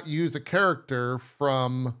do not use a character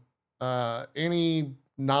from any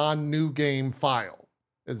non-new game file.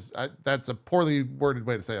 That's a poorly worded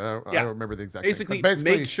way to say it. I don't remember the exact thing.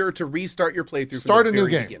 Basically, make sure to restart your playthrough. Start a new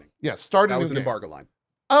game. Beginning. Yes, start a new game. That was an embargo line.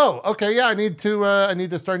 Oh, okay. Yeah, I need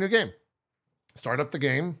to start a new game. Start up the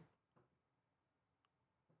game.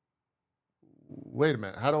 Wait a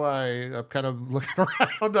minute. How do I'm kind of looking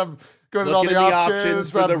around. I'm going to all the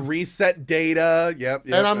options for the reset data. Yep.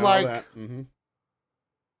 And I'm like,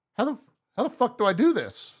 how the fuck do I do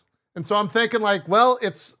this? And so I'm thinking like, well,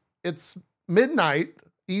 it's midnight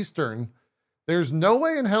Eastern. There's no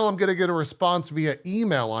way in hell I'm going to get a response via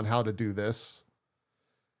email on how to do this.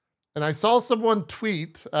 And I saw someone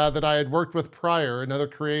tweet that I had worked with prior, another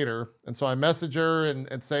creator. And so I message her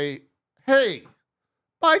and say, hey,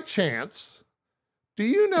 by chance, do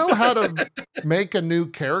you know how to make a new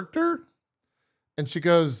character? And she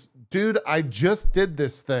goes, dude, I just did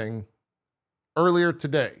this thing earlier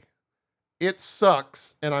today. It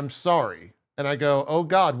sucks, and I'm sorry. And I go, oh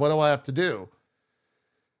God, what do I have to do?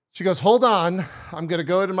 She goes, hold on. I'm going to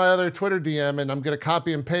go to my other Twitter DM and I'm going to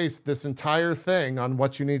copy and paste this entire thing on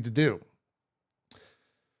what you need to do.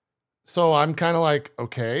 So I'm kind of like,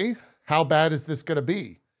 okay, how bad is this going to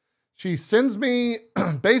be? She sends me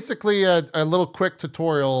basically a little quick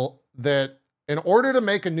tutorial that in order to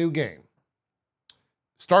make a new game,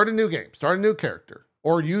 start a new game, start a new character,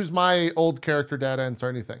 or use my old character data and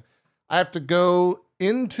start anything, I have to go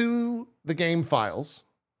into the game files,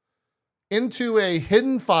 into a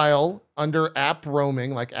hidden file under app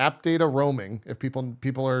roaming, like app data roaming, if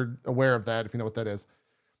people are aware of that, if you know what that is.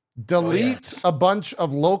 Delete a bunch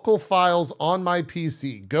of local files on my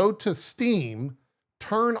PC, go to Steam,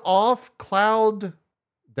 turn off cloud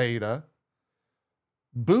data,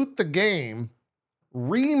 boot the game,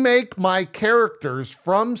 remake my characters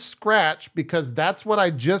from scratch because that's what I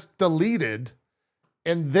just deleted,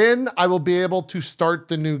 and then I will be able to start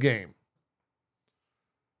the new game.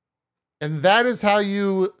 And that is how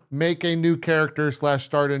you make a new character /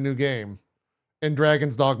 start a new game in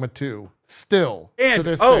Dragon's Dogma 2. Still, to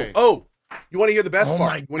this day. Oh, you want to hear the best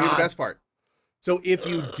part? You want to hear the best part? So if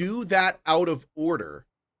you do that out of order,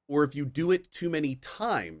 or if you do it too many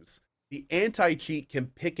times, the anti-cheat can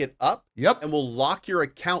pick it up and will lock your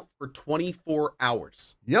account for 24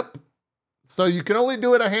 hours. Yep. So you can only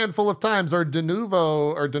do it a handful of times, or de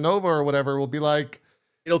novo or whatever will be like,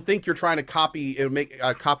 it'll think you're trying to copy, it'll make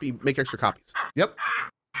extra copies. Yep.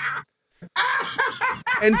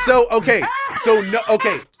 And so, okay.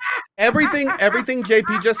 Everything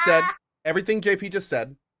JP just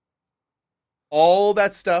said, all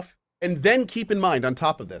that stuff. And then keep in mind, on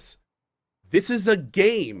top of this is a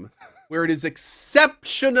game where it is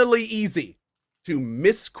exceptionally easy to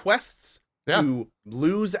miss quests, to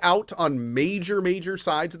lose out on major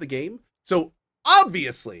sides of the game. So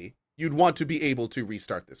obviously you'd want to be able to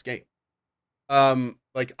restart this game.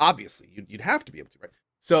 Like obviously you'd have to be able to, right?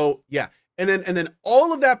 So yeah. And then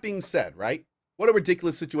all of that being said, right? What a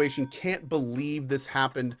ridiculous situation. Can't believe this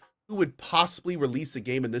happened. Who would possibly release a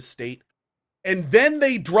game in this state? And then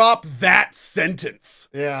they drop that sentence.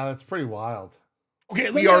 Yeah, that's pretty wild. Okay,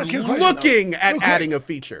 we are looking at adding a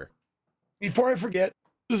feature. Before I forget,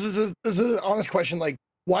 this is an honest question. Like,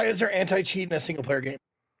 why is there anti-cheat in a single player game?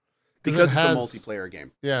 Because it's a multiplayer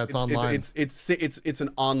game. Yeah, it's online. It's an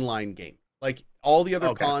online game. Like all the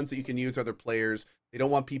other pawns that you can use are other players. They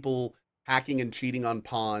don't want people hacking and cheating on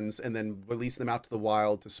pawns and then releasing them out to the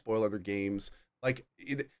wild to spoil other games. Like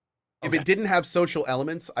if it didn't have social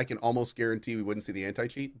elements, I can almost guarantee we wouldn't see the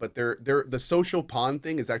anti-cheat, but the social pawn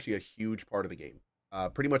thing is actually a huge part of the game.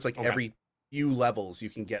 Pretty much like every few levels you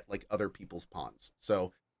can get like other people's pawns.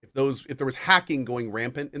 So if there was hacking going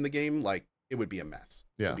rampant in the game, like it would be a mess.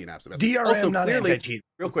 Yeah. It would be an absolute mess. DRM, also, not clearly, anti-cheat.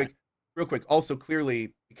 real quick. Also,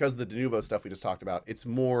 clearly, because of the de novo stuff we just talked about, it's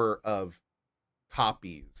more of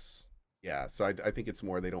copies. Yeah, so I think it's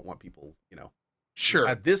more they don't want people, Sure.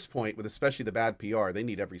 At this point, with especially the bad PR, they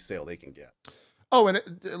need every sale they can get. Oh, and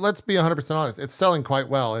let's be 100% honest. It's selling quite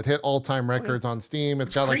well. It hit all-time records on Steam.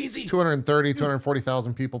 It's got crazy. Like 230,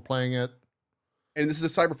 240,000 people playing it. And this is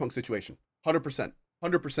a Cyberpunk situation. 100%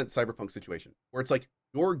 Cyberpunk situation. Where it's like,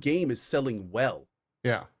 your game is selling well.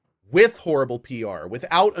 Yeah. With horrible PR,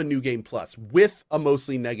 without a New Game Plus, with a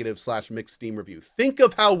mostly negative / mixed Steam review. Think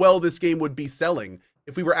of how well this game would be selling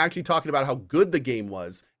if we were actually talking about how good the game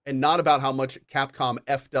was and not about how much Capcom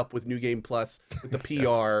effed up with New Game Plus, with the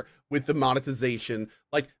PR, with the monetization.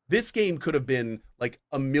 Like, this game could have been like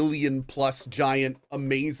a $1 million+ giant,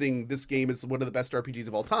 amazing, this game is one of the best RPGs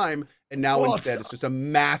of all time. And now instead it's just a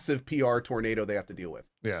massive PR tornado they have to deal with.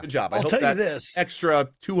 Yeah. Good job. I I'll hope tell that you this. extra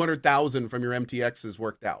 200,000 from your MTX has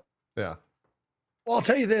worked out. Yeah. Well, I'll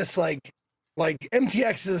tell you this, like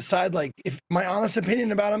MTX aside, like if my honest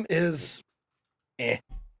opinion about him is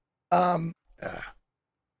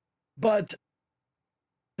but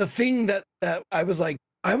the thing that I was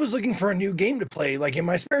looking for a new game to play like in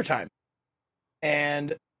my spare time.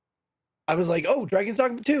 And I was like, oh, Dragon's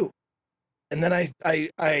Dogma 2. And then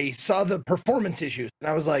I saw the performance issues and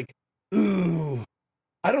I was like, ooh,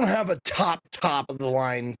 I don't have a top of the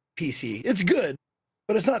line PC. It's good,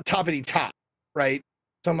 but it's not toppity top, right?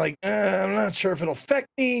 So I'm like, I'm not sure if it'll affect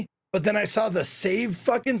me. But then I saw the save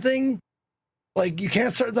fucking thing. Like, you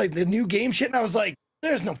can't start like the new game shit. And I was like,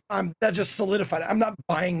 that just solidified it. I'm not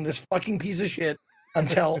buying this fucking piece of shit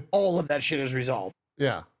until all of that shit is resolved.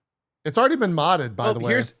 Yeah. It's already been modded, by the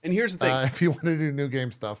way. Here's the thing. If you want to do new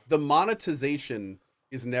game stuff. The monetization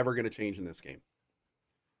is never going to change in this game.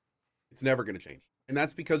 It's never going to change. And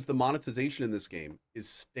that's because the monetization in this game is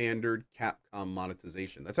standard Capcom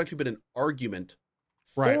monetization. That's actually been an argument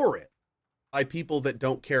for it by people that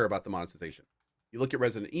don't care about the monetization. You look at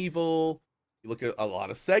Resident Evil, you look at a lot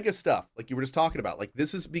of Sega stuff, like you were just talking about. Like,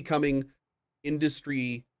 this is becoming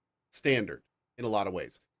industry standard in a lot of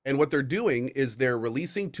ways. And what they're doing is they're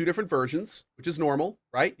releasing 2 different versions, which is normal,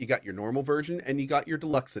 right? You got your normal version and you got your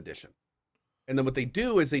deluxe edition. And then what they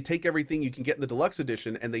do is they take everything you can get in the deluxe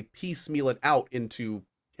edition and they piecemeal it out into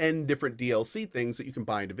 10 different DLC things that you can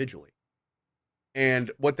buy individually.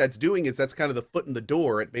 And what that's doing is that's kind of the foot in the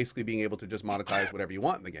door at basically being able to just monetize whatever you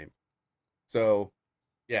want in the game. So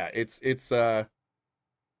yeah, it's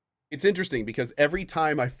interesting because every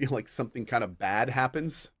time I feel like something kind of bad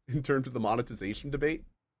happens in terms of the monetization debate,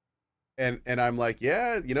 and I'm like,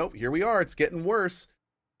 yeah, you know, here we are, it's getting worse.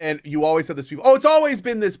 And you always have this people, oh, it's always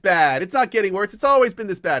been this bad. It's not getting worse. It's always been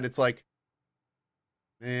this bad. And it's like,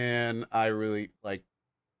 man, I really like,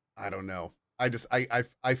 I don't know. I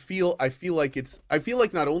feel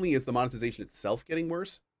like not only is the monetization itself getting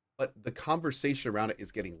worse, but the conversation around it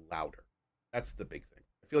is getting louder. That's the big thing.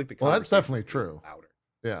 I feel like the conversation that's definitely true. Louder.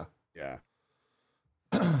 Yeah. Yeah.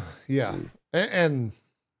 Yeah. And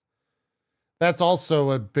that's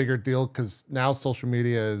also a bigger deal because now social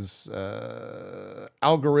media is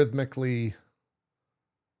algorithmically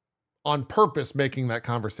on purpose making that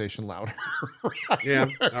conversation louder. Right? Yeah,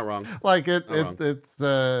 not wrong. Like it's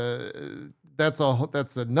that's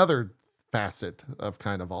another facet of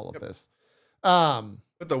kind of all of this. But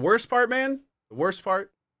the worst part, man, the worst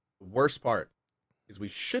part is we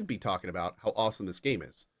should be talking about how awesome this game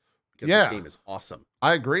is. Because this game is awesome.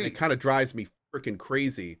 I agree. And it kind of drives me freaking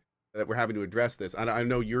crazy that we're having to address this. I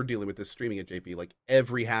know you're dealing with this streaming at JP, like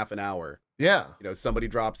every half an hour. Yeah. You know, somebody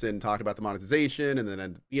drops in talking about the monetization and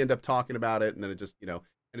then we end up talking about it. And then it just, you know,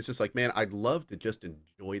 and it's just like, man, I'd love to just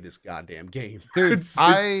enjoy this goddamn game. Dude, it's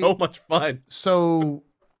so much fun. So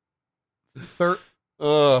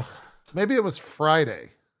maybe it was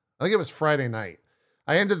Friday. I think it was Friday night.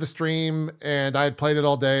 I ended the stream and I had played it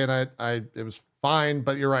all day and it was fine,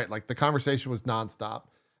 but you're right. Like the conversation was nonstop.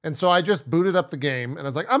 And so I just booted up the game and I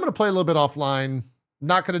was like, I'm going to play a little bit offline.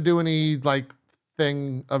 Not going to do any like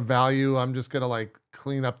thing of value. I'm just going to like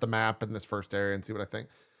clean up the map in this first area and see what I think.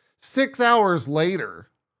 6 hours later,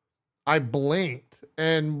 I blinked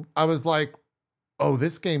and I was like, oh,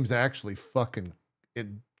 this game's actually fucking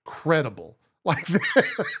incredible. Like,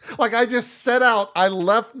 like I just set out, I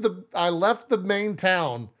left the main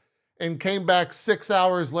town and came back 6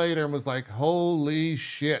 hours later and was like, holy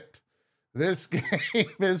shit. This game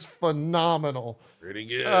is phenomenal. Pretty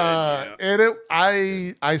good. Yeah. And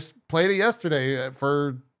I played it yesterday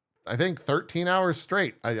for, I think 13 hours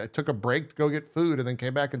straight. I took a break to go get food and then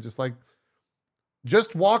came back and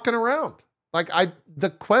just walking around. Like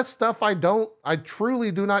the quest stuff, I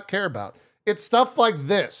truly do not care about. It's stuff like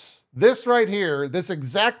this right here, this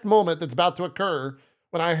exact moment that's about to occur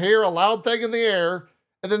when I hear a loud thing in the air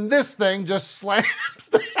and then this thing just slams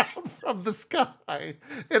down from the sky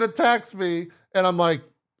and attacks me. And I'm like,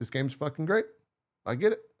 this game's fucking great. I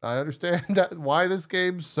get it. I understand why this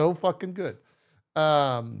game's so fucking good.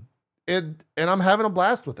 And I'm having a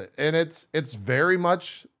blast with it. And it's very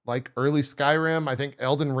much like early Skyrim. I think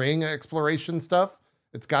Elden Ring exploration stuff.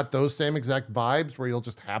 It's got those same exact vibes where you'll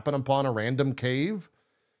just happen upon a random cave.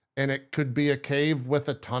 And it could be a cave with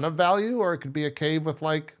a ton of value, or it could be a cave with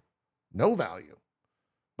like no value.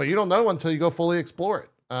 But you don't know until you go fully explore it.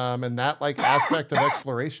 And that like aspect of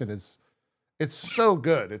exploration it's so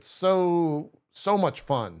good. It's so much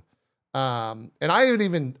fun. And I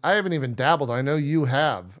haven't even dabbled. I know you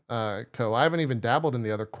have, Cohh. I haven't even dabbled in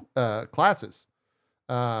the other classes.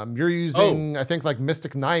 You're using, I think, like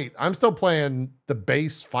Mystic Knight. I'm still playing the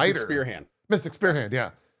base fighter. Mystic Spearhand,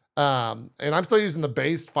 yeah. And I'm still using the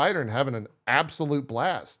base fighter and having an absolute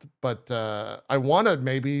blast. But I want to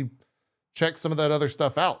maybe check some of that other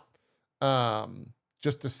stuff out.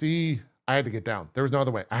 Just to see. I had to get down. There was no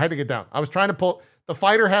other way. I had to get down. I was trying to pull. The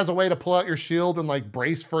fighter has a way to pull out your shield and like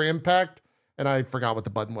brace for impact. And I forgot what the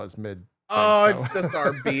button was mid. Oh, it's just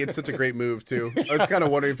RB. It's such a great move too. I was kind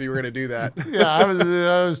of wondering if you were going to do that. Yeah, I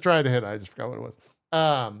was trying to hit it. I just forgot what it was.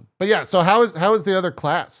 But yeah, so how is the other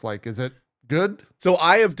class? Like, is it good? So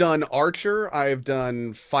I have done Archer, I have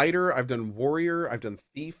done Fighter, I've done Warrior, I've done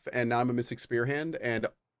Thief, and now I'm a Mystic Spearhand, and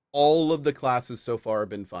all of the classes so far have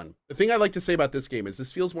been fun. The thing I like to say about this game is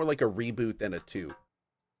this feels more like a reboot than a 2.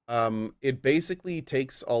 It basically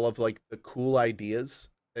takes all of like the cool ideas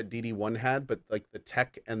that DD1 had, but like the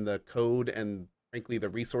tech and the code and frankly the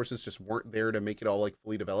resources just weren't there to make it all like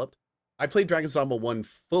fully developed. I played Dragon's Dogma 1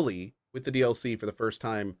 fully with the DLC for the first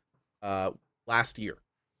time last year.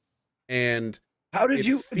 And How did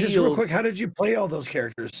you just real quick? How did you play all those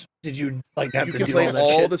characters? Did you like have you to can do play all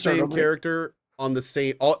all the same character on the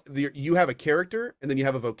same? You have a character and then you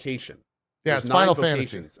have a vocation. Yeah, There's it's 9 Final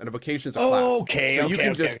vocations, Fantasy, and a vocation is a class. Okay, so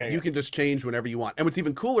okay, you can just change whenever you want. And what's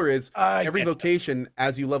even cooler is every vocation,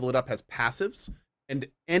 as you level it up, has passives, and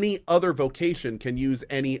any other vocation can use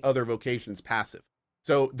any other vocation's passive.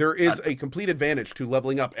 So there is a complete advantage to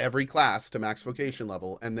leveling up every class to max vocation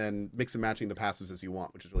level, and then mix and matching the passives as you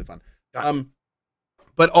want, which is really fun.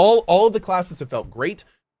 But all of the classes have felt great.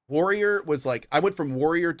 Warrior was like, I went from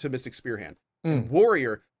Warrior to Mystic Spearhand.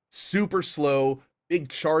 Warrior, super slow, big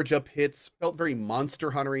charge up hits, felt very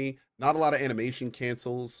Monster Hunter-y, not a lot of animation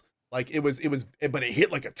cancels. Like but it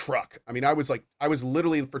hit like a truck. I mean, I was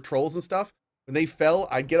literally for trolls and stuff. When they fell,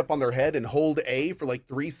 I'd get up on their head and hold A for like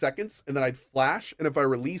 3 seconds, and then I'd flash. And if I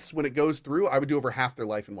release when it goes through, I would do over half their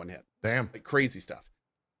life in one hit. Damn. Like crazy stuff.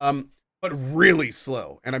 But really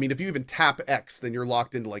slow. And I mean, if you even tap X, then you're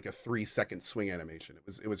locked into like a 3-second swing animation.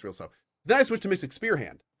 It was real slow. Then I switched to Mystic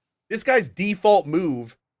Spearhand. This guy's default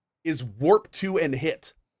move is warp 2 and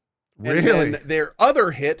hit. Really? And then their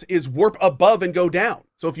other hit is warp above and go down.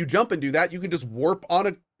 So if you jump and do that, you can just warp on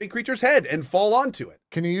a big creature's head and fall onto it.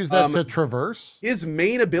 Can you use that to traverse? His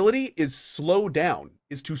main ability is slow down,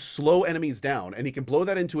 is to slow enemies down. And he can blow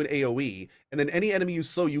that into an AoE. And then any enemy you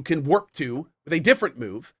slow, you can warp to with a different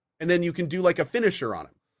move. And then you can do like a finisher on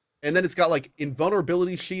him. And then it's got like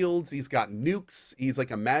invulnerability shields. He's got nukes. He's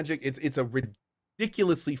like a magic. It's a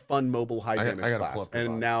ridiculously fun mobile high damage class.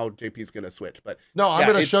 And now JP's gonna switch. But no, I'm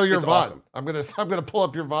gonna show your VOD. Awesome. I'm gonna pull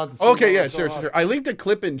up your VOD. Okay, yeah, sure. I linked a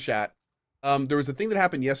clip in chat. There was a thing that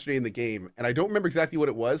happened yesterday in the game, and I don't remember exactly what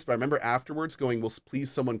it was, but I remember afterwards going, "Will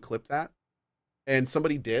please someone clip that?" And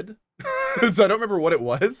somebody did. So I don't remember what it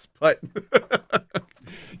was, but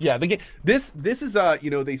yeah, the game. This is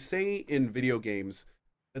they say in video games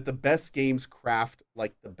that the best games craft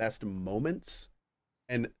like the best moments,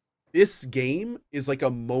 and this game is like a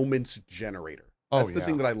moments generator. That's the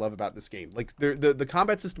thing that I love about this game. Like the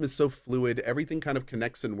combat system is so fluid, everything kind of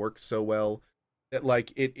connects and works so well that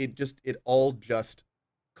like it all just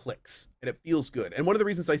clicks and it feels good. And one of the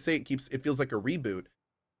reasons I say it feels like a reboot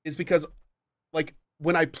is because like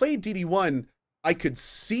when I played DD1, I could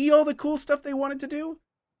see all the cool stuff they wanted to do,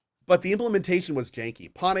 but the implementation was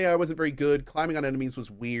janky. Pawn AI wasn't very good. Climbing on enemies was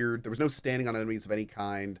weird. There was no standing on enemies of any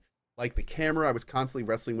kind. Like the camera, I was constantly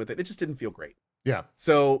wrestling with it. It just didn't feel great. Yeah.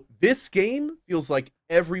 So this game feels like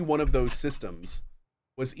every one of those systems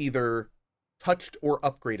was either touched or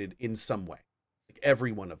upgraded in some way. Like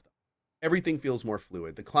every one of them. Everything feels more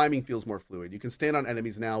fluid. The climbing feels more fluid. You can stand on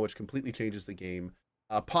enemies now, which completely changes the game.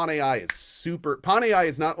 Pawn AI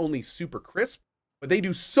is not only super crisp, but they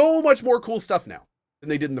do so much more cool stuff now than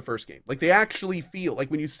they did in the first game. Like they actually feel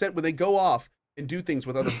like when they go off and do things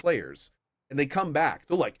with other players and they come back,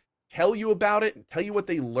 they'll like tell you about it and tell you what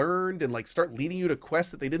they learned and like start leading you to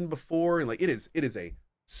quests that they didn't before. And like it is a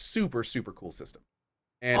super, super cool system.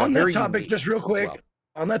 And on that topic, just real quick,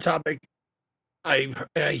 on that topic, I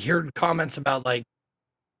heard comments about like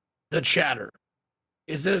the chatter.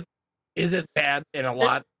 Is it bad in a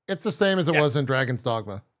lot? It's the same as it was in Dragon's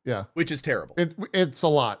Dogma. Yeah. Which is terrible. It's a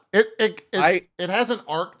lot. It has an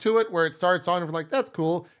arc to it where it starts on and like, that's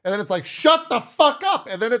cool. And then it's like, shut the fuck up.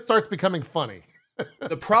 And then it starts becoming funny.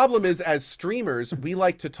 The problem is, as streamers, we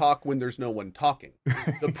like to talk when there's no one talking.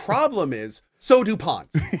 The problem is, so do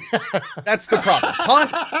pawns. That's the problem.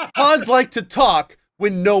 Pawns like to talk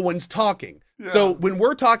when no one's talking. Yeah. So when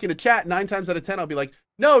we're talking to chat, 9 times out of 10, I'll be like,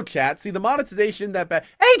 no, chat, see, the monetization isn't that bad.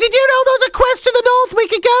 Hey, did you know there's a quest to the north we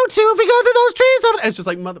could go to if we go through those trees? And it's just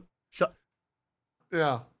like, shut.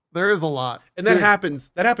 Yeah, there is a lot. And that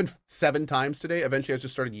happens. That happened 7 times today. Eventually, I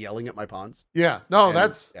just started yelling at my pawns. Yeah, no,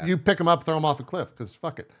 you pick them up, throw them off a cliff, because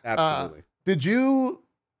fuck it. Absolutely.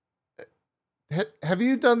 Have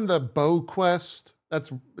you done the bow quest?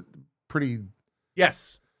 That's pretty.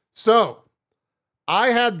 Yes. So I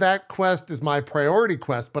had that quest as my priority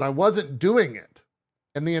quest, but I wasn't doing it.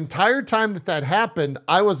 And the entire time that happened,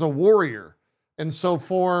 I was a warrior. And so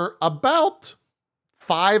for about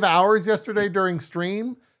 5 hours yesterday during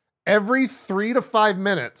stream, every 3 to 5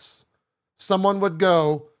 minutes, someone would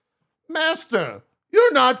go, Master,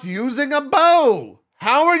 you're not using a bow.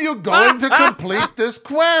 How are you going to complete this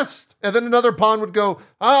quest? And then another pawn would go,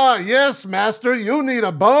 yes, Master, you need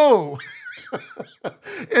a bow.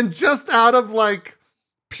 And just out of like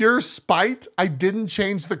pure spite, I didn't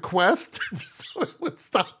change the quest, so it would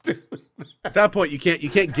stop doing that. At that point, you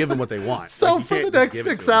can't give them what they want. So like, for the next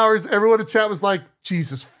 6 hours, everyone in chat was like,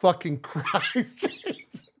 Jesus fucking Christ.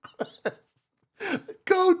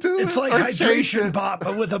 Go do it. It's like hydration pop,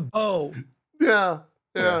 but with a bow. Yeah.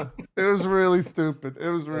 It It was really stupid. It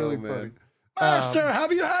was really funny. Master,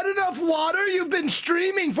 have you had enough water? You've been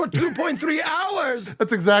streaming for 2.3 hours.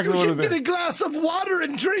 That's exactly what it is. You should get a glass of water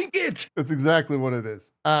and drink it. That's exactly what it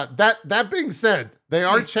is. That being said, they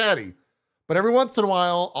are chatty. But every once in a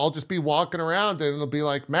while, I'll just be walking around and it'll be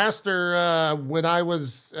like, Master, when I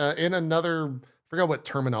was in another, I forgot what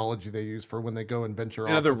terminology they use for when they go and venture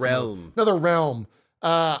off. Another realm. Another realm.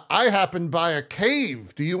 I happened by a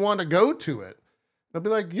cave. Do you want to go to it? I'll be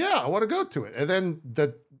like, yeah, I want to go to it. And then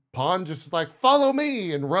the pawn just like, follow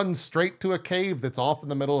me, and runs straight to a cave that's off in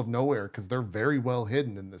the middle of nowhere because they're very well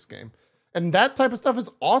hidden in this game. And that type of stuff is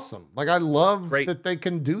awesome. Like, I love that they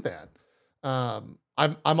can do that.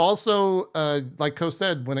 I'm also, like Cohh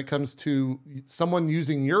said, when it comes to someone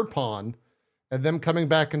using your pawn and them coming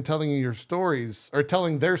back and telling you your stories, or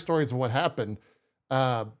telling their stories of what happened,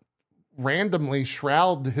 randomly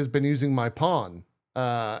Shroud has been using my pawn.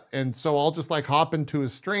 And so I'll just like hop into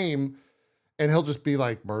his stream and he'll just be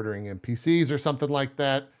like murdering NPCs or something like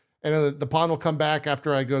that. And the pawn will come back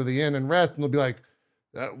after I go to the inn and rest, and he'll be like,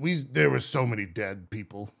 there was so many dead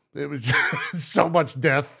people. It was just so much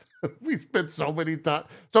death. We spent so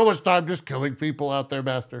much time just killing people out there,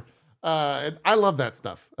 Master. And I love that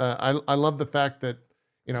stuff. I love the fact that,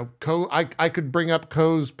 you know, Cohh, I could bring up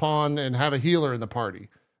Cohh's pawn and have a healer in the party.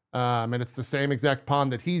 And it's the same exact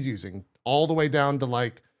pawn that he's using, all the way down to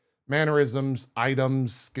like mannerisms,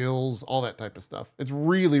 items, skills, all that type of stuff. It's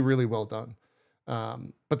really, really well done.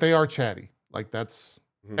 But they are chatty. Like, that's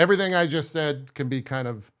everything I just said can be kind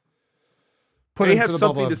of put they into have the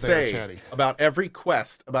something bubble to of they're say chatty. about every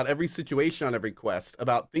quest, about every situation on every quest,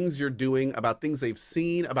 about things you're doing, about things they've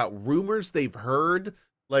seen, about rumors they've heard.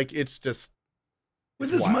 Like, it's just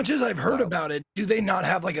with as much as I've heard about it, do they not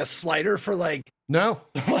have like a slider for like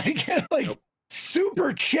like nope.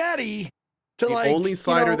 Super chatty to the like only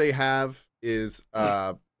slider they have is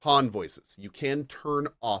pawn voices. You can turn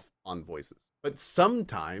off pawn voices, but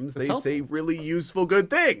sometimes they say really useful good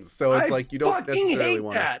things. So it's like you don't necessarily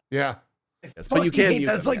want that. Yeah. Yes, but you can use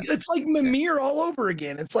that. It's like Mimir all over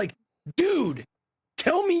again. It's like, dude,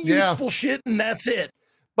 tell me useful shit and that's it.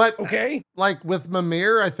 But okay, like with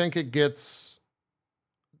Mimir, I think it gets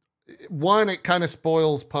one, it kind of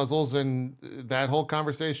spoils puzzles and that whole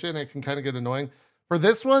conversation. It can kind of get annoying. For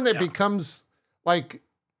this one, it becomes like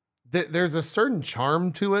there's a certain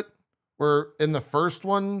charm to it, where in the first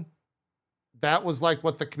one, that was like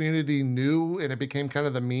what the community knew, and it became kind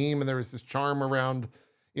of the meme, and there was this charm around,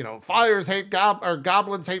 you know, fires hate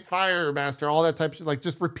goblins hate fire, Master, all that type of shit, like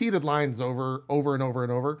just repeated lines over and over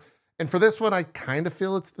and over. And for this one, I kind of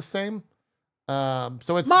feel it's the same.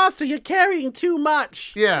 So it's Master, you're carrying too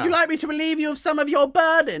much. Yeah. Would you like me to relieve you of some of your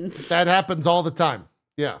burdens? That happens all the time.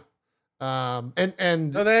 Yeah.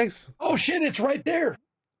 And no thanks. Oh shit, it's right there.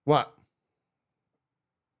 What?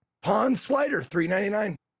 Pawn slider,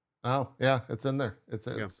 $3.99. Oh yeah, it's in there. It's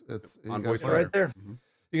on voice right there.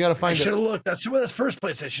 You got to find it. I should have looked. That's the first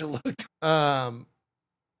place I should have looked.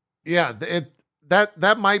 Yeah,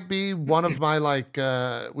 that might be one of my like.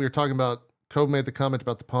 We were talking about. Cohh made the comment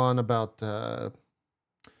about the pawn about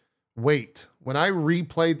weight. When I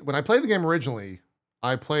played the game originally,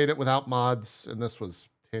 I played it without mods, and this was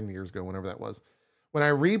 10 years ago, whenever that was. When I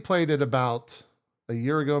replayed it about a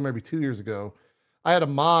year ago, maybe 2 years ago, I had a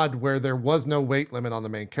mod where there was no weight limit on the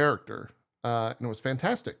main character, and it was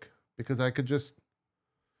fantastic because I could just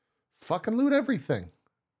fucking loot everything.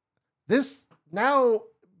 This now,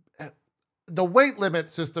 the weight limit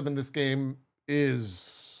system in this game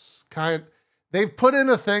is they've put in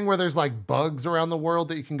a thing where there's like bugs around the world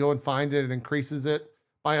that you can go and find it. It increases it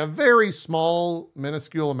by a very small,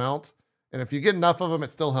 minuscule amount. And if you get enough of them,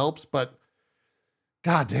 it still helps. But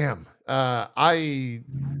goddamn,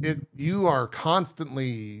 you are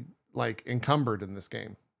constantly like encumbered in this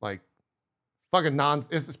game. Like fucking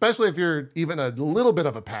especially if you're even a little bit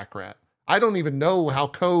of a pack rat. I don't even know how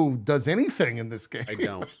Cohh does anything in this game.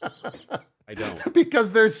 I don't.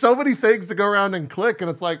 Because there's so many things to go around and click, and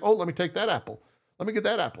it's like, oh, let me take that apple. Let me get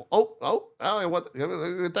that apple.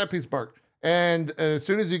 Get that piece of bark. And as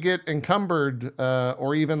soon as you get encumbered,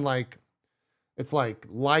 or even like, it's like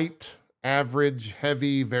light, average,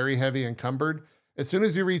 heavy, very heavy, encumbered. As soon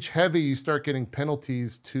as you reach heavy, you start getting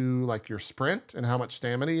penalties to like your sprint and how much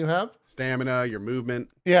stamina you have. Stamina, your movement.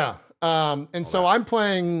 Yeah. And so I'm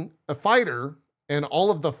playing a fighter, and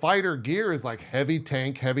all of the fighter gear is like heavy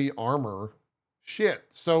tank, heavy armor shit.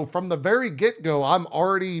 So from the very get-go, I'm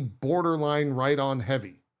already borderline right on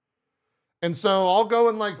heavy. And so I'll go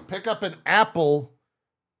and like pick up an apple,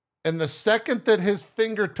 and the second that his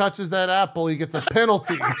finger touches that apple, he gets a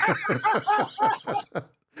penalty.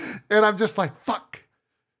 And I'm just like, fuck.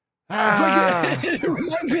 It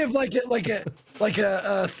reminds me of like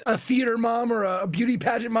a theater mom or a beauty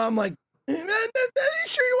pageant mom. Like, are you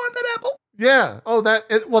sure you want that apple? Yeah. Oh,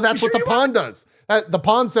 that's what the pawn does. The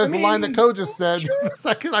pawn says the line that Cohh just said. Sure. The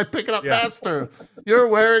second I pick it up, Master, you're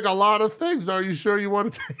wearing a lot of things. Are you sure you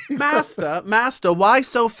want to take Master, why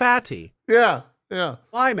so fatty? Yeah.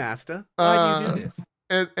 Why, Master? Why do you do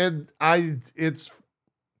this?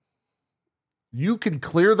 You can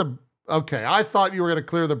clear the. Okay, I thought you were gonna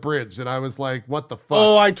clear the bridge, and I was like, "What the fuck?"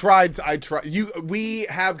 Oh, I tried. We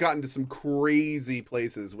have gotten to some crazy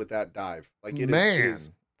places with that dive. Like it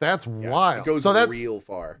is. That's wild. It goes that's real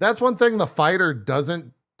far. That's one thing the fighter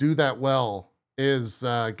doesn't do that well is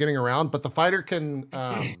getting around. But the fighter can.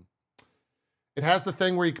 It has the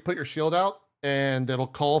thing where you can put your shield out, and it'll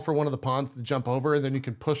call for one of the pawns to jump over, and then you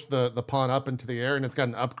can push the pawn up into the air, and it's got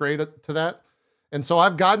an upgrade to that. And so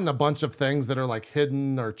I've gotten a bunch of things that are like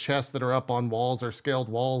hidden or chests that are up on walls or scaled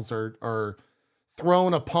walls or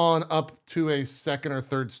thrown a pawn up to a second or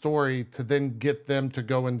third story to then get them to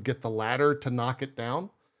go and get the ladder to knock it down.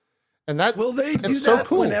 And that will they do so that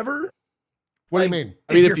cool. Whenever? What do you mean?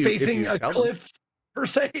 I mean, if you're facing a cliff per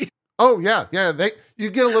se. Oh yeah. You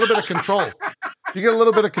get a little bit of control. You get a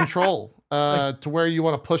little bit of control to where you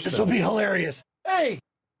want to push. This will be hilarious. Hey,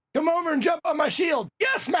 come over and jump on my shield.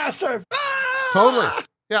 Yes, Master. Totally.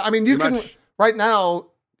 Yeah. I mean, you can right now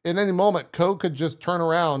in any moment. Cohh could just turn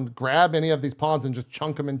around, grab any of these pawns, and just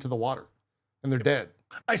chunk them into the water, and they're dead.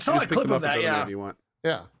 I saw a clip of that. Yeah. You want.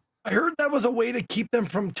 Yeah. I heard that was a way to keep them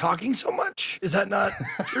from talking so much. Is that not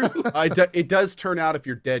true? It does turn out if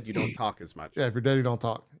you're dead, you don't talk as much. Yeah, if you're dead, you don't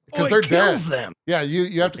talk. Because they're dead. Them. Yeah,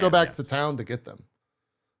 you have to go back to town to get them.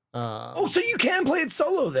 So you can play it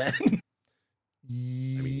solo then?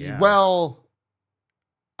 Well,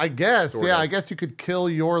 I guess. Sort of. I guess you could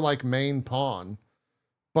kill your like main pawn.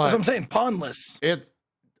 But that's what I'm saying, pawnless. It's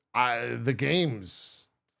the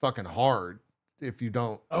game's fucking hard. If you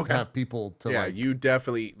don't have people to you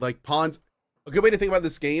definitely like pawns. A good way to think about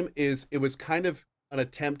this game is it was kind of an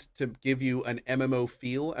attempt to give you an MMO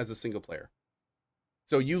feel as a single player.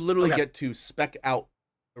 So you literally get to spec out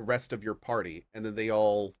the rest of your party, and then they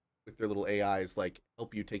all with their little AIs like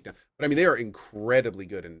help you take down. But I mean, they are incredibly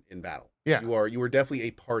good in battle. Yeah, you are definitely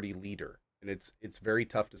a party leader, and it's very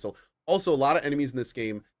tough to solve. Also, a lot of enemies in this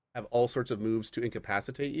game have all sorts of moves to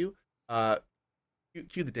incapacitate you.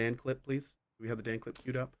 Cue the Dan clip, please. Do we have the Dan clip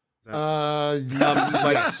queued up?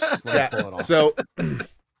 Yes. So,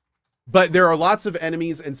 but there are lots of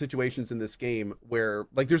enemies and situations in this game where,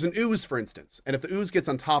 like, there's an ooze, for instance, and if the ooze gets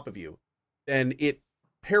on top of you, then it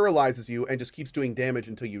paralyzes you and just keeps doing damage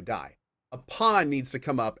until you die. A pawn needs to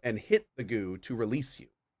come up and hit the goo to release you.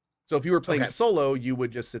 So if you were playing solo, you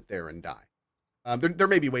would just sit there and die. There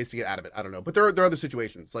may be ways to get out of it. I don't know, but there are other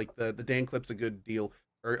situations. Like the Dan clip's a good deal.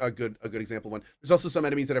 Or a good example one. There's also some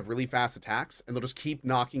enemies that have really fast attacks, and they'll just keep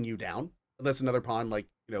knocking you down unless another pawn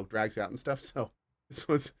drags you out and stuff. So this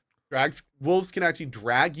was wolves can actually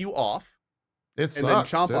drag you off and then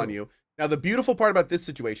chomp on you. Now the beautiful part about this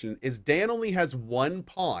situation is Dan only has one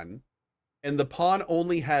pawn, and the pawn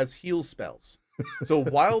only has heal spells. So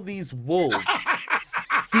while these wolves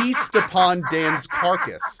feast upon Dan's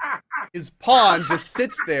carcass, his pawn just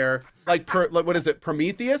sits there like what is it,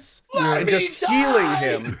 Prometheus, and just healing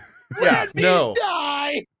him.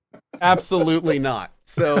 Die. Absolutely not.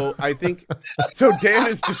 So I think Dan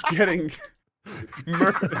is just getting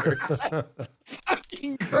murdered.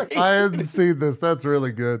 Fucking great. I hadn't seen this. That's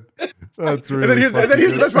really good. That's really. And then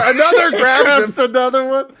here's the best part. Another grabs another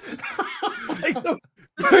one.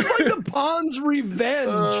 This is like the pawn's revenge.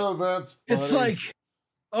 Oh, that's funny. It's like,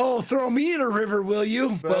 oh, throw me in a river, will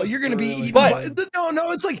you? Well, you're gonna be eaten by...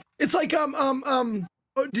 No, it's like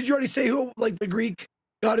oh, did you already say who? Like the Greek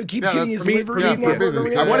god who keeps getting his liver eaten?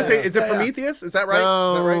 I want to say, is it Prometheus? Is that right?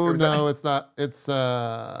 No, it's not. It's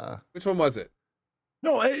which one was it?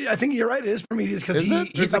 No, I think you're right. It is Prometheus because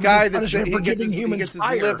he's a guy that's giving humans his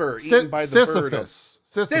liver eaten by the bird. Sisyphus.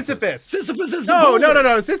 Sisyphus is no.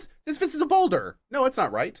 Sisyphus is a boulder. No, it's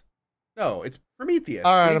not right. No, it's Prometheus.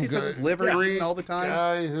 All right, Prometheus has his liver eaten all the time.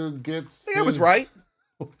 Guy who gets. I think I was right.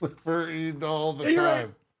 Liver eaten all the time. Right.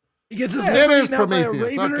 He gets his liver eaten out by a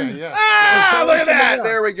raven. Okay, yeah. Look at that.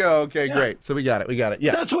 There we go. Okay, great. So we got it.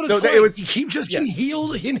 Yeah. That's what it's like. It was. He keeps just getting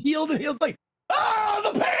healed. Like,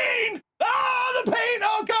 the pain. The pain.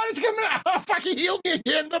 Oh God, it's coming out. Oh, fuck, he healed me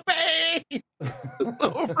again. The pain.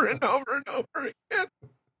 Over and over and over again.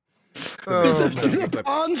 Do the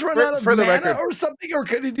pawns run out of mana or something, or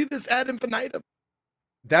could he do this ad infinitum?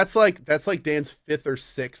 That's like Dan's 5th or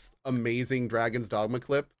 6th amazing Dragon's Dogma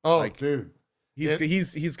clip. Oh, like, dude,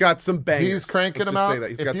 He's got some bangers. He's cranking them out.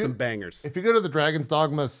 He's got some bangers. If you go to the Dragon's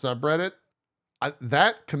Dogma subreddit,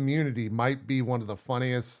 that community might be one of the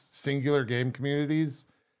funniest singular game communities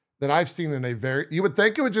that I've seen in a very. You would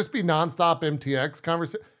think it would just be nonstop MTX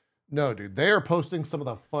conversation. No, dude, they are posting some of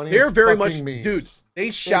the funniest. They're very much, memes. dude. They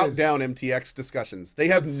shout down MTX discussions. They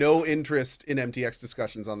have no interest in MTX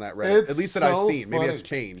discussions on that Reddit. At least that I've seen. Maybe it's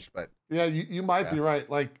changed, but yeah, you might be right.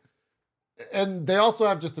 Like, and they also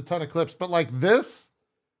have just a ton of clips. But like this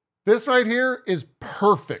right here is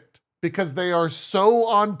perfect because they are so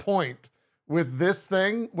on point with this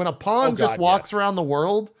thing. When a pawn just walks around the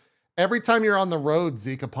world, every time you're on the road,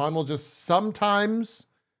 Zeke, a pawn will just sometimes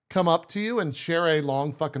come up to you and share a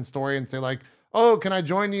long fucking story and say like, oh, can I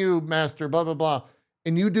join you, master, blah, blah, blah.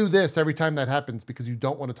 And you do this every time that happens because you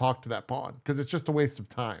don't want to talk to that pawn because it's just a waste of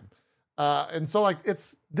time. And so like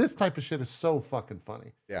this type of shit is so fucking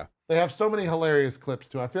funny. Yeah. They have so many hilarious clips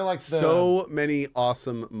too. I feel like so many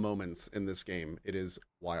awesome moments in this game. It is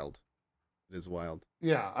wild. It is wild.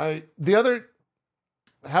 Yeah.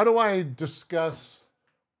 How do I discuss?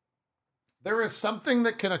 There is something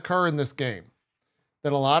that can occur in this game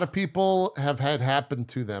that a lot of people have had happen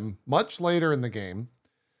to them much later in the game.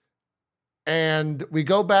 And we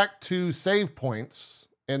go back to save points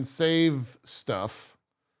and save stuff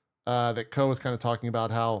that Cohh was kind of talking about,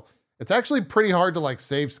 how it's actually pretty hard to like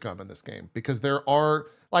save scum in this game because there are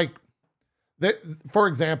like, for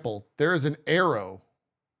example, there is an arrow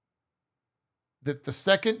that the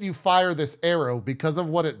second you fire this arrow, because of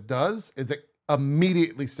what it does, is it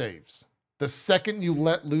immediately saves. The second you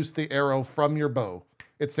let loose the arrow from your bow,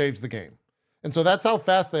 it saves the game. And so that's how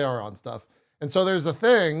fast they are on stuff. And so there's a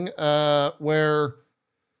thing where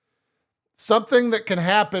something that can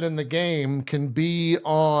happen in the game can be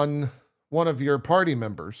on one of your party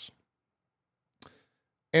members.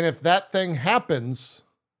 And if that thing happens,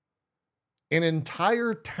 an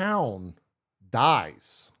entire town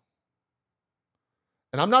dies.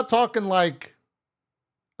 And I'm not talking like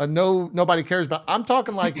a nobody cares about. I'm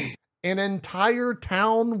talking like an entire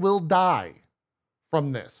town will die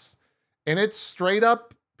from this. And it's straight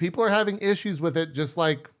up, people are having issues with it, just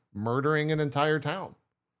like murdering an entire town.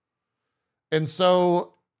 And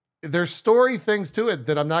so there's story things to it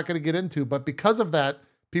that I'm not going to get into, but because of that,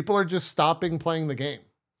 people are just stopping playing the game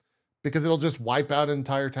because it'll just wipe out an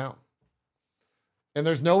entire town. And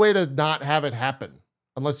there's no way to not have it happen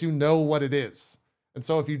unless you know what it is. And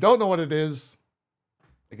so if you don't know what it is,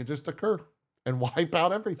 it could just occur and wipe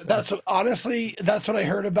out everything. Honestly, that's what I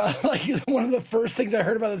heard about. Like one of the first things I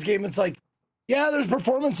heard about this game, it's like, yeah, there's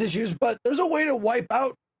performance issues, but there's a way to wipe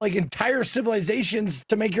out like entire civilizations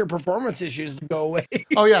to make your performance issues go away.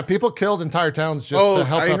 Oh yeah, people killed entire towns just to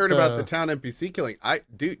help. I heard about the town NPC killing.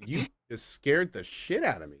 Dude, you just scared the shit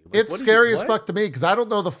out of me. Like, it's scary as fuck to me because I don't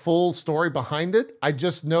know the full story behind it. I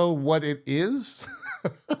just know what it is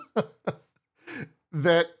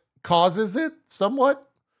that causes it somewhat.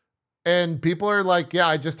 And people are like, yeah,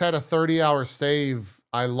 I just had a 30-hour save.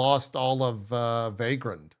 I lost all of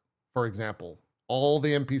Vagrant, for example. All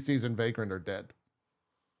the NPCs in Vagrant are dead.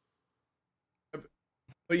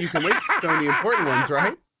 But you can link stone the important ones,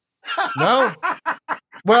 right? No.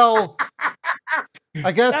 Well,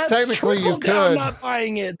 I guess technically you could. I'm not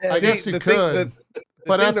buying it. I guess you could.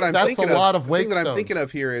 But that's a lot of wake stones. The thing that I'm thinking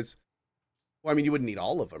of here is, well, I mean, you wouldn't need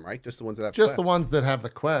all of them, right? Just the ones that have just the ones that have the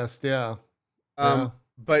quest, yeah.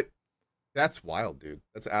 But that's wild, dude.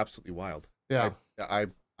 That's absolutely wild. Yeah.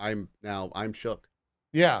 I'm shook.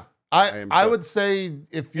 Yeah. I would say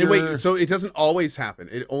if you're... Wait, so it doesn't always happen.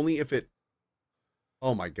 It only if it...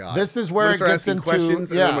 Oh my God. This is where it gets into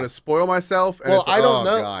questions. Yeah. And I'm going to spoil myself. And well, I don't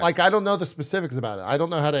know. God. Like, I don't know the specifics about it. I don't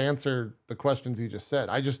know how to answer the questions you just said.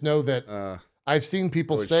 I just know that I've seen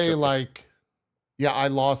people say like, yeah, I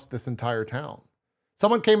lost this entire town.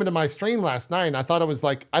 Someone came into my stream last night and I thought it was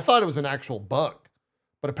an actual bug,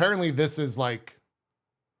 but apparently this is like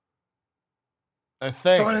a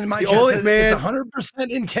thing. Someone in my chat said it's 100%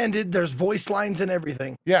 intended. There's voice lines and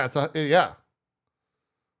everything. Yeah.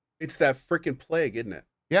 It's that freaking plague, isn't it?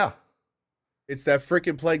 Yeah. It's that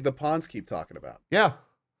freaking plague the pawns keep talking about. Yeah.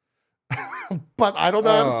 But I don't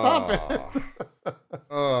know how to stop it.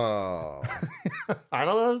 I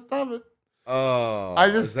don't know how to stop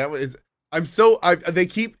it. They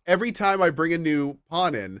keep, every time I bring a new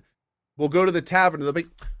pawn in, we'll go to the tavern and they'll be,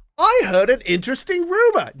 I heard an interesting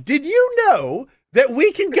rumor. Did you know that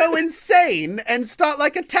we can go insane and start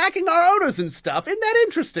like attacking our owners and stuff? Isn't that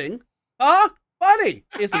interesting? Huh? Funny,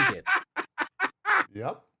 isn't it?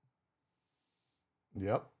 Yep.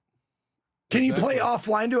 Can you play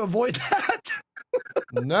offline to avoid that?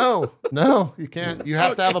 No, you can't. You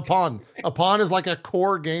have to have a pawn. A pawn is like a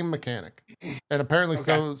core game mechanic. And apparently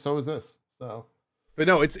so is this. So, but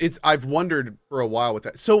no, it's I've wondered for a while with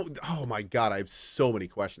that. So, oh my God, I have so many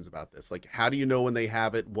questions about this. Like, how do you know when they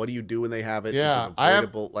have it? What do you do when they have it? Yeah, is it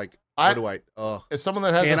avoidable? What do I? As someone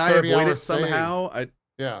that has can a I 30 avoid hour it somehow?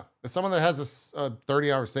 Yeah, as someone that has a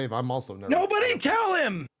 30-hour save, I'm also nervous. Nobody tell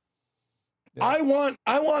him. Yeah. I want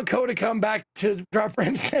Cohh to come back to Drop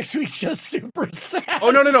Frames next week. Just super sad.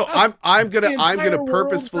 Oh no. I'm gonna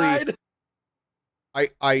purposefully. I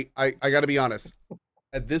got to be honest.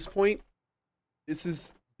 At this point,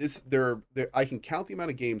 there I can count the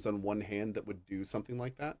amount of games on one hand that would do something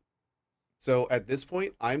like that. So at this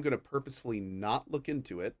point, I'm going to purposefully not look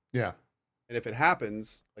into it. Yeah. And if it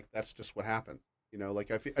happens, like that's just what happens. You know, like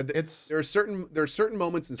I feel there are certain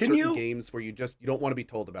moments in certain games where you don't want to be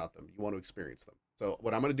told about them. You want to experience them. So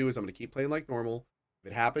what I'm going to do is I'm going to keep playing like normal.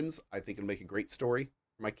 If it happens, I think it'll make a great story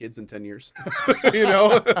for my kids in 10 years. You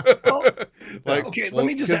know? Let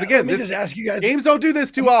me just ask you guys. Games don't do this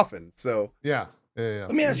too often. So yeah.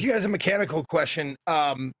 Let me ask you guys a mechanical question.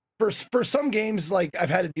 For some games, like I've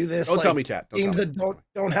had to do this. Don't tell me, chat. Games that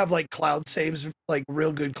don't have like cloud saves, like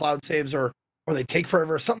real good cloud saves, or they take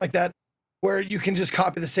forever, or something like that, where you can just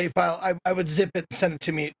copy the save file. I would zip it and send it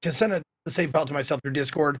to me, the save file to myself through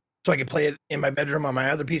Discord, so I could play it in my bedroom on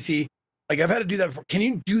my other PC. Like I've had to do that before. Can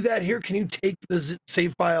you do that here? Can you take the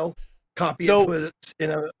save file, copy it, put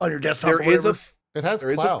it on your desktop? There is a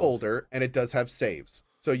folder, and it does have saves,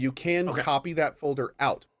 so you can copy that folder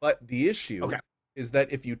out. But the issue is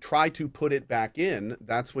that if you try to put it back in,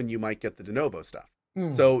 that's when you might get the de novo stuff.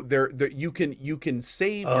 So you can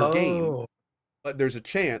save your game, but there's a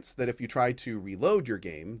chance that if you try to reload your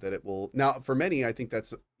game, that it will. Now, for many, I think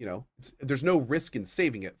that's there's no risk in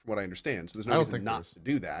saving it, from what I understand. So there's no reason not to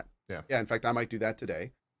do that. Yeah. In fact, I might do that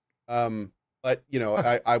today. But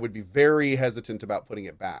I would be very hesitant about putting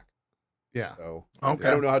it back. Yeah. So I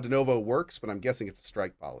don't know how de novo works, but I'm guessing it's a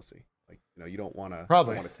strike policy. Like you don't want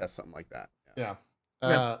to test something like that. Yeah.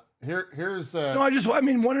 Here's no, I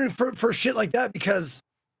mean wondering for shit like that, because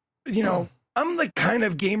I'm the kind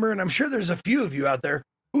of gamer, and I'm sure there's a few of you out there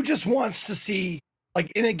who just wants to see,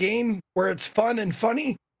 like, in a game where it's fun and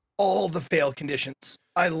funny, all the fail conditions.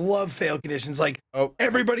 I love fail conditions. Like,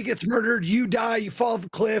 everybody gets murdered, you die, you fall off a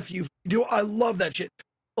cliff, I love that shit.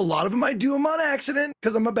 A lot of them I do them on accident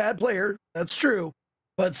because I'm a bad player. That's true.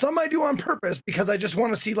 But some I do on purpose because I just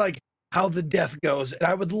want to see, like, how the death goes. And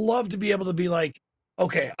I would love to be able to be like,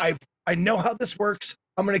 okay, I know how this works.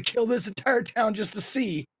 I'm going to kill this entire town just to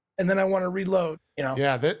see. And then I want to reload,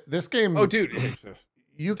 Yeah, this game. Oh, dude,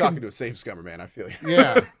 you talking to a save scummer, man. I feel you.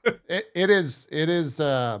 Yeah, it is.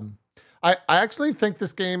 I actually think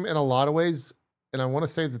this game, in a lot of ways, and I want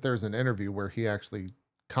to say that there's an interview where he actually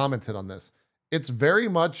commented on this. It's very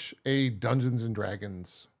much a Dungeons and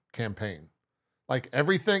Dragons campaign. Like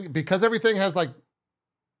because everything has like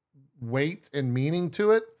weight and meaning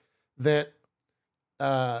to it. That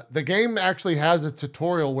the game actually has a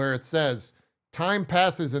tutorial where it says, time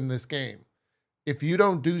passes in this game. If you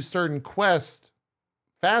don't do certain quests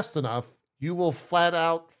fast enough, you will flat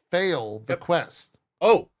out fail the quest.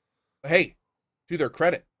 Oh, hey, to their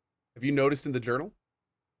credit, have you noticed in the journal?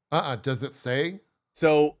 Does it say?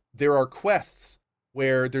 So there are quests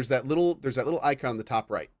where there's that little icon on the top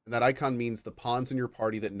right, and that icon means the pawns in your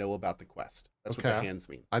party that know about the quest. That's what the hands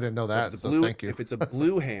mean. I didn't know that. So thank you. If it's a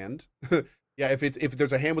blue hand, yeah. If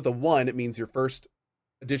there's a hand with a 1, it means your first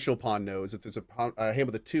additional pawn knows. If there's a hand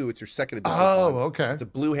with a 2, it's your second additional pawn. Okay. If it's a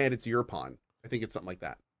blue hand, it's your pawn. I think it's something like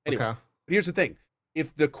that. Anyway, but here's the thing.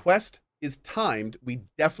 If the quest is timed, we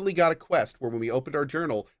definitely got a quest where when we opened our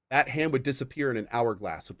journal, that hand would disappear and an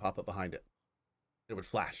hourglass would pop up behind it. It would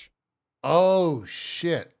flash. Oh,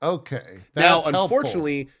 shit. Okay. Now,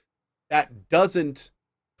 unfortunately, that doesn't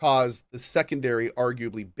cause the secondary,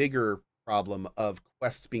 arguably bigger problem of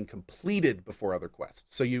quests being completed before other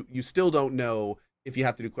quests. So you still don't know if you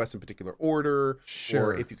have to do quests in particular order,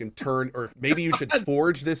 or if you can turn, or maybe you should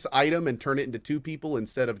forge this item and turn it into 2 people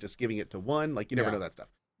instead of just giving it to 1. Like, you never know that stuff.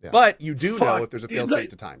 Yeah. But you do know if there's a fail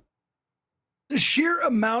state to time. The sheer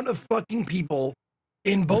amount of fucking people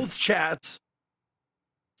in both chats,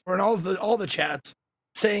 or in all the chats,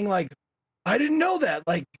 saying like, I didn't know that.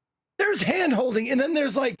 Like, there's hand holding, and then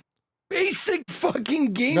there's like basic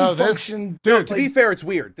fucking game function. Dude, to be fair, it's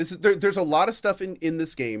weird. There's a lot of stuff in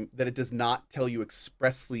this game that it does not tell you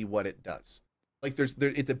expressly what it does. Like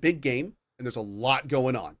it's a big game, and there's a lot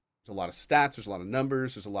going on. There's a lot of stats. There's a lot of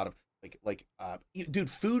numbers. There's a lot of dude,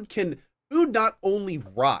 food not only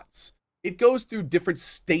rots, it goes through different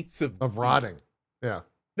states of rotting. Yeah.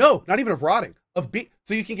 No, not even of rotting.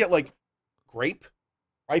 So you can get like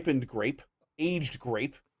ripened grape, aged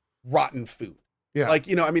grape, rotten food. Yeah. Like,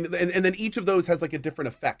 you know, I mean, and then each of those has like a different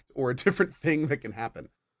effect or a different thing that can happen.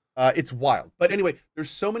 It's wild. But anyway, there's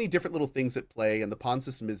so many different little things at play, and the pawn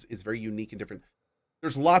system is very unique and different.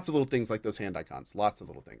 There's lots of little things like those hand icons, lots of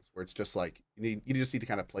little things where it's just like, you just need to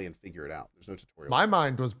kind of play and figure it out. There's no tutorial. My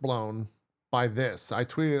mind was blown by this. I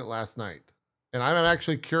tweeted it last night, and I'm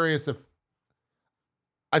actually curious if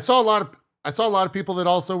I saw a lot of people that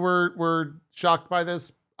also were shocked by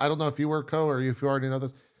this. I don't know if you were, Cohh, or if you already know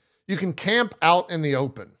this. You can camp out in the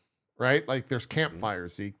open, right? Like there's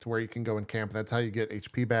campfires, Zeke, to where you can go and camp. That's how you get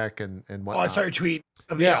HP back and whatnot. Oh, I saw your tweet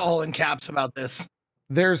of it all in caps about this.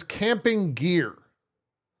 There's camping gear,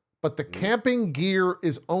 but the camping gear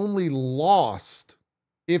is only lost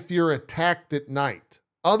if you're attacked at night.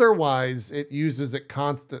 Otherwise, it uses it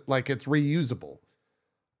constant, like it's reusable.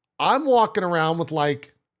 I'm walking around with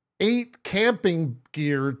like 8 camping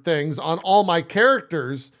gear things on all my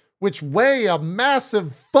characters, which weigh a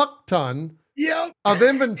massive fuck ton of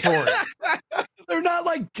inventory. They're not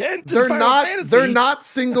like tents. They're not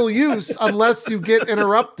single use unless you get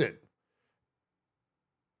interrupted.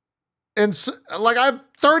 And so, like, I have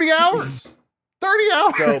 30 hours. 30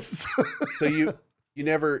 hours. So you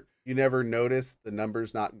never notice the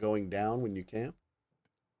numbers not going down when you camp?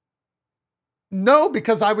 No,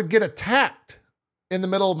 because I would get attacked in the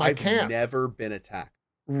middle of my camp. I've never been attacked.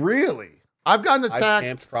 Really? I've gotten attacked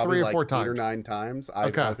camped probably 3 or like 4 times. 8 or 9 times. I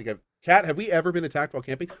don't think Kat, have we ever been attacked while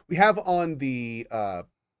camping? We have on the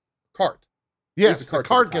cart. Yes, the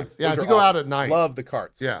cart gets, if you go out at night. Love the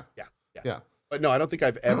carts. Yeah. But no, I don't think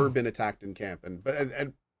I've ever been attacked in camp.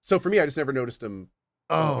 And so for me, I just never noticed them.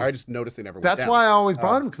 Oh, I just noticed they never went That's down. why I always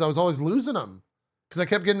brought them, because I was always losing them. Because I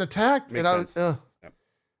kept getting attacked. Makes and sense.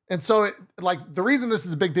 And so, like, the reason this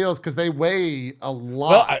is a big deal is because they weigh a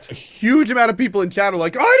lot. Well, a huge amount of people in chat are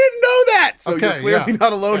like, "Oh, I didn't know that." So you're clearly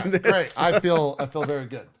not alone in this. Great. I feel very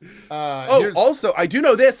good. Also, I do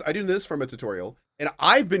know this. I do know this from a tutorial, and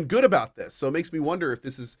I've been good about this. So it makes me wonder if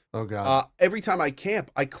this is. Oh God. Every time I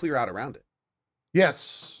camp, I clear out around it.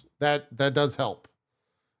 Yes, that does help.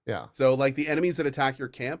 Yeah. So like the enemies that attack your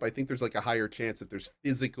camp, I think there's like a higher chance if there's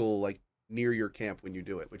physical like near your camp when you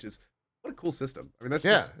do it, which is. What a cool system. I mean, that's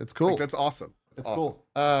it's cool. Like, that's awesome. It's awesome.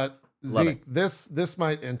 Cool. Zeke, this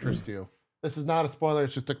might interest you. This is not a spoiler.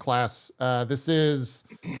 It's just a class. This is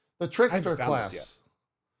the Trickster class.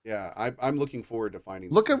 Yeah, I'm looking forward to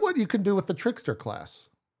finding. Look at what you can do with the Trickster class.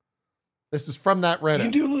 This is from that Reddit. You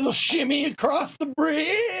can do a little shimmy across the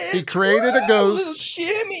bridge. He created a ghost. A little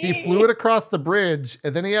shimmy. He flew it across the bridge,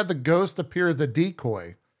 and then he had the ghost appear as a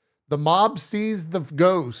decoy. The mob sees the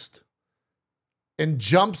ghost and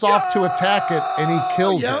jumps off to attack it, and he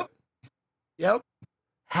kills it. Yep.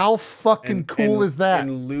 How fucking cool is that?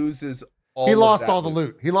 And loses all He lost all the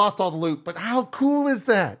loot. He lost all the loot. But how cool is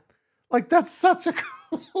that? Like, that's such a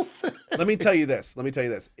cool thing. Let me tell you this.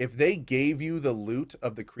 If they gave you the loot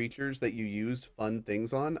of the creatures that you used fun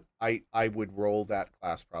things on, I would roll that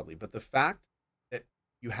class probably. But the fact that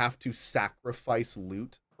you have to sacrifice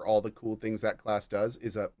loot for all the cool things that class does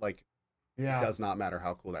is it does not matter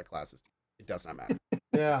how cool that class is. It does not matter.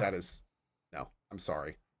 That is, no, I'm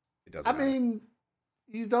sorry. It doesn't matter. Mean,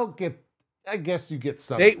 you don't get, I guess you get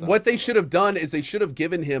some stuff. What they should have done is they should have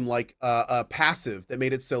given him like a passive that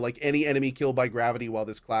made it so like any enemy killed by gravity while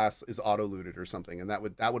this class is auto looted or something. And that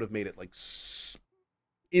would have made it like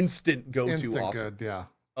instant go-to awesome. Good, yeah.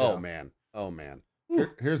 Oh man.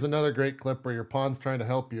 Here's another great clip where your pawn's trying to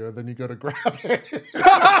help you, and then you go to grab it. It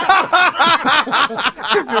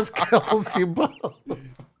just kills you both.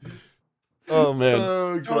 Oh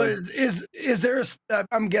man. Is there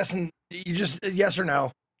I'm guessing you just yes or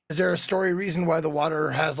no. Is there a story reason why the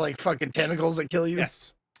water has like fucking tentacles that kill you?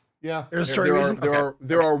 Yes. Yeah. There's a story reason.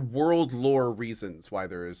 There are world lore reasons why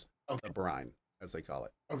there is a brine, as they call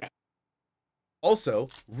it. Okay. Also,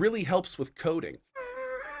 really helps with coding.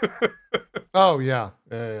 Oh yeah.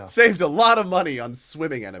 Saved a lot of money on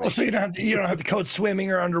swimming enemies. Oh, so you don't have to code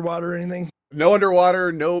swimming or underwater or anything. No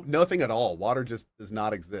underwater, nothing at all. Water just does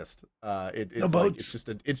not exist. It's no like, boats. it's just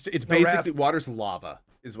it's no basically rafts. water's lava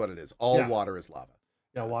is what it is. All water is lava.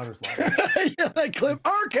 Yeah, water's lava. Yeah, that clip.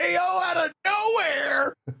 RKO out of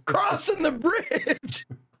nowhere, crossing the bridge.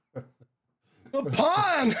 The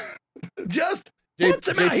pawn just puts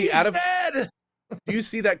him out. He's dead. Do you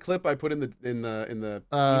see that clip I put in the?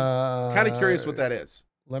 Kind of curious what that is.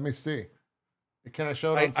 Let me see. Can I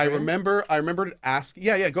show it on I stream? remember asking.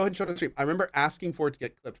 Yeah, go ahead and show it on stream. I remember asking for it to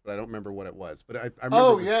get clipped, but I don't remember what it was. But I remember.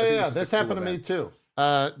 Oh yeah. This happened to me too.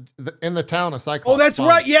 In the town of Cyclops. Oh, that's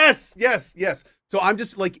right. Yes. So I'm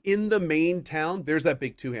just like in the main town. There's that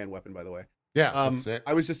big 2-hand weapon, by the way. Yeah.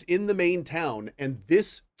 I was just in the main town, and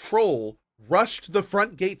this troll rushed the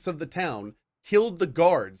front gates of the town, killed the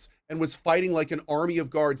guards and was fighting like an army of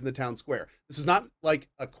guards in the town square. This was not like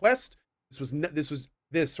a quest.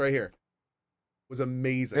 This right here was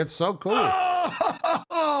amazing. It's so cool.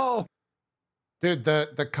 Oh! Dude,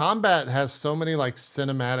 the combat has so many like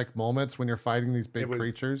cinematic moments when you're fighting these big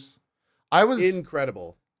creatures. I was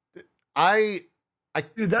incredible.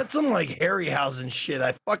 Dude, that's some like Harryhausen shit.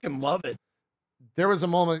 I fucking love it. There was a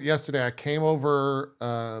moment yesterday. I came over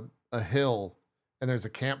a hill, and there's a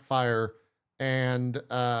campfire, and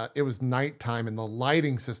it was nighttime, and the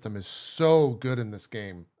lighting system is so good in this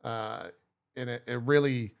game, and it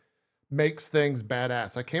really makes things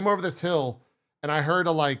badass. I came over this hill, and I heard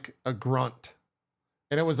a grunt,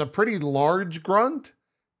 and it was a pretty large grunt,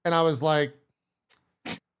 and I was like,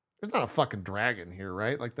 "There's not a fucking dragon here,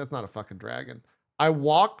 right? Like that's not a fucking dragon." I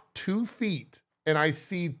walk 2 feet and I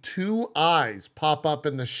see 2 eyes pop up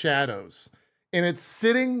in the shadows, and it's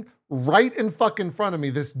sitting right in fucking front of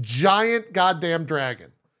me, this giant goddamn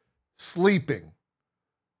dragon sleeping.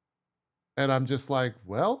 And I'm just like,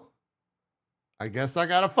 well, I guess I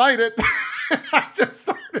gotta fight it. I just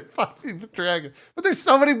started fighting the dragon. But there's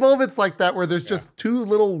so many moments like that where there's just 2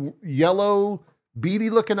 little yellow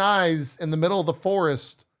beady looking eyes in the middle of the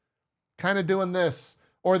forest kind of doing this.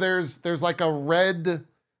 Or there's like a red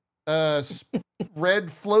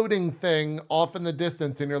floating thing off in the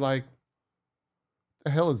distance, and you're like,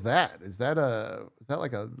 the hell is that? Is that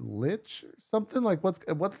like a lich or something? Like let's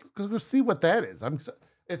go see what that is.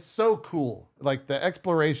 It's so cool. Like the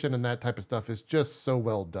exploration and that type of stuff is just so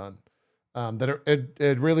well done. That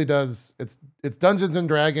it really does. It's Dungeons and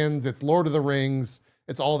Dragons, it's Lord of the Rings,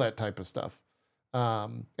 it's all that type of stuff.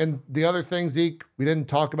 And the other thing, Zeke, we didn't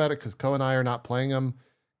talk about it because Cohh and I are not playing them.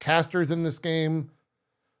 Casters in this game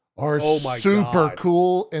are super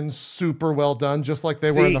cool and super well done, just like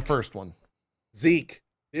they were in the first one. Zeke,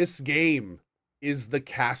 this game is the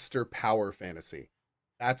caster power fantasy.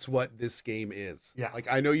 That's what this game is. Yeah.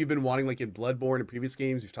 Like, I know you've been wanting, like in Bloodborne and previous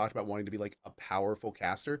games, you've talked about wanting to be like a powerful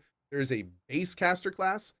caster. There is a base caster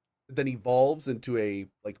class that then evolves into a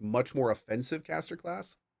like much more offensive caster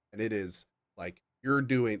class. And it is like, you're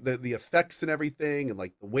doing the effects and everything, and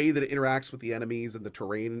like the way that it interacts with the enemies and the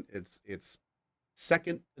terrain, it's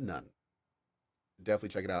second to none. Definitely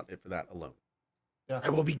check it out for that alone. Yeah. I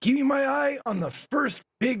will be keeping my eye on the first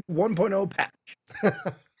big 1.0 patch.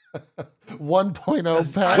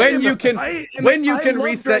 1.0 patch. When you can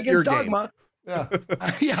reset your Dogma. Game. Yeah.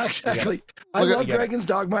 Yeah, exactly. I love Dragon's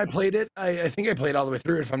Dogma. I played it. I think I played all the way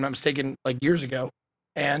through it, if I'm not mistaken, like years ago.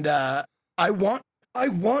 And I want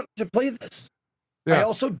to play this. Yeah. I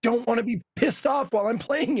also don't want to be pissed off while I'm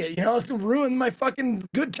playing it. You know, it's going to ruin my fucking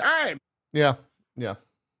good time. Yeah.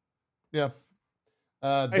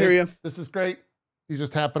 I hear you. This is great. You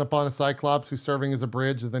just happen upon a Cyclops who's serving as a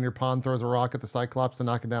bridge, and then your pawn throws a rock at the Cyclops to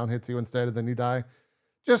knock it down, hits you instead, and then you die.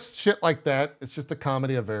 Just shit like that. It's just a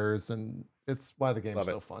comedy of errors, and it's why the game is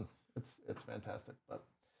so fun. It's fantastic. But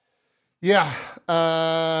yeah,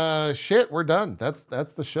 shit, we're done. That's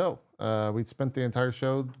the show. We spent the entire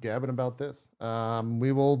show gabbing about this.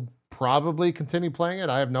 We will probably continue playing it.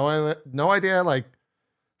 I have no idea like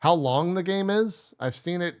how long the game is. I've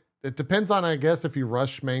seen it. It depends on, I guess, if you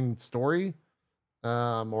rush main story,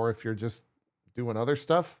 or if you're just doing other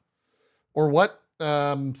stuff, or what.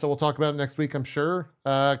 So we'll talk about it next week, I'm sure.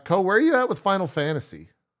 Cohh, where are you at with Final Fantasy?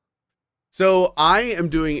 So I am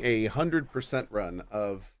doing 100% run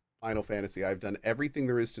of Final Fantasy. I've done everything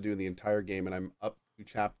there is to do in the entire game, and I'm up to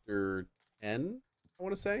chapter 10, I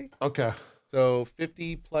want to say. Okay. So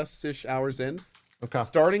 50+-ish hours in. Okay.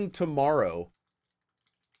 Starting tomorrow,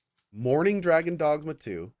 morning Dragon Dogma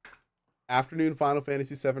 2, afternoon Final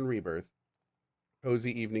Fantasy VII Rebirth,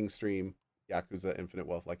 cozy evening stream, Yakuza Infinite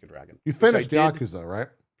Wealth Like a Dragon. You finished Yakuza, right?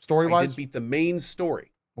 Story-wise? I did beat the main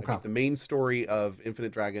story. Okay. I beat the main story of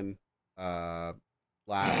Infinite Dragon right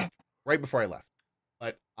before I left.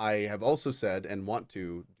 But I have also said and want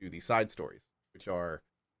to do the side stories, which are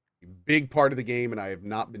a big part of the game, and I have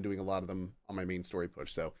not been doing a lot of them on my main story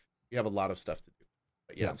push. So we have a lot of stuff to do.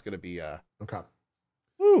 But yeah. It's going to be okay.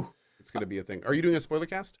 Woo! It's going to be a thing. Are you doing a spoiler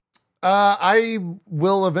cast? I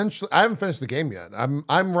will eventually. I haven't finished the game yet.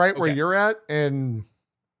 I'm right where you're at, and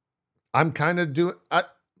I'm kind of doing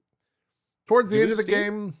towards the end of the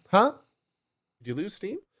game. Huh? Did you lose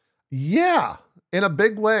Steam? Yeah, in a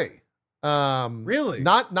big way. Really?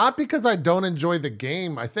 Not because I don't enjoy the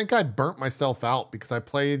game. I think I burnt myself out because I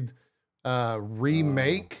played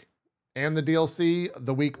Remake and the DLC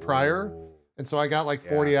the week prior. And so I got like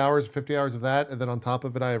 40 hours, 50 hours of that. And then on top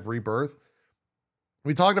of it, I have Rebirth.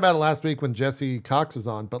 We talked about it last week when Jesse Cox was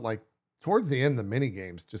on, but like towards the end, the mini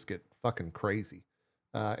games just get fucking crazy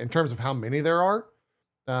in terms of how many there are.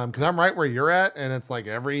 because I'm right where you're at, and it's like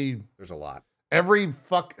there's a lot.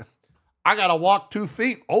 I gotta walk 2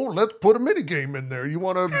 feet. Oh, let's put a mini game in there. You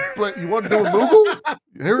want to play? You want to do a Moogle?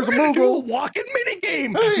 Here's a Moogle. Do a walking mini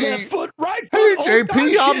game. Hey, left foot, right foot. Hey, oh,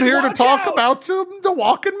 JP, I'm shit, here to watch talk out. about the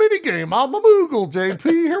walking mini game. I'm a Moogle, JP.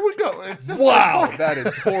 Here we go. It's just Wow, that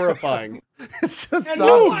is horrifying. It's just I not.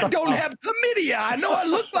 know I don't have chlamydia. I know I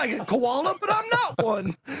look like a koala, but I'm not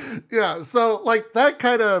one. Yeah, so like that's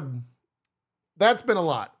been a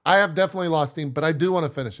lot. I have definitely lost steam, but I do want to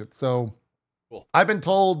finish it. So cool. I've been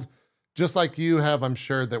told, just like you have, I'm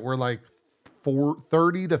sure, that we're like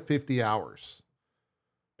 30 to 50 hours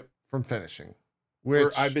from finishing.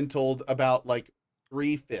 Which I've been told about like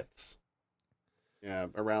 3/5. Yeah,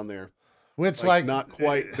 around there. Which like not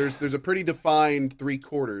quite. There's a pretty defined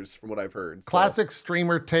 3/4 from what I've heard. Classic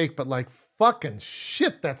streamer take, but like fucking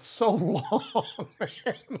shit, that's so long,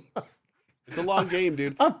 man. It's a long game,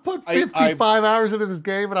 dude. I've put 55 hours into this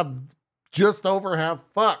game and I'm just over half.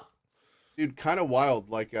 Fuck. Dude, kind of wild.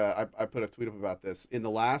 Like I put a tweet up about this. In the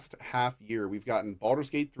last half year, we've gotten Baldur's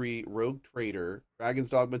Gate 3, Rogue Trader, Dragon's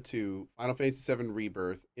Dogma 2, Final Fantasy 7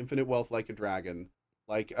 Rebirth, Infinite Wealth Like a Dragon.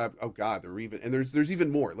 Like oh god, there's even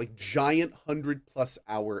more. Like giant 100+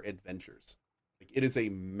 hour adventures. Like it is a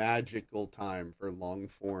magical time for long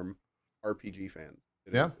form RPG fans.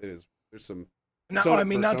 It is. There's some. No, I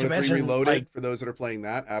mean, not to mention Reloaded, like, for those that are playing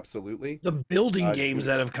that, absolutely. The building games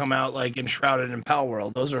that have come out, like Enshrouded and Pal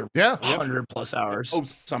World, those are 100+ hours. Oh,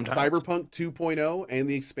 sometimes. Cyberpunk 2.0 and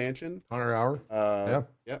the expansion, 100 hour.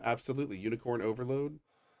 Yeah, absolutely. Unicorn Overload.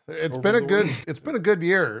 It's been a good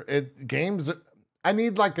year. Games. I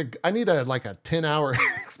need a 10-hour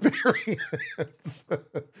experience.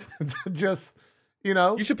 Just,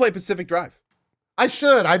 you should play Pacific Drive. I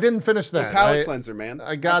should. I didn't finish that. Palate cleanser, man.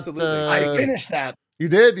 I got. I finished that. You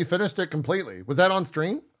did. You finished it completely. Was that on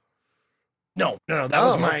stream? No.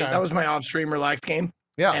 That was my off-stream relaxed game.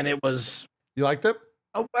 Yeah, and it was. You liked it?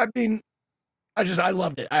 Oh, I mean, I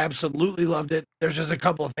loved it. I absolutely loved it. There's just a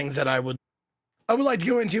couple of things that I would like to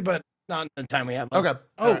go into, but not in the time we have. Okay.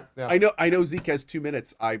 Oh, right. Yeah. I know. Zeke has 2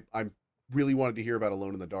 minutes. I really wanted to hear about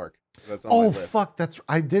Alone in the Dark. That's on my list. Fuck!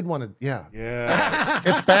 I did want to. Yeah.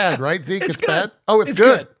 It's bad, right, Zeke? It's good. bad. Oh, it's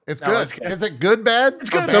good. It's good. It's good. Is it good? Bad? It's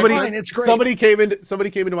good. It's great. Somebody came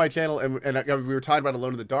into my channel and we were talking about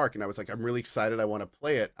Alone in the Dark, and I was like, I'm really excited. I want to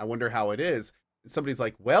play it. I wonder how it is. And somebody's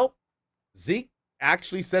like, well, Zeke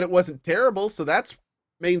actually said it wasn't terrible, so that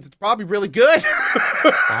means it's probably really good.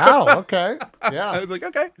 Wow. Okay. Yeah. I was like,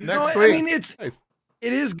 okay. Next week. I mean,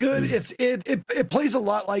 it is good. It plays a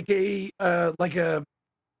lot like a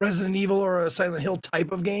Resident Evil or a Silent Hill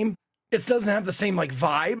type of game. It doesn't have the same like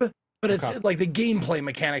vibe, but it's like the gameplay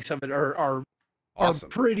mechanics of it are awesome.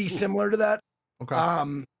 Pretty similar to that.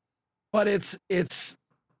 Okay. But it's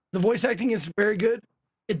the voice acting is very good.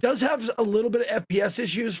 It does have a little bit of FPS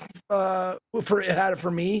issues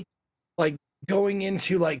for me, like going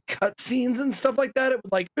into like cutscenes and stuff like that. It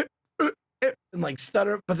would like and like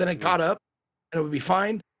stutter, but then it caught up and it would be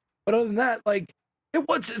fine. But other than that, like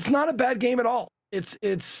it's not a bad game at all. It's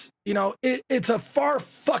a far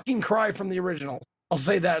fucking cry from the original. I'll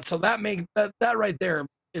say that. So that right there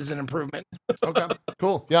is an improvement. Okay,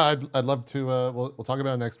 cool. Yeah, I'd love to. We'll talk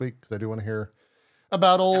about it next week because I do want to hear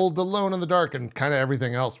about old Alone in the Dark and kind of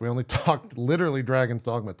everything else. We only talked literally Dragon's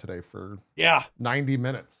Dogma today for 90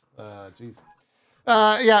 minutes. Jeez.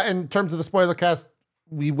 Yeah. In terms of the spoiler cast,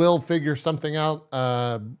 we will figure something out.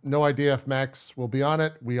 No idea if Max will be on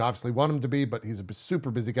it. We obviously want him to be, but he's a super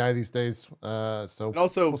busy guy these days. So and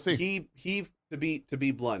also we'll see. He to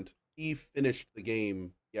be blunt, he finished the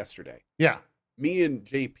game yesterday. Yeah. Me and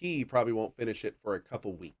JP probably won't finish it for a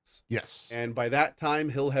couple weeks. Yes. And by that time,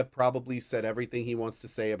 he'll have probably said everything he wants to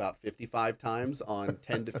say about 55 times on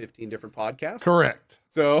 10 to 15 different podcasts. Correct.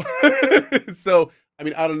 So, I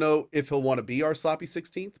mean, I don't know if he'll want to be our sloppy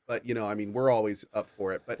 16th, but I mean, we're always up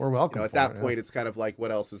for it. But we're welcome. At that point, it's kind of like, what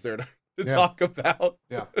else is there to talk about?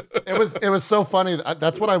 Yeah. It was so funny.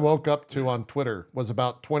 That's what I woke up to on Twitter was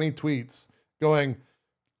about 20 tweets going,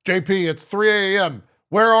 JP, it's 3 a.m.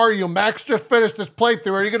 Where are you? Max just finished this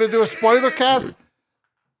playthrough. Are you going to do a spoiler cast?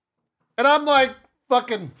 And I'm like,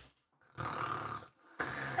 fucking,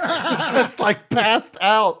 just like passed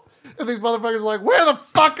out. And these motherfuckers are like, where the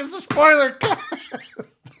fuck is the spoiler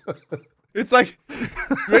cast? It's like,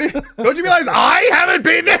 ready? Don't you realize I haven't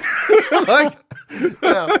been there? Like,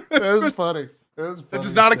 yeah, it was funny. It's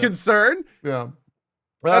just not a concern. Yeah.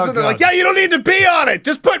 That's what they're like. Yeah, you don't need to be on it.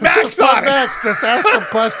 Just put Max on it. Just ask him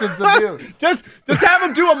questions of you. Just have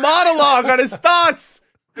him do a monologue on his thoughts.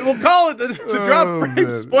 We'll call it the drop frame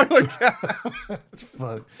spoiler cast. That's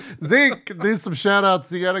funny. Zeke, do some shout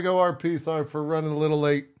outs. You got to go RP. Sorry for running a little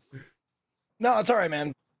late. No, it's all right,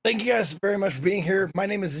 man. Thank you guys very much for being here. My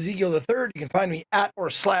name is Ezekiel III. You can find me at or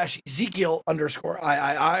slash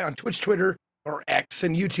Ezekiel_III on Twitch, Twitter, or X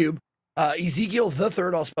and YouTube. Ezekiel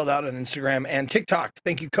III, all spelled out on Instagram and TikTok.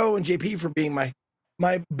 Thank you, Cohh and JP, for being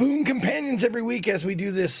my boon companions every week as we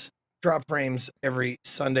do this drop frames every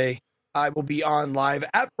Sunday. I will be on live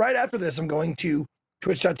right after this. I'm going to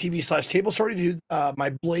twitch.tv/tablestory to do my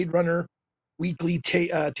Blade Runner weekly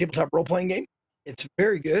tabletop role-playing game. It's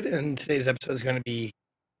very good, and today's episode is going to be,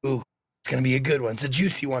 it's going to be a good one. It's a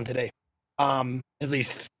juicy one today. At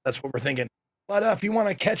least that's what we're thinking. But if you want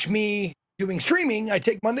to catch me doing streaming, I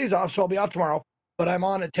take Mondays off, so I'll be off tomorrow. But I'm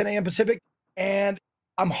on at 10 a.m. Pacific, and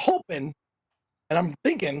I'm hoping, and I'm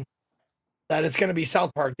thinking that it's going to be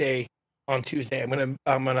South Park Day on Tuesday. I'm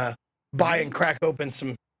gonna buy and crack open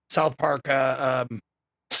some South Park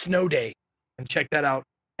Snow Day and check that out.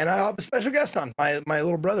 And I have a special guest on. My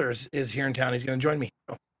little brother is here in town. He's going to join me.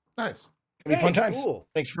 So, nice. It'll be fun times. Cool.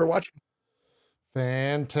 Thanks for watching.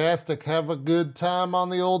 Fantastic. Have a good time on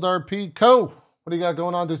the old RP. Cohh, what do you got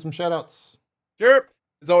going on? Do some shout outs. Sure.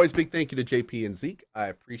 As always, big thank you to JP and Zeke. I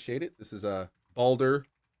appreciate it. This is Baldur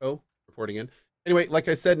reporting in. Anyway, like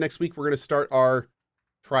I said, next week we're going to start our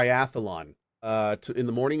triathlon. In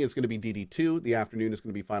the morning is going to be DD2. The afternoon is going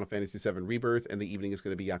to be Final Fantasy VII Rebirth. And the evening is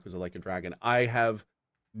going to be Yakuza Like a Dragon. I have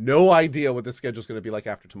no idea what the schedule is going to be like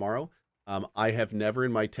after tomorrow. I have never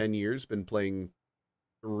in my 10 years been playing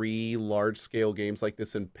 3 large-scale games like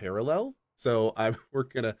this in parallel. So we're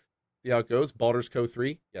going to see how it goes. Baldur's Co.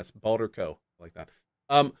 3. Yes, Baldur Co. I like that.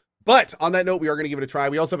 But on that note, we are going to give it a try.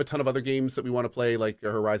 We also have a ton of other games that we want to play, like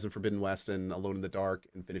Horizon Forbidden West and Alone in the Dark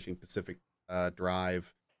and finishing Pacific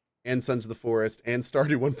Drive and Sons of the Forest and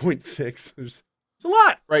Stardew 1.6. There's a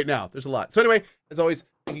lot right now. There's a lot. So anyway, as always,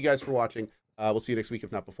 thank you guys for watching. We'll see you next week,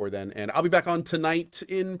 if not before then. And I'll be back on tonight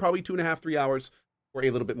in probably 2.5, 3 hours for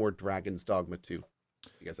a little bit more Dragon's Dogma 2.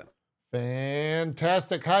 See you guys then.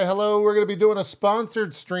 Fantastic. Hi, hello. We're going to be doing a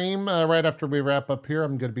sponsored stream right after we wrap up here.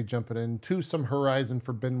 I'm going to be jumping into some Horizon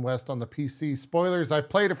Forbidden West on the PC. Spoilers, I've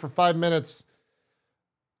played it for 5 minutes.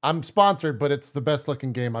 I'm sponsored, but it's the best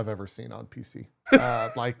looking game I've ever seen on PC.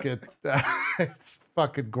 It's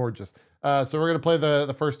fucking gorgeous. So we're going to play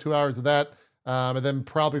the first 2 hours of that. And then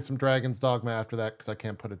probably some Dragon's Dogma after that because I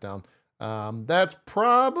can't put it down. That's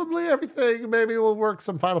probably everything. Maybe we'll work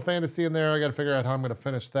some Final Fantasy in there. I got to figure out how I'm going to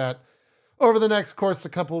finish that over the next course, a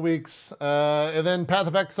couple of weeks. And then Path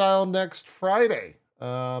of Exile next Friday.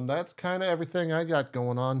 That's kind of everything I got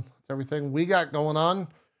going on. That's everything we got going on.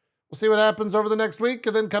 We'll see what happens over the next week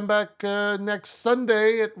and then come back next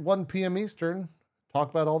Sunday at 1 p.m. Eastern.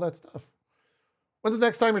 Talk about all that stuff. When's the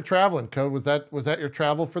next time you're traveling, Cohh? Was that your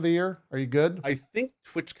travel for the year? Are you good? I think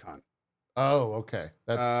TwitchCon. Oh, okay.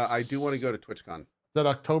 That's I do want to go to TwitchCon. Is that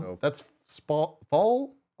October? So, that's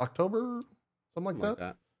fall? October? Something like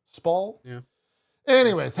that? Spall? Yeah.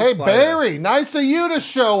 Anyways, hey, Barry, nice of you to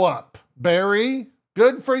show up. Barry,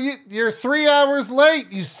 good for you. You're 3 hours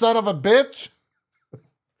late, you son of a bitch.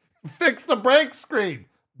 Fix the break screen,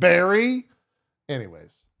 Barry.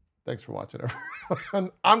 Anyways, thanks for watching,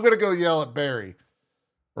 everyone. I'm going to go yell at Barry.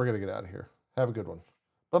 We're going to get out of here. Have a good one.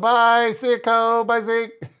 Bye-bye. See you, Cohh. Bye,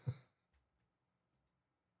 Zeke.